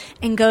Kirpa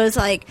and goes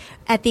like,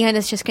 "At the end,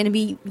 it's just going to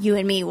be you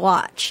and me.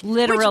 Watch."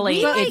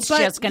 Literally, Which we, it's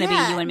just going to be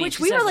you and me. Which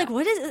She we says were like, that.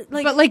 "What is it?"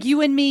 Like, But like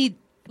you and me,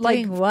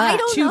 like Doing what? I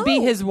don't to be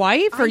know. his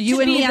wife, or you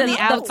To and be me on the the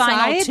final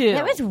outside. two.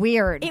 That was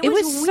weird. It It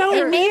was was so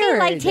It made me weird.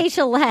 like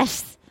Tayshia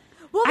less.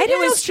 well, I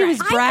didn't know if she was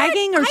I thought-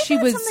 bragging or I she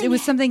thought was. something It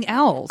was something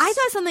else. I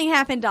thought something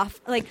happened off.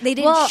 Like they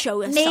didn't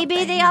show us. maybe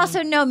something. they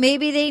also know.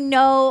 Maybe they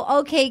know.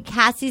 Okay,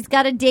 Cassie's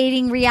got a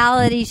dating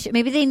reality.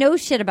 Maybe they know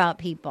shit about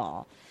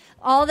people.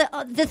 All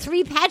the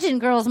three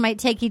pageant girls might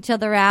take each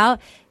other out.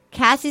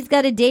 Cassie's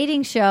got a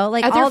dating show.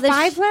 Like Are all there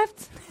this 5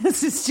 left?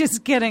 This is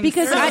just getting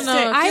Because so I don't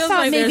know. It I feels thought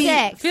like maybe.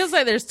 Six. Feels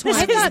like there's 20.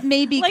 I thought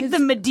maybe like the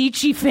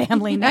Medici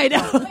family. I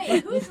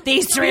know.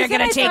 These three are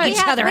going to take we each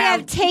have, other we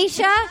out. have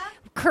Tayshia,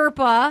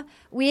 Kirpa.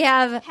 We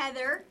have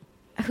Heather.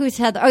 who's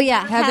Heather? Oh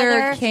yeah,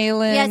 Heather,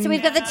 Kaylin, Yeah, so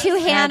we've got the two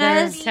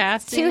Hannahs,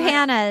 Cassie. two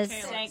Hannahs,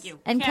 Thank you.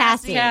 and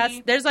Cassie. Cass,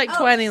 there's like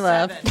 20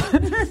 left.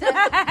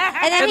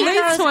 And then At he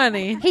least goes,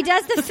 20. He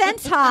does the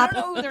fence hop,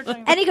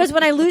 and he goes,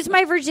 "When I lose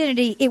my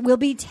virginity, it will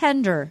be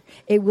tender,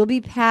 it will be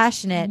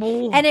passionate,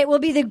 and it will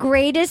be the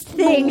greatest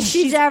thing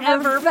she's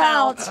ever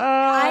felt."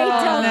 I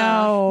don't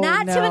no,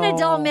 Not to an no.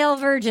 adult male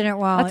virgin, it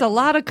won't. That's a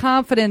lot of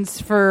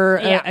confidence for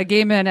Yeah. a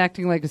gay man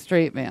acting like a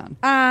straight man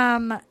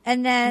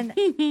And then,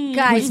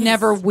 guys, who's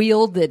never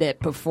wielded it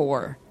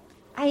before.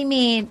 I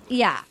mean,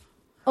 yeah.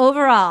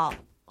 Overall,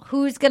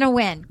 who's gonna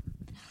win?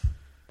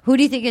 Who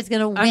do you think is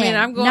gonna win? I mean,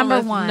 I'm going number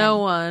with one. no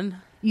one.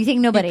 You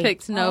think nobody? He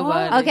picks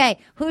nobody. Okay,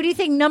 who do you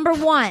think number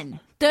one?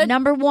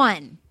 Number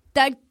one.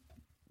 That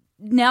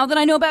now that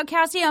I know about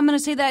Cassie, I'm going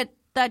to say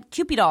that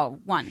Cupid doll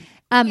one.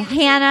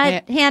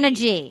 Hannah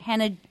G.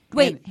 Hannah.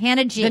 Wait,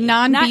 Hannah G. The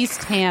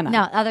non-beast Hannah.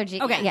 No, other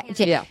G. Okay. Yeah,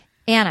 G. Yeah.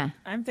 Anna.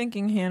 I'm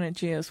thinking Hannah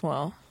G as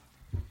well.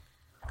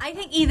 I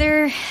think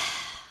either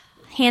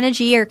Hannah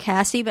G or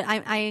Cassie, but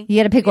I You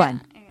got to pick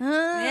one.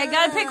 I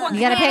got to pick one.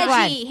 You got to pick Hannah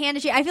one. G. Hannah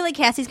G. I feel like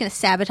Cassie's going to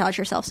sabotage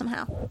herself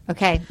somehow.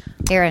 Okay,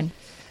 Erin.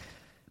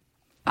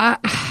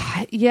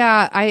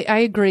 Yeah, I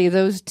agree.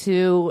 Those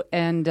two,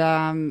 and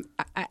I'm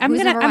Who's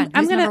gonna number one?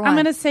 Who's number one? I'm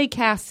gonna say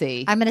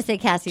Cassie, I'm going to say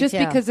Cassie just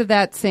too. because of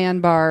that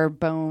sandbar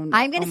bone.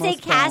 I'm going to say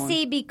almost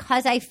Cassie bone.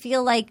 because I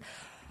feel like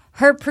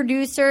her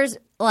producers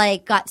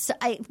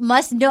I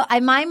must know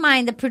in my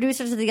mind the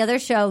producers of the other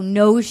show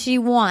know she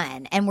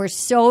won and we're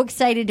so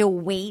excited to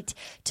wait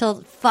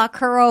till fuck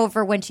her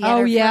over when she had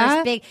her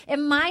first big.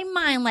 In my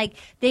mind, like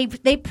they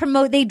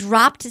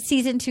dropped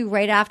season 2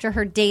 right after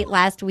her date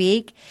last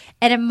week,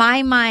 and in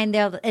my mind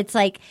it's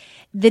like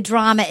the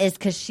drama is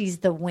because she's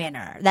the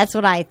winner. That's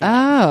what I think.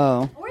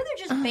 Oh, Or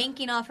they're just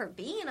banking off her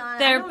being on it.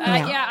 There, I don't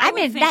know. yeah, I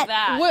mean, would think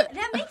that. What,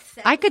 That makes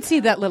sense. I could see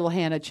that little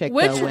Hannah chick. though,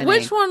 winning.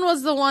 which one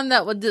was the one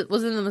that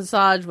was in the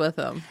massage with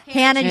him?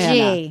 Hannah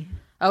G.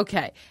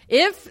 Okay.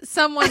 If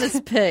someone is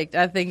picked,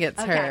 I think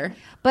it's her.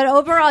 But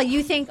overall,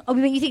 you think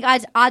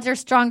odds are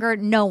stronger?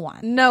 No one.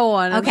 No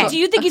one. Okay. Do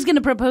you think he's going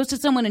to propose to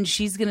someone and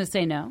she's going to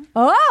say no?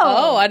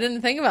 Oh, I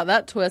didn't think about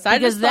that twist. I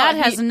Because just that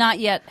thought has not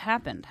yet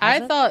happened.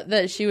 has I it? thought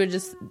that he would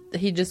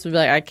be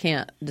like, I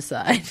can't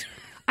decide.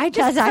 I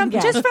just Because I'm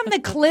just from the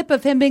clip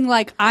of him being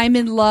like, I'm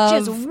in love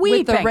Just with the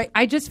weeping.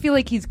 I just feel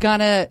like he's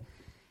gonna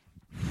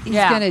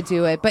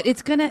do it, but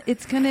it's gonna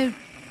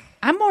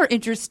I'm more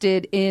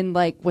interested in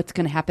like what's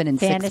going to happen in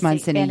 6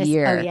 months in a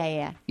year. Oh,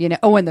 yeah. You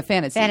know, in the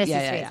fantasy.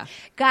 Yeah.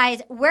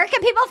 Guys, where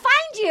can people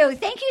find you?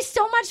 Thank you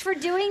so much for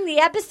doing the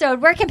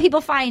episode. Where can people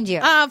find you?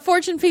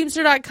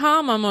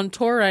 FortuneFeimster.com. I'm on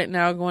tour right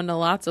now, going to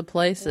lots of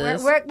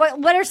places.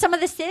 What are some of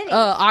the cities?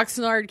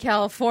 Oxnard,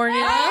 California.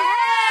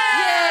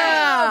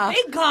 Yeah.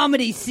 Big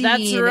comedy scene.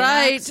 That's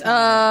right.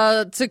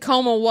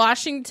 Tacoma,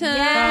 Washington.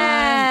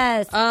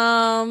 Yes.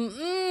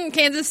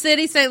 Kansas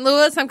City, St.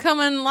 Louis. I'm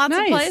coming lots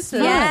of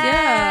places.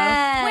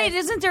 Yes. Wait,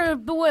 isn't there?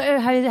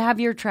 Have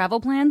your travel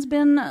plans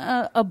been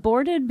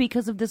aborted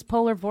because of this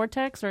polar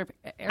vortex? Or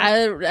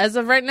as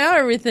of right now,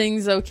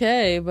 everything's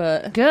okay.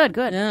 But good.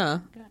 Yeah.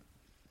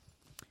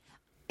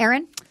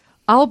 Erin?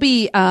 I'll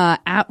be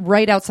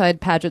right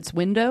outside Paget's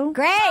window.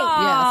 Great.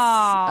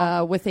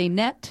 Yes. With a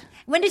net.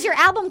 When does your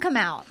album come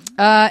out?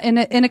 In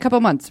a couple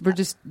months. We're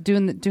just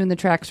doing the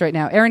tracks right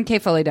now.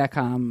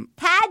 ErinKFoley.com.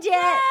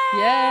 Paget.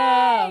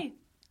 Yay!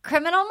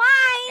 Criminal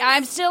Minds.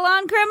 I'm still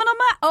on Criminal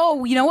Minds.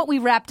 Oh, you know what? We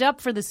wrapped up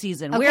for the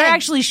season. Okay. We're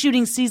actually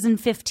shooting season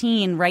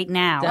 15 right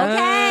now.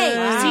 Okay.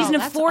 Wow, Season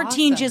of that's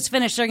 14 awesome. just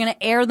finished. They're going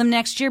to air them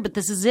next year, but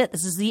this is it.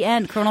 This is the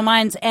end. Criminal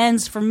Minds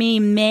ends for me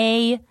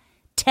May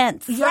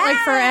 10th. Yes. Like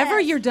forever,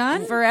 you're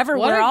done? Forever.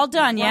 We're all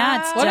done. Yeah,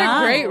 it's What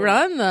done. a great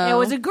run, though. It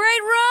was a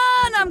great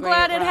run. I'm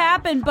glad it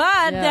happened,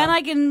 but then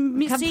I can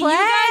see you play.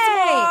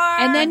 guys more.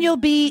 And then you'll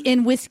be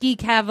in Whiskey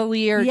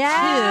Cavalier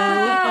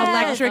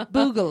Yes. 2, Electric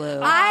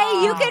Boogaloo.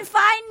 You can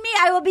find me.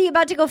 I will be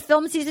about to go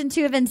film season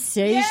 2 of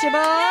Insatiable.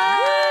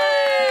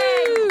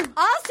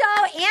 Also,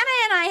 Anna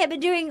and I have been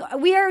doing.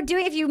 We are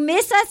doing. If you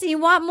miss us and you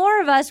want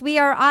more of us,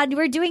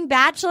 we're doing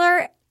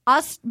Bachelorette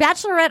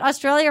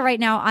Australia right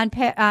now on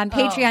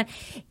Patreon.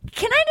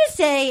 Can I just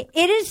say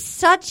it is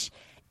such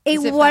a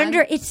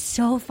wonder. It's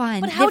so fun.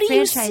 But how do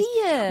you see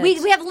it?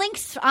 We have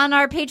links on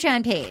our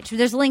Patreon page.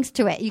 There's links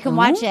to it. You can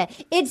watch it.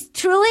 It's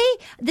truly.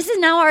 This is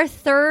now our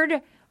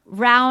 3rd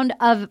round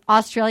of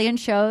Australian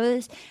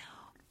shows.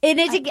 And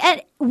it's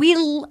again, we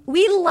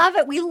love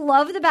it. We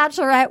love the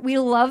Bachelorette. We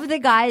love the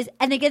guys.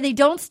 And again, they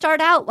don't start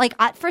out like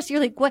at first.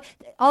 You're like, what?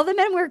 All the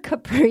men wear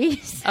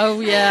capris. Oh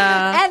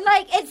yeah, and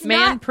like it's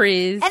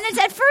man-prees. And it's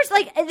at first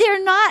like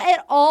they're not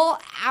at all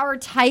our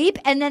type.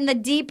 And then the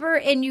deeper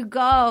in you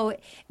go,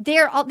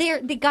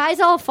 the guys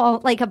all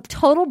fall like a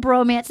total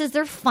bromances.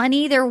 They're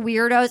funny. They're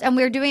weirdos. And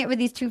we're doing it with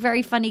these 2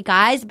 very funny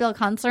guys, Bill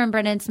Kunstler and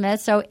Brendan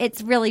Smith. So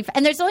it's really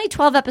and there's only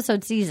 12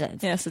 episode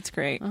seasons. Yes, it's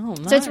great. Oh,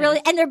 nice. So it's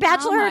really and their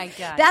Bachelor. Oh my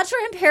God. Bachelor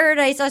in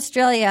Paradise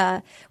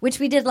Australia, which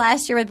we did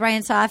last year with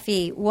Brian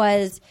Safi,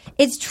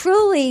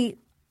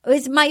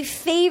 it's my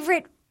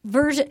favorite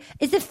version.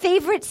 It's the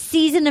favorite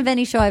season of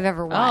any show I've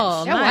ever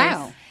watched. Oh, nice.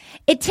 Wow.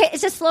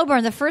 It's a slow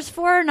burn. The first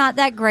 4 are not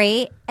that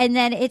great, and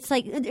then it's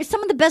like it's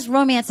some of the best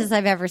romances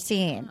I've ever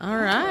seen. All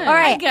right.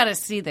 I gotta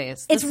see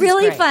this. It's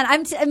really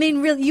fun.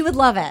 You would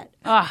love it.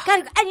 God,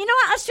 and you know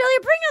what? Australia,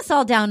 bring us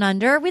all down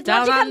under. We'd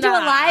love to come do a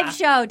live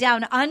show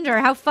down under.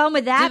 How fun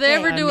would that be? Do they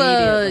ever do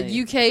a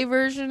UK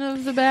version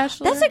of The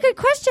Bachelor? That's a good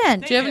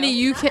question. Do you have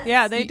any UK?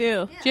 Yeah, they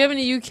do. Do you have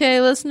any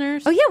UK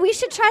listeners? Oh yeah, we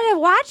should try to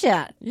watch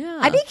it. Yeah.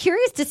 I'd be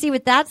curious to see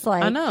what that's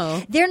like. I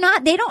know. They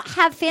don't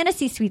have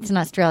fantasy suites in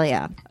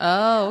Australia.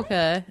 Oh,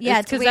 okay. Yeah,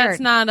 it's because weird. that's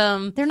not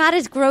They're not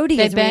as grody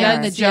They as we bang are.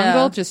 in the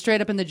jungle, just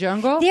straight up in the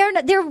jungle.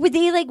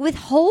 They like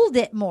withhold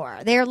it more.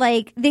 They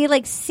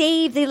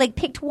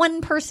picked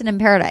one person in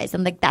Paradise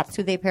and like that's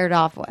who they paired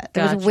off with.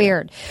 It was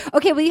weird.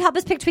 Okay, will you help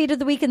us pick tweet of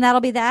the week and that'll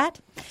be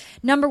that?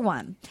 Number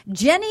 1,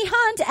 Jenny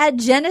Hunt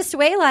at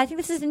Venezuela. I think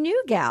this is a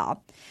new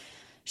gal.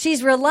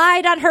 She's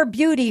relied on her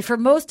beauty for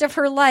most of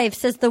her life,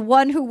 says the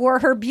one who wore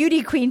her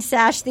beauty queen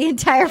sash the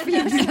entire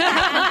season.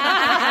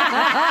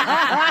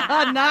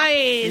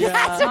 Nice.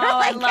 That's really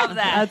I love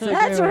that.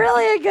 That's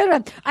really a good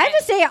one. I have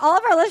to say, all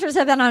of our listeners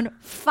have been on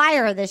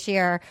fire this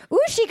year. Ooh,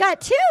 she got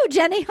 2.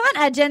 Jenny Hunt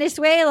at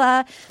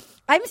Venezuela.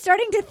 I'm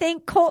starting to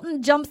think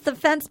Colton jumps the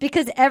fence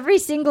because every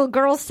single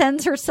girl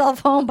sends herself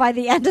home by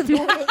the end of the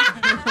week.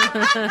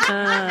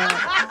 Venezuela.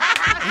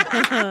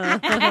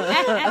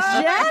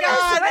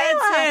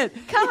 That's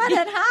it. Coming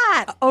in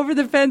hot. Over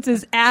the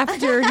fences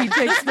after he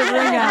takes the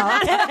ring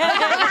out.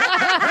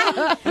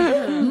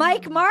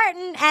 Mike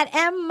Martin at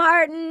M.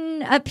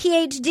 Martin, a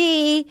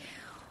PhD.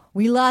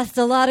 We lost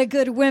a lot of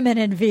good women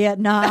in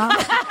Vietnam.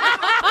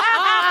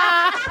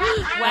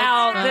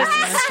 Wow, this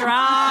is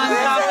strong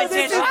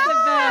competition.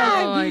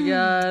 Oh my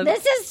God.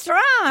 This is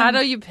strong. How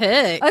do you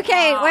pick?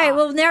 Okay, wait,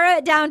 we'll narrow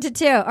it down to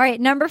 2. All right,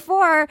 number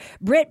 4,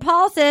 Britt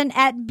Paulson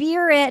at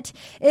Beer It.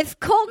 If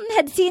Colton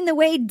had seen the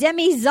way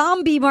Demi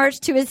zombie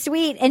marched to his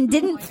suite and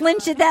didn't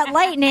flinch at that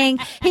lightning,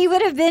 he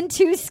would have been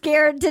too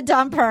scared to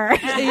dump her.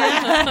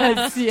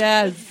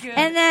 Yes.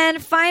 And then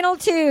final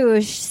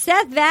 2,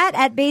 Seth Vatt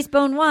at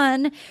Basebone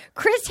 1.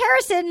 Chris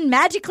Harrison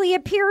magically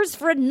appears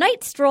for a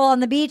night stroll on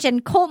the beach,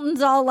 and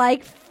Colton's all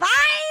like,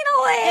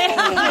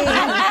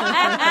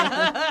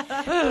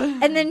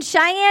 And then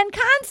Cheyenne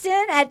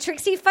Constant at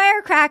Trixie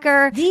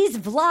Firecracker. These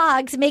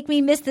vlogs make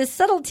me miss the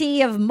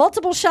subtlety of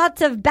multiple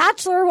shots of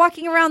Bachelor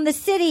walking around the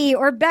city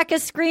or Becca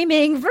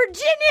screaming,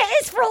 Virginia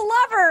is for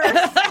lovers.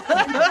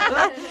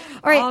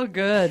 All right. All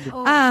good.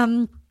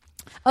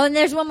 Oh, and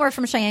there's one more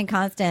from Cheyenne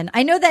Constant.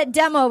 I know that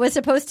demo was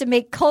supposed to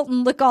make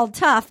Colton look all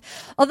tough.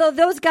 Although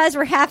those guys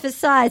were half his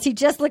size, he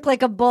just looked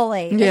like a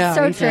bully. Yeah, it's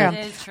so true.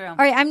 It is true. All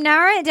right, I'm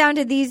narrowing it down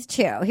to these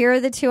two. Here are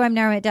the two I'm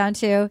narrowing it down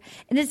to.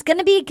 And it's going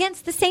to be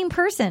against the same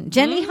person.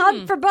 Jenny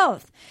Hub for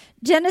both.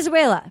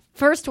 Venezuela,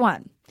 first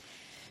one.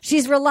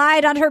 She's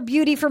relied on her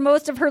beauty for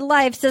most of her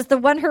life, says the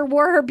one who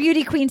wore her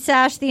beauty queen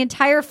sash the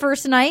entire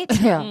first night.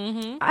 Yeah. I'm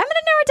going to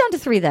narrow it down to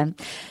 3 then.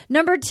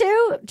 Number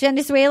 2,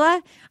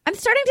 Venezuela. I'm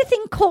starting to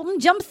think Colton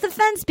jumps the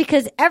fence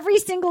because every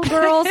single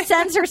girl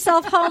sends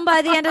herself home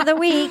by the end of the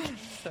week.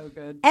 So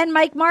good. And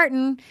Mike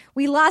Martin,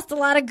 we lost a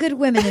lot of good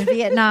women in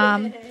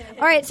Vietnam.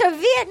 All right, so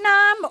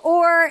Vietnam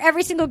or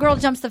every single girl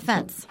jumps the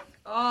fence?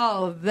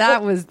 Oh,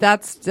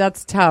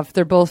 that's tough.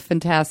 They're both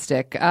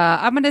fantastic.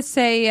 I'm gonna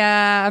say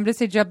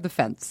jump the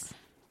fence.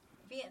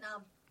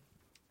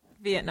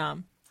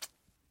 Vietnam.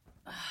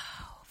 Oh,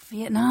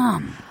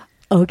 Vietnam.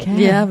 Okay.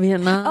 Yeah,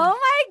 Vietnam. Oh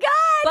my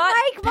God, But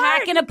Mike Martin.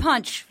 packing a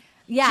punch.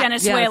 Yeah.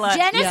 Venezuela.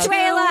 Yes.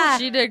 Venezuela.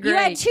 She did great. You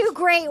had 2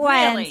 great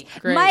ones. Really?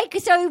 Great. Mike,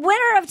 so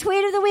winner of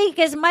Tweet of the Week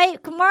is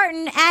Mike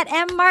Martin at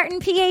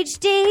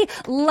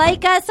MMartinPhD.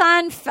 Like us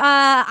on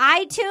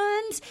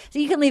iTunes. So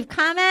you can leave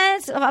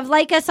comments.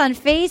 Like us on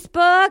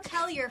Facebook.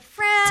 Tell your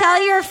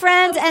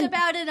friends. Post and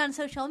about it on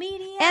social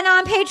media. And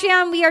on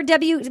Patreon, we are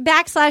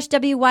 /WYATR.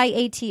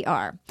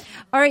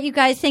 All right, you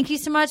guys, thank you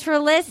so much for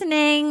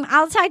listening.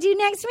 I'll talk to you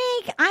next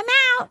week. I'm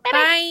out.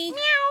 Bye.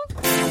 Meow.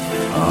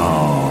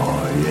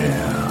 Oh,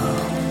 yeah.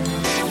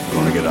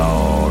 Gonna get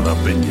all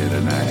up in you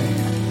tonight.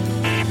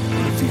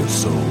 It feels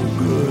so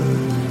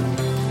good.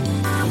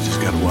 I just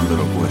got one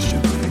little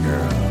question for you,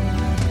 girl.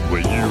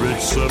 Will you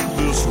accept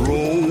this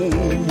rose?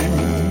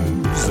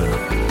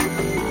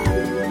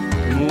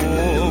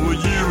 Oh, will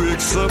you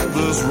accept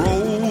this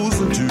rose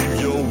into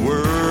your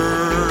world?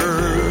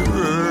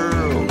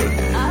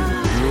 Oh,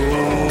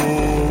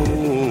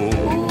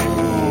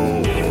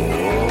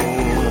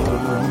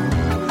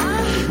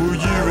 will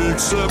you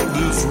accept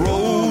this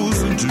rose?